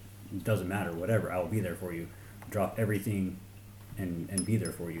on. It doesn't matter, whatever. I will be there for you. Drop everything and be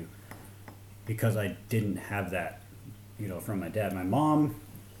there for you. Because I didn't have that, from my dad. My mom,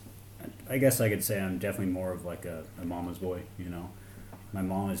 I guess I could say I'm definitely more of like a mama's boy, My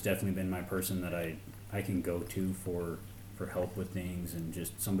mom has definitely been my person that I can go to for help with things and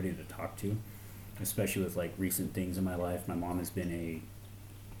just somebody to talk to, especially with, like, recent things in my life. My mom has been a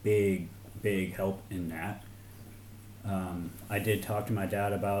big help in that. I did talk to my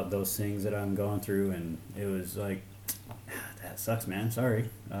dad about those things that I'm going through, and it was like, that sucks, man. Sorry.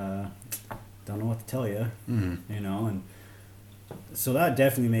 Don't know what to tell you, and so that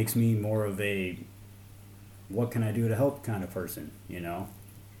definitely makes me more of a what can I do to help kind of person,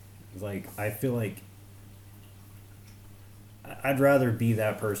 Like, I feel like I'd rather be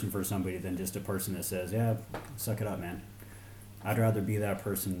that person for somebody than just a person that says, yeah, suck it up, man. I'd rather be that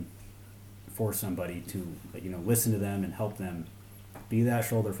person for somebody to, listen to them and help them, be that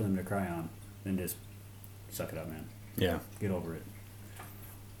shoulder for them to cry on, than just suck it up, man. Yeah. Get over it.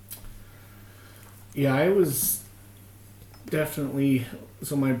 Yeah, I was definitely...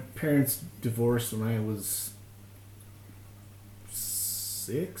 So my parents divorced when I was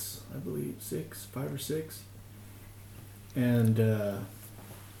 6, I believe. 5 or 6. And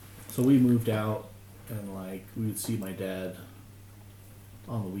so we moved out, and, like, we would see my dad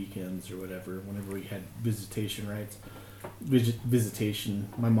on the weekends or whatever, whenever we had visitation rights. Visitation.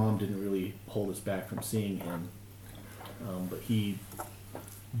 My mom didn't really hold us back from seeing him, but he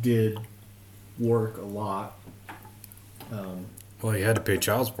did work a lot. Well, he had to pay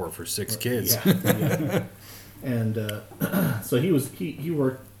child support for 6 kids. Yeah. And so he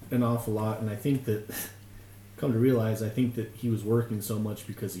worked an awful lot, and I think that, come to realize, I think that he was working so much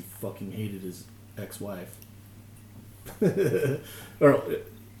because he fucking hated his ex-wife. Or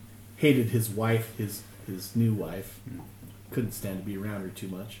hated his wife, his new wife. Couldn't stand to be around her too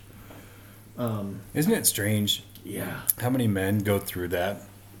much. Isn't it strange? Yeah. How many men go through that?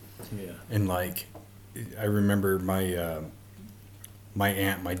 Yeah. And, like, I remember my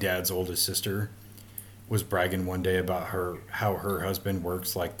aunt, my dad's oldest sister, was bragging one day about how her husband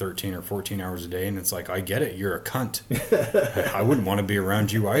works like 13 or 14 hours a day, and it's like, I get it, you're a cunt. I wouldn't want to be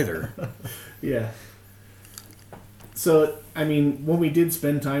around you either. Yeah. So, I mean, when we did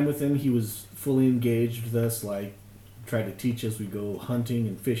spend time with him, he was fully engaged with us, like, tried to teach us. We'd go hunting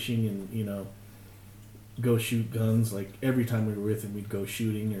and fishing and, go shoot guns. Like, every time we were with him, we'd go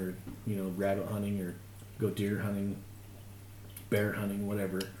shooting or, rabbit hunting or go deer hunting, bear hunting,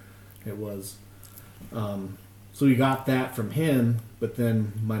 whatever it was. So we got that from him, but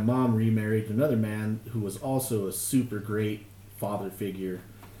then my mom remarried another man who was also a super great father figure.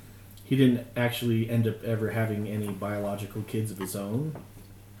 He didn't actually end up ever having any biological kids of his own,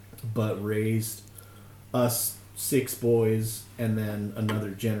 but raised us 6 boys, and then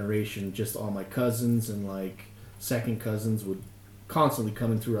another generation, just all my cousins and like second cousins would constantly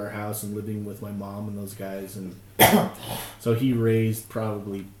coming through our house and living with my mom and those guys. And so he raised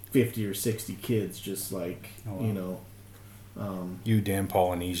probably 50 or 60 kids, just like, you know. You damn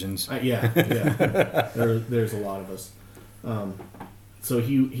Polynesians. Yeah. There's a lot of us. So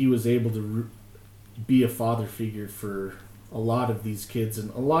he was able to be a father figure for a lot of these kids,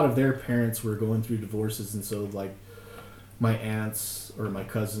 and a lot of their parents were going through divorces, and so like my aunts or my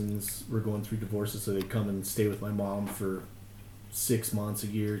cousins were going through divorces, so they'd come and stay with my mom for 6 months, a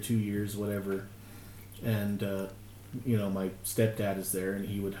year, 2 years, whatever. And you know, my stepdad is there, and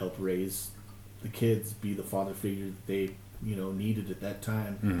he would help raise the kids, be the father figure that they, you know, needed at that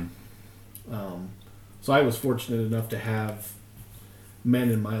time. So I was fortunate enough to have men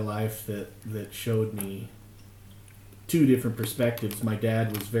in my life that showed me 2 different perspectives. My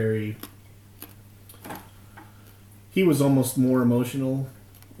dad was he was almost more emotional.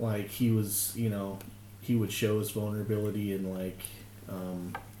 Like, he was, you know, he would show his vulnerability and like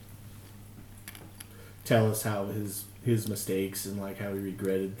tell us how his mistakes and like how he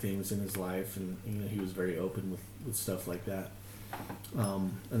regretted things in his life, and you know, he was very open with stuff like that.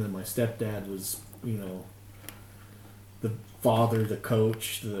 And then my stepdad was, you know, the father, the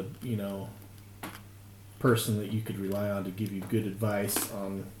coach, the, you know, person that you could rely on to give you good advice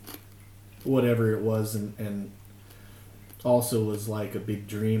on whatever it was, and also was like a big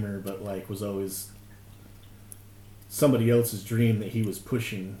dreamer, but like was always somebody else's dream that he was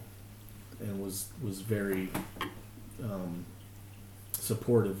pushing, and was very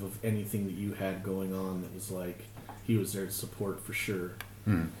supportive of anything that you had going on. That was like, he was there to support for sure.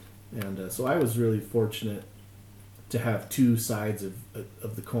 And so I was really fortunate to have 2 sides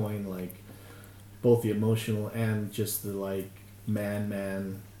of the coin, like both the emotional and just the like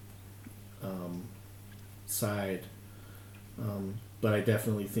man side. But I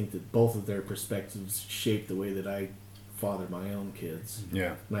definitely think that both of their perspectives shaped the way that I father my own kids.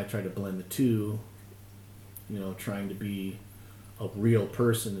 Yeah. And I try to blend the 2, you know, trying to be a real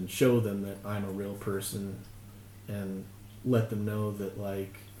person and show them that I'm a real person, and let them know that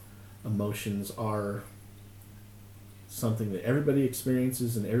like emotions are something that everybody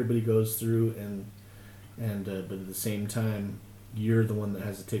experiences and everybody goes through, and but at the same time, you're the one that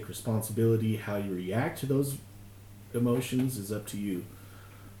has to take responsibility. How you react to those emotions is up to you.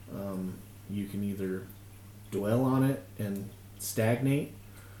 You can either dwell on it and stagnate,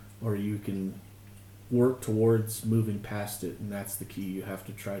 or you can work towards moving past it, and that's the key. You have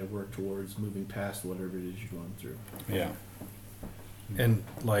to try to work towards moving past whatever it is you're going through. Yeah. And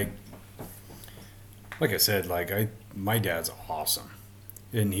like I said, like my dad's awesome,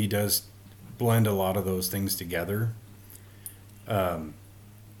 and he does blend a lot of those things together. I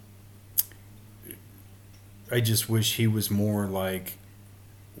just wish he was more like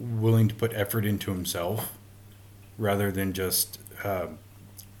willing to put effort into himself rather than just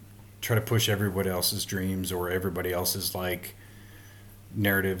try to push everybody else's dreams or everybody else's like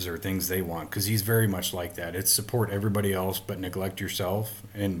narratives or things they want, because he's very much like that. It's support everybody else but neglect yourself.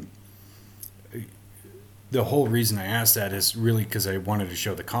 And the whole reason I asked that is really because I wanted to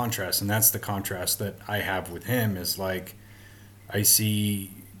show the contrast, and that's the contrast that I have with him. Is like, I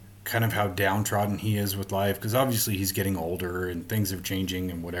see kind of how downtrodden he is with life, because obviously he's getting older and things are changing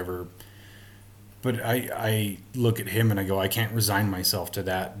and whatever. But I look at him and I go, I can't resign myself to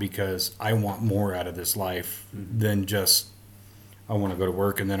that, because I want more out of this life than just, I want to go to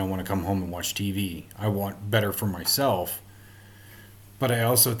work and then I want to come home and watch TV. I want better for myself. But I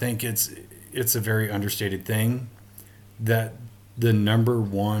also think it's a very understated thing that the number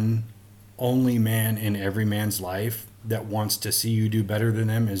one only man in every man's life that wants to see you do better than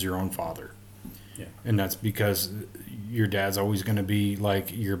them is your own father. Yeah. And that's because your dad's always going to be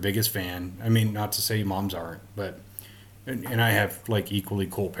like your biggest fan. I mean, not to say moms aren't, but and I have like equally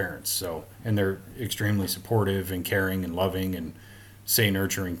cool parents, so, and they're extremely supportive and caring and loving and say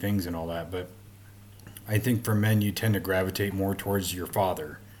nurturing things and all that. But I think for men, you tend to gravitate more towards your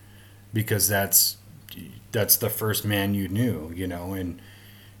father, because that's the first man you knew, you know, and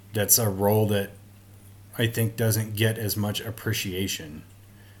that's a role that I think doesn't get as much appreciation,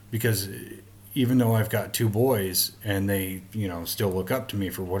 because even though I've got 2 boys and they, you know, still look up to me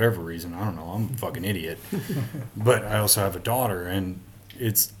for whatever reason, I don't know, I'm a fucking idiot, but I also have a daughter, and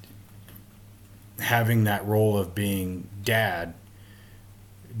it's having that role of being dad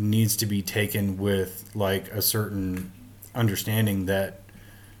needs to be taken with like a certain understanding that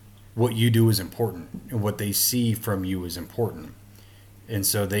what you do is important and what they see from you is important. And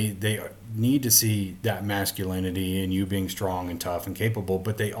so they need to see that masculinity and you being strong and tough and capable,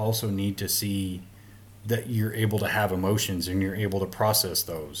 but they also need to see that you're able to have emotions and you're able to process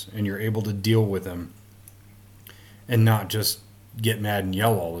those and you're able to deal with them and not just get mad and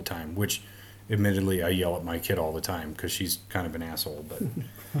yell all the time, which admittedly I yell at my kid all the time because she's kind of an asshole. But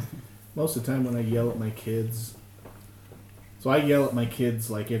most of the time when I yell at my kids, so I yell at my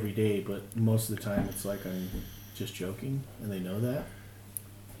kids like every day, but most of the time it's like I'm just joking and they know that.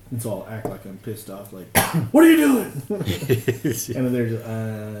 And so I'll act like I'm pissed off, like, what are you doing? And then they're just,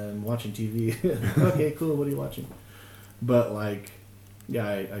 I'm watching TV. Okay, cool, what are you watching? But like, yeah,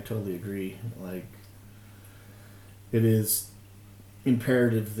 I totally agree. Like, it is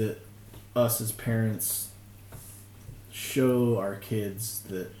imperative that us as parents show our kids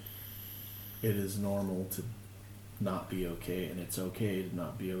that it is normal to not be okay, and it's okay to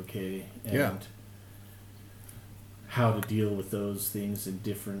not be okay, and how to deal with those things in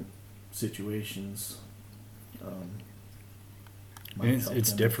different situations.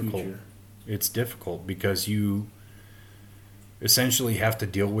 It's difficult. It's difficult because you essentially have to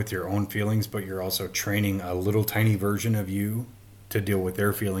deal with your own feelings, but you're also training a little tiny version of you to deal with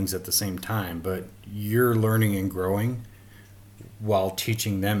their feelings at the same time. But you're learning and growing while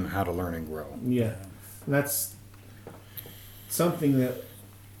teaching them how to learn and grow. Yeah. And that's something that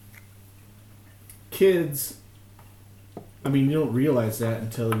kids, I mean, you don't realize that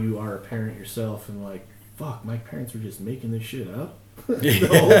until you are a parent yourself and like, fuck, my parents were just making this shit up the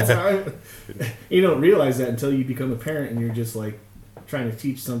whole time. You don't realize that until you become a parent and you're just like trying to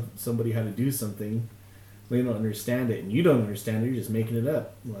teach somebody how to do something. They don't understand it and you don't understand it, you're just making it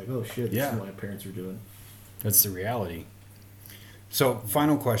up. You're like, oh shit, this is what my parents were doing. That's the reality. So,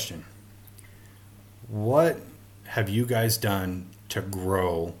 final question. What have you guys done to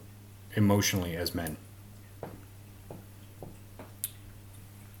grow emotionally as men?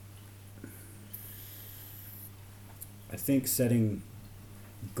 I think setting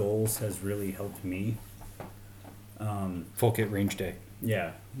goals has really helped me. Full kit range day.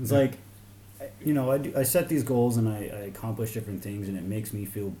 Yeah. It's like, you know, I set these goals and I accomplish different things and it makes me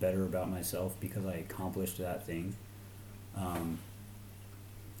feel better about myself because I accomplished that thing.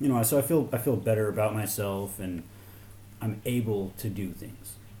 You know, so I feel better about myself and I'm able to do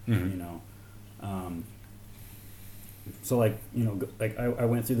things, you know. So like, you know, like I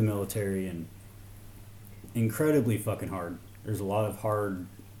went through the military and incredibly fucking hard. There's a lot of hard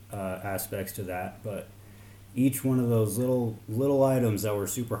aspects to that, but each one of those little items that were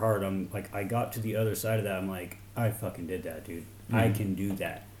super hard, I'm like, I got to the other side of that. I'm like, I fucking did that, dude. I can do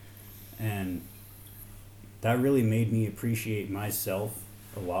that. And that really made me appreciate myself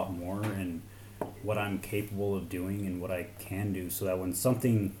a lot more and what I'm capable of doing and what I can do, so that when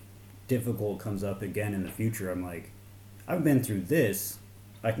something difficult comes up again in the future, I'm like, I've been through this,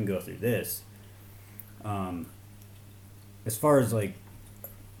 I can go through this. As far as like,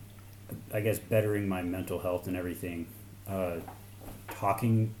 I guess bettering my mental health and everything,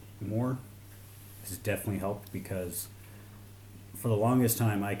 talking more has definitely helped because for the longest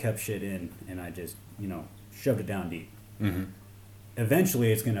time I kept shit in and I just, you know, shoved it down deep.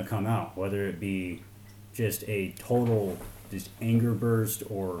 Eventually it's going to come out, whether it be just a total just anger burst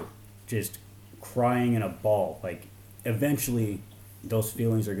or just crying in a ball. Like eventually those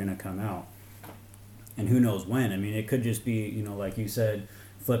feelings are going to come out. And who knows when. I mean, it could just be, you know, like you said,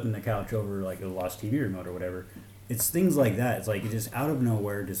 flipping the couch over like a lost TV remote or whatever. It's things like that. It's like just out of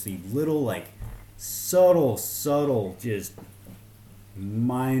nowhere, just the little like subtle, just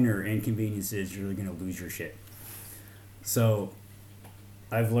minor inconveniences, you're going to lose your shit. So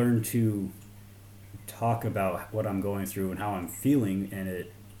I've learned to talk about what I'm going through and how I'm feeling, and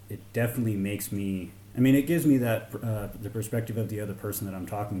it definitely makes me, I mean, it gives me that the perspective of the other person that I'm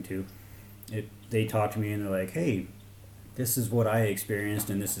talking to. They talk to me and they're like, hey, this is what I experienced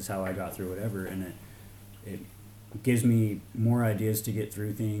and this is how I got through whatever, and it gives me more ideas to get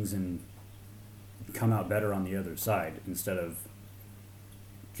through things and come out better on the other side instead of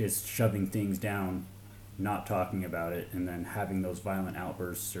just shoving things down, not talking about it, and then having those violent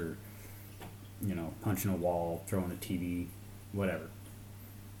outbursts or, you know, punching a wall, throwing a TV, whatever.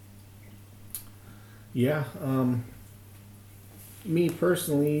 Yeah, me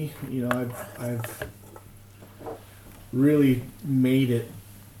personally, you know, I've really made it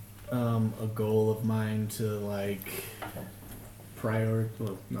a goal of mine to like prioritize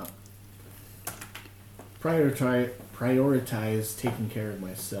taking care of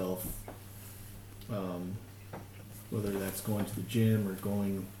myself. whether that's going to the gym or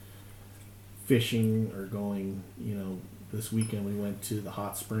going fishing or going, this weekend we went to the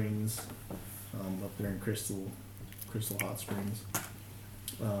hot springs up there in Crystal Hot Springs,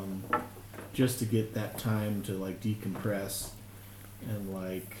 just to get that time to like decompress and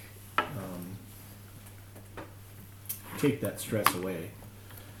like take that stress away.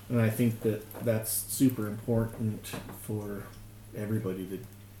 And I think that that's super important for everybody to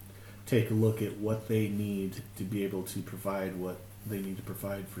take a look at what they need to be able to provide what they need to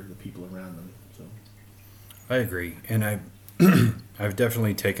provide for the people around them. So I agree, and I've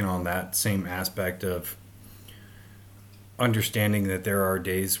definitely taken on that same aspect of understanding that there are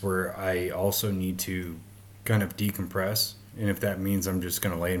days where I also need to kind of decompress, and if that means I'm just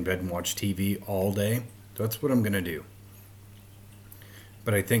going to lay in bed and watch TV all day, that's what I'm going to do.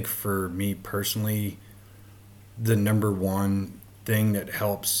 But I think for me personally, the number one thing that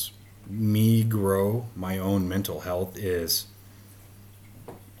helps me grow my own mental health is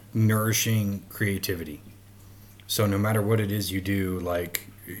nourishing creativity. So no matter what it is you do, like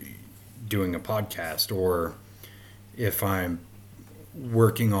doing a podcast, or if I'm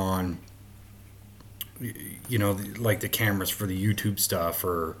working on, like the cameras for the YouTube stuff,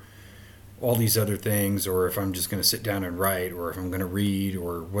 or all these other things, or if I'm just going to sit down and write, or if I'm going to read,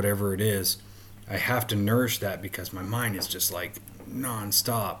 or whatever it is, I have to nourish that because my mind is just like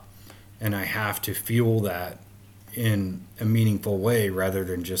nonstop, and I have to fuel that in a meaningful way rather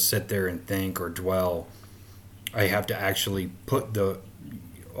than just sit there and think or dwell. I have to actually put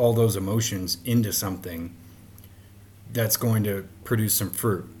all those emotions into something that's going to produce some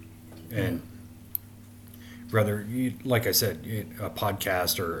fruit. And whether, like I said, a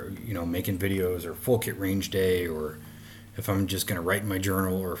podcast, or making videos, or full kit range day, or if I'm just going to write in my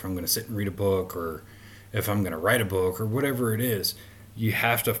journal, or if I'm going to sit and read a book, or if I'm going to write a book, or whatever it is, you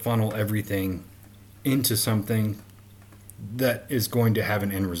have to funnel everything into something that is going to have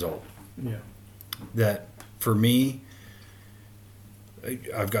an end result. Yeah. That for me,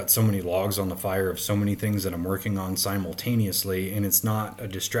 I've got so many logs on the fire of so many things that I'm working on simultaneously, and it's not a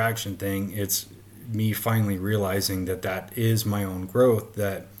distraction thing. It's me finally realizing that is my own growth,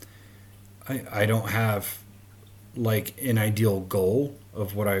 that I don't have like an ideal goal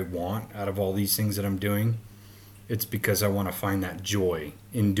of what I want out of all these things that I'm doing. It's because I want to find that joy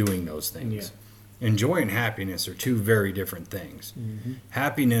in doing those things. Yeah. And joy and happiness are two very different things. Mm-hmm.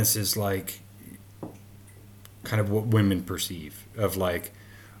 Happiness is like kind of what women perceive of like,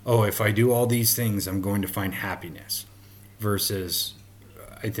 oh, if I do all these things, I'm going to find happiness. Versus,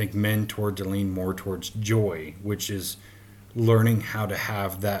 I think men toward to lean more towards joy, which is learning how to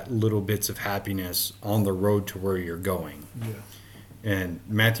have that little bits of happiness on the road to where you're going. Yeah. And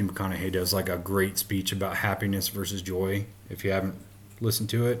Matthew McConaughey does like a great speech about happiness versus joy. If you haven't listened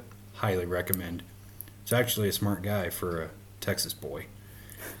to it, highly recommend. It's actually a smart guy for a Texas boy.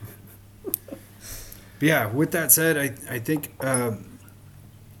 But yeah, with that said, I think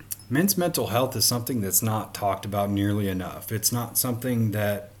men's mental health is something that's not talked about nearly enough. It's not something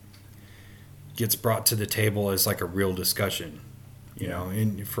that gets brought to the table as like a real discussion,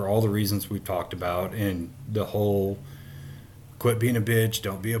 and for all the reasons we've talked about, and the whole quit being a bitch,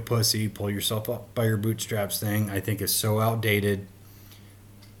 don't be a pussy, pull yourself up by your bootstraps thing, I think is so outdated.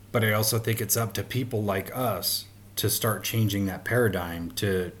 But I also think it's up to people like us to start changing that paradigm,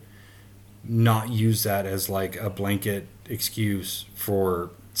 to not use that as like a blanket excuse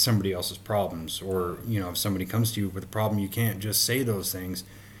for somebody else's problems. Or, if somebody comes to you with a problem, you can't just say those things.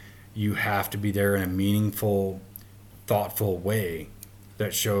 You have to be there in a meaningful, thoughtful way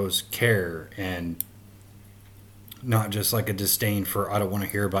that shows care, and not just like a disdain for, I don't want to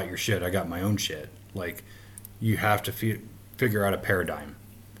hear about your shit, I got my own shit. Like, you have to figure out a paradigm.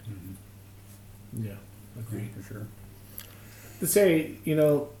 Mm-hmm. Yeah, agree. For sure. To say,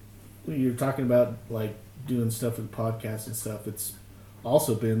 when you're talking about like doing stuff with podcasts and stuff, it's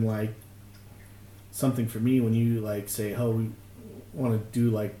also been like something for me when you like say, oh, we want to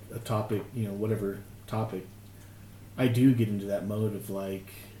do like a topic, whatever topic, I do get into that mode of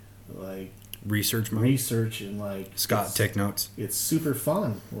like research mode. Research, and like Scott, take notes. It's super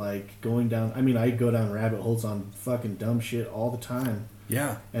fun, like going down. I mean, I go down rabbit holes on fucking dumb shit all the time.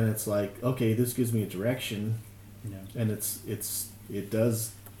 Yeah. And it's like, okay, this gives me a direction. Yeah. And it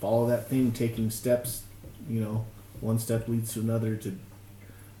does follow that thing, taking steps. One step leads to another to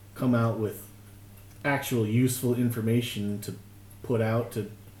come out with actual useful information to put out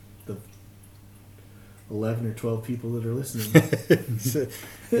to the 11 or 12 people that are listening.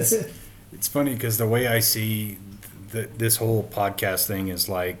 It's funny because the way I see this whole podcast thing is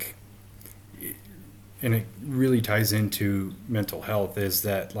like, and it really ties into mental health, is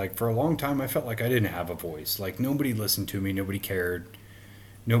that like for a long time I felt like I didn't have a voice. Like nobody listened to me, nobody cared,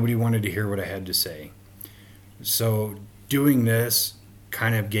 nobody wanted to hear what I had to say. So doing this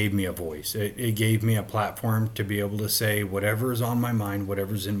kind of gave me a voice. It gave me a platform to be able to say whatever is on my mind,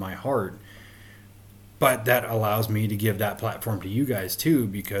 whatever's in my heart. But that allows me to give that platform to you guys too,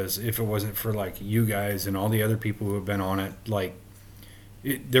 because if it wasn't for like you guys and all the other people who have been on it, like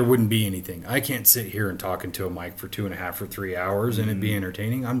there wouldn't be anything. I can't sit here and talk into a mic for 2.5 or 3 hours and it be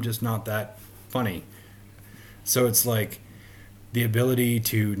entertaining. I'm just not that funny. So it's like the ability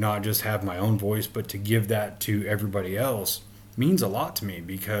to not just have my own voice, but to give that to everybody else means a lot to me,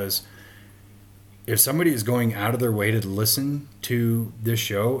 because if somebody is going out of their way to listen to this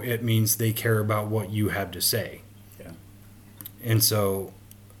show, it means they care about what you have to say. Yeah. And so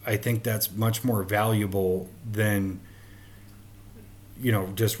I think that's much more valuable than, you know,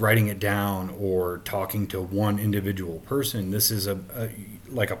 just writing it down or talking to one individual person. This is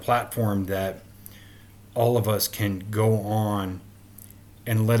like a platform that all of us can go on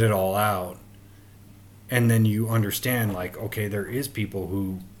and let it all out. And then you understand, like, okay, there is people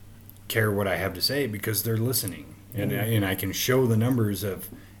who care what I have to say because they're listening. And I can show the numbers of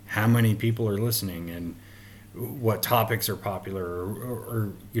how many people are listening and what topics are popular,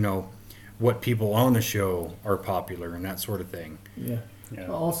 or you know, what people on the show are popular and that sort of thing. Yeah. Yeah.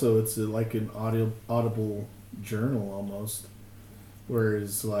 Also, it's like an audible journal almost.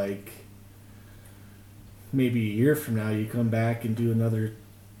 Whereas, like, maybe a year from now, you come back and do another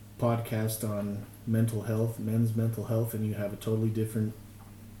podcast on mental health, men's mental health, and you have a totally different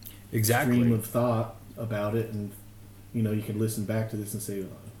stream of thought about it. And, you know, you can listen back to this and say,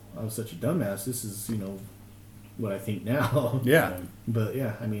 I was such a dumbass. This is, you know, what I think now. Yeah. But,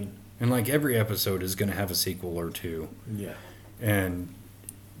 yeah, I mean. And like every episode is going to have a sequel or two. Yeah. And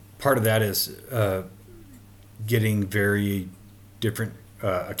part of that is getting very different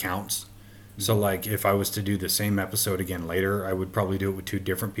accounts. So like if I was to do the same episode again later, I would probably do it with 2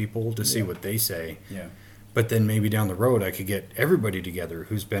 different people to see what they say. Yeah. But then maybe down the road I could get everybody together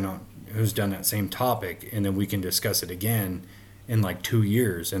who's done that same topic, and then we can discuss it again in like 2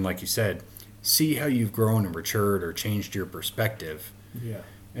 years. And like you said, see how you've grown and matured or changed your perspective. Yeah.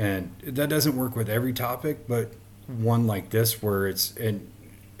 And that doesn't work with every topic, but one like this where it's an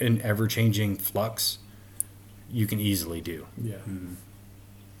ever-changing flux, you can easily do. Yeah. Mm-hmm.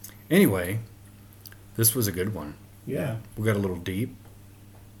 Anyway, this was a good one. Yeah. We got a little deep.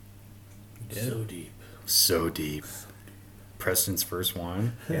 So deep. So deep. Preston's first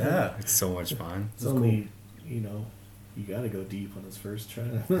one. Yeah. It's so much fun. It's only, you know, you got to go deep on his first try.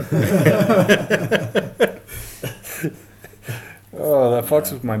 Oh, that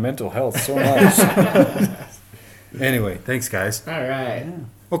fucks with my mental health so much. Anyway, thanks, guys. All right.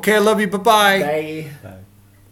 Okay, I love you. Bye-bye. Bye. Bye.